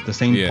 whatever, the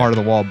same part of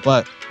the wall.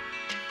 But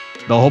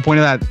the whole point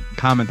of that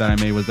comment that I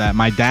made was that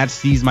my dad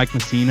sees Mike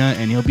Mussina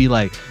and he'll be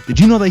like, "Did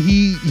you know that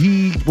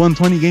he won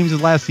 20 games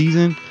his last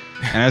season?"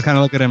 And I just kind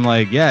of look at him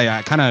like, yeah,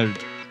 I kind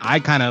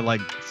of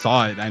like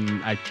saw it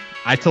and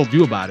I told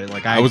you about it.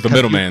 Like I was the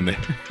middleman there.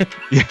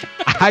 Yeah,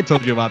 I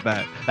told you about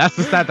that. That's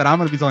the stat that I'm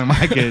gonna be telling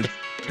my kids.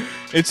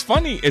 It's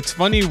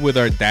funny with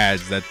our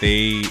dads that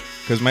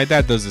because my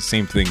dad does the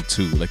same thing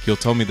too. Like he'll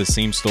tell me the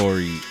same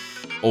story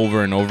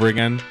over and over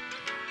again.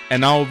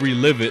 And I'll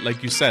relive it,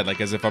 like you said,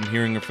 like as if I'm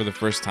hearing it for the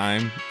first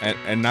time.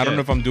 And I don't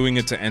know if I'm doing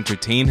it to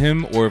entertain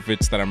him or if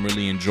it's that I'm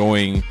really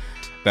enjoying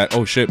that.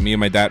 Oh shit, me and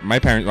my dad,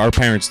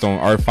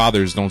 our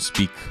fathers don't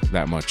speak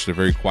that much. They're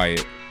very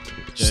quiet,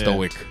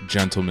 stoic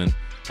gentlemen.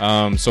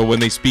 So when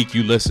they speak,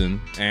 you listen.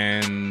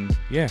 And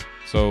yeah,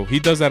 so he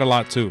does that a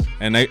lot too.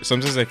 And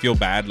sometimes I feel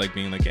bad, like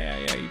being like,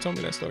 yeah, you told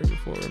me that story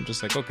before. I'm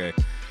just like, okay,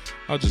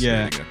 I'll just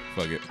say it again.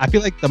 Fuck it. I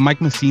feel like the Mike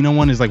Mussina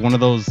one is like one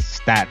of those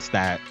stats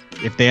that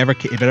if it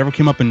ever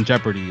came up in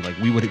Jeopardy, like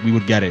we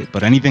would get it.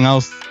 But anything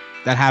else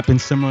that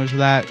happens similar to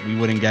that, we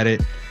wouldn't get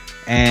it.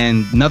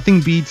 And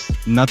nothing beats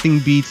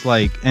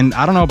like, and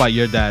I don't know about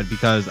your dad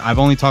because I've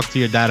only talked to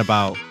your dad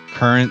about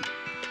current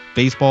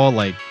baseball,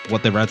 like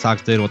what the Red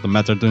Sox did, what the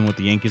Mets are doing, what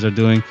the Yankees are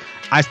doing.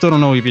 I still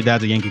don't know if your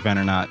dad's a Yankee fan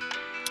or not.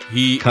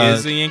 He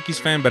is a Yankees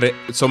fan, but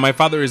so my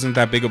father isn't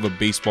that big of a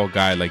baseball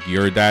guy like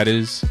your dad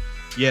is.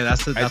 Yeah,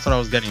 that's what I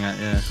was getting at.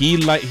 Yeah,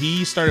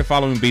 he started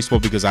following baseball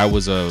because I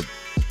was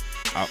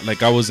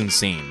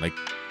insane. Like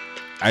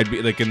I'd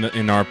be like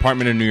in our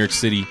apartment in New York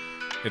City.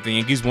 If the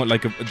Yankees went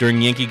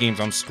during Yankee games,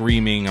 I'm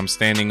screaming, I'm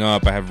standing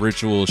up, I have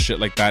rituals,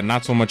 shit like that.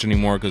 Not so much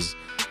anymore because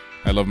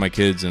I love my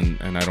kids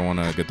and I don't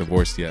want to get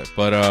divorced yet.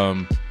 But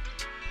I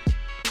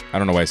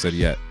don't know why I said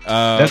yet.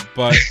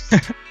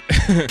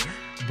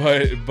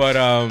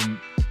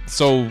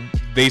 So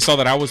they saw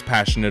that I was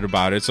passionate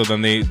about it. So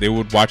then they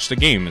would watch the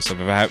game and stuff.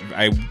 If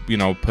I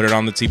put it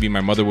on the TV,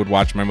 my mother would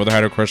watch. My mother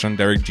had a crush on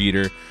Derek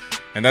Jeter,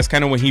 and that's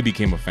kind of when he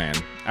became a fan.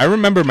 I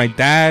remember my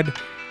dad.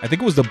 I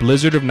think it was the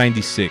blizzard of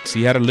 '96.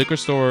 He had a liquor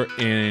store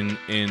in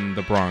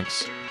the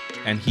Bronx,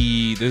 and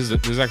this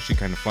is actually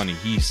kind of funny.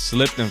 He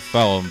slipped and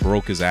fell and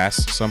broke his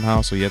ass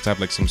somehow, so he had to have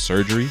like some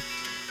surgery,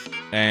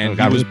 and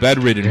he was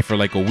bedridden for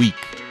like a week.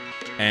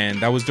 And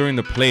that was during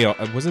the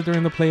playoff. Was it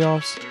during the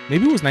playoffs?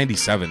 Maybe it was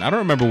 '97. I don't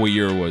remember what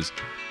year it was.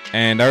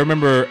 And I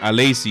remember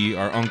Alesi,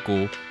 our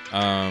uncle,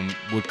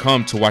 would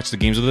come to watch the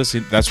games with us.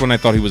 That's when I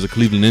thought he was a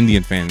Cleveland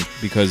Indian fan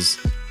because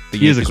the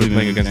Yankees were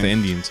playing against the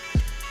Indians.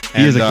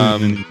 He is a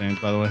Cleveland Indian fan,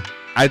 by the way.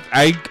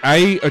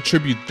 I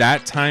attribute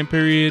that time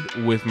period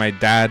with my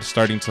dad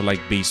starting to like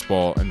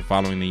baseball and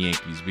following the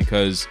Yankees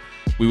because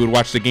we would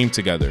watch the game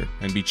together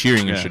and be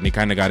cheering and shit, and he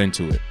kind of got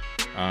into it.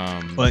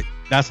 But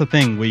that's the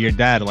thing with your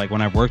dad. Like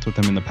when I've worked with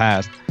him in the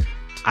past,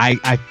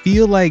 I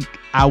feel like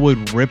I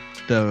would rip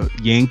the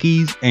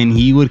Yankees and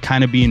he would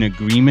kind of be in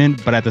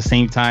agreement, but at the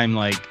same time,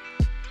 like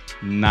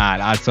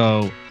not.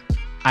 So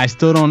I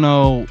still don't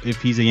know if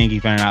he's a Yankee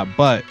fan or not.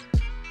 But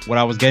what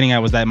I was getting at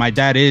was that my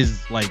dad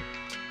is like,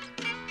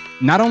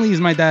 not only is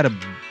my dad a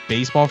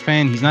baseball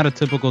fan, he's not a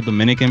typical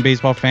Dominican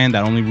baseball fan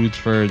that only roots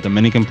for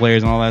Dominican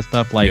players and all that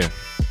stuff. Like,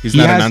 he's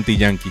not an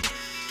anti-Yankee.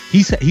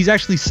 He's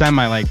actually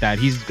semi like that.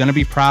 He's gonna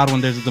be proud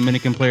when there's a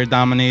Dominican player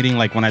dominating.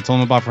 Like when I told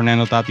him about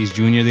Fernando Tatis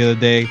Jr. the other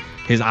day,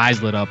 his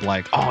eyes lit up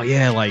like, oh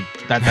yeah, like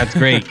that's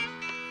great.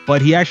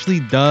 but he actually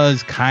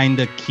does kind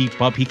of keep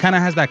up. He kind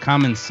of has that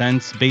common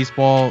sense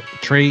baseball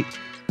trait,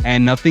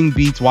 and nothing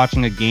beats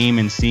watching a game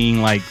and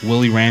seeing like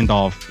Willie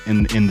Randolph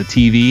in the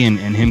TV and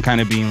him kind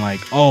of being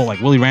like, oh,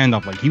 like Willie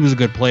Randolph, like he was a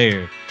good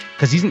player.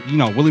 Because he's,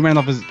 Willie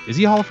Randolph is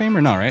he a Hall of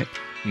Famer? No, right?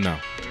 No.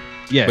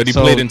 Yeah, but he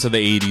played into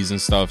the 80s and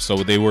stuff, so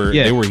they were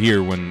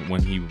here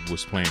when he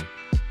was playing.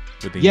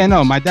 With the yeah, Yankees.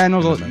 No, my dad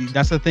knows.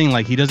 That's the thing.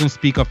 Like, he doesn't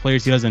speak of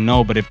players he doesn't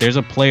know. But if there's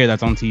a player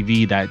that's on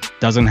TV that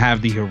doesn't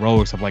have the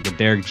heroics of like a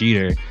Derek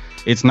Jeter,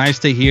 it's nice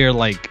to hear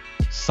like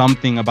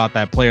something about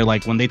that player.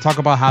 Like when they talk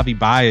about Javi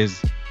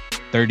Baez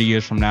 30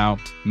 years from now,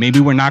 maybe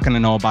we're not gonna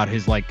know about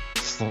his like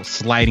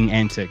sliding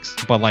antics,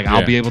 but like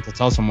I'll be able to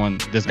tell someone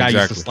this guy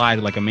used to slide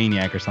like a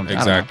maniac or something.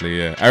 Exactly.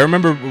 Yeah, I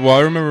remember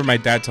my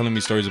dad telling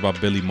me stories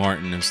about Billy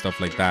Martin and stuff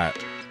like that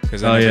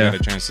because I never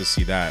got a chance to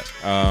see that.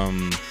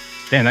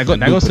 Damn, that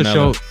goes to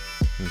show.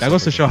 That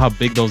goes to show how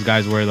big those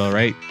guys were, though,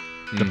 right?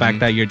 The fact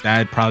that your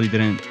dad probably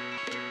didn't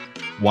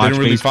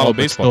really follow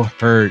baseball,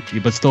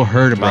 but still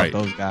heard about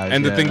those guys.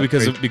 And the thing,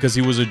 because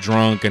he was a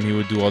drunk and he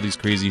would do all these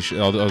crazy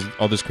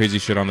all this crazy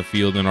shit on the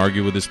field and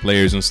argue with his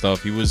players and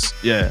stuff. He was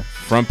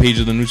front page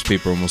of the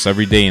newspaper almost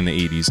every day in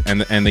the 80s.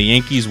 And the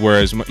Yankees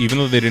were, even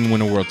though they didn't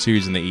win a World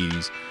Series in the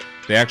 80s,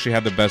 they actually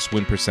had the best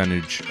win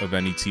percentage of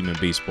any team in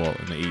baseball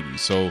in the 80s.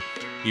 So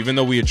even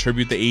though we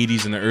attribute the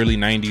 80s and the early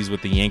 90s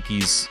with the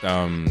Yankees,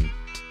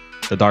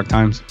 the dark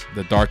times,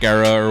 the dark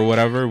era or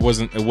whatever, it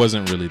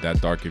wasn't really that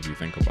dark if you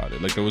think about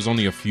it. Like there was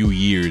only a few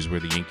years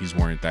where the Yankees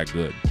weren't that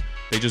good.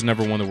 They just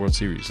never won the World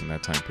Series in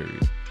that time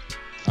period.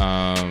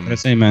 I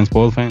say, man,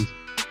 spoiled fans.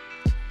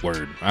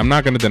 Word. I'm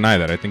not gonna deny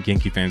that. I think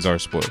Yankee fans are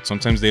spoiled.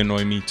 Sometimes they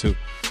annoy me too.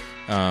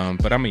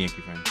 But I'm a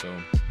Yankee fan, so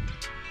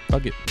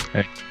fuck it.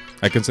 Hey.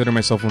 I consider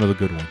myself one of the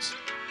good ones.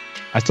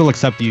 I still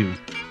accept you.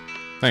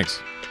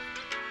 Thanks.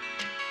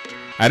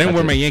 I didn't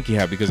wear my Yankee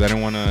hat because I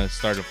didn't want to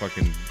start a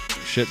fucking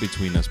shit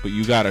between us, but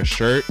you got a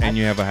shirt and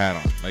you have a hat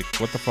on. Like,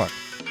 what the fuck?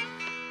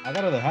 I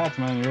got other hats,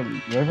 man. You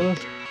ready for this?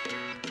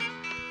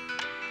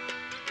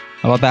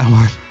 How about that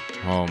one?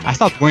 Oh my I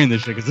stopped wearing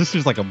this shit because this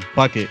is like a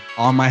bucket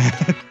on my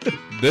head.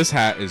 This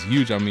hat is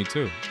huge on me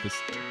too.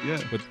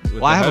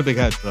 Well, I have a big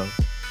head, so.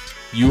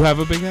 You have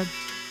a big head?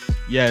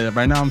 Yeah,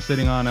 right now I'm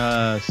sitting on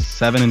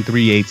 7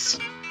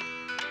 3/8.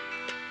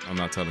 I'm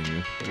not telling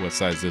you what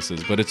size this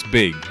is, but it's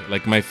big.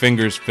 Like my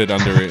fingers fit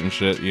under it and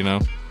shit, you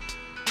know?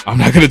 I'm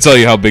not going to tell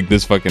you how big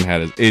this fucking hat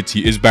is.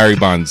 It's Barry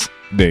Bonds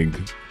big.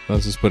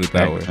 Let's just put it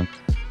that way.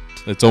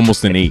 It's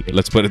almost an 8.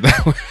 Let's put it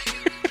that way.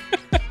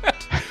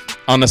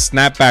 On a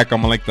snapback,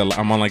 I'm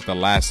on like the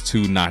last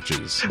 2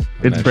 notches.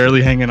 It's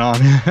barely hanging on.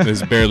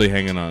 It's barely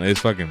hanging on. It's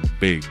fucking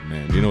big,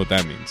 man. You know what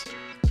that means.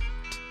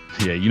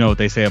 Yeah, you know what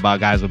they say about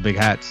guys with big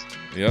hats.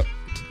 Yep.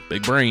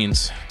 Big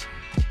brains.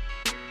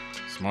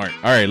 Smart.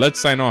 All right, let's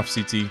sign off,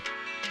 CT.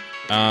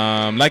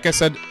 Like I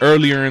said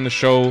earlier in the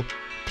show,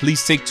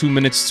 please take 2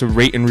 minutes to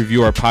rate and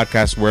review our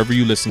podcast wherever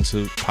you listen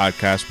to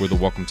podcasts. We're the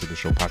Welcome to the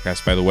Show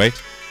podcast, by the way.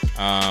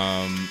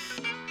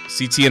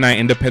 CT and I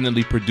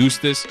independently produce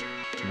this.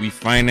 We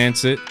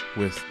finance it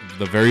with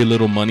the very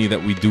little money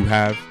that we do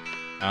have.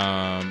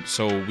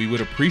 So we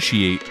would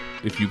appreciate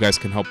if you guys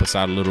can help us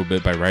out a little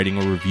bit by writing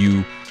a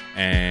review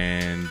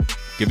and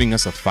giving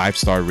us a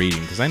 5-star rating,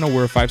 because I know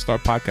we're a 5-star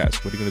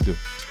podcast. What are you gonna do?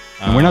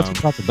 And we're not too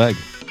proud to beg.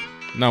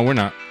 No, we're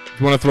not. If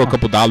you want to throw a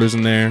couple dollars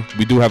in there,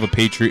 we do have a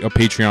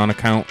Patreon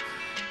account.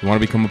 You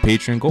want to become a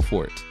patron, go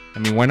for it. I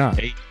mean, why not?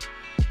 Hey.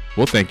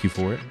 We'll thank you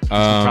for it.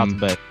 Proud to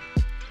beg.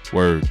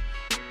 Word.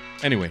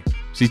 Anyway,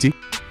 CT.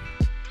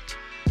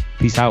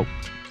 Peace out.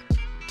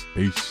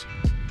 Peace.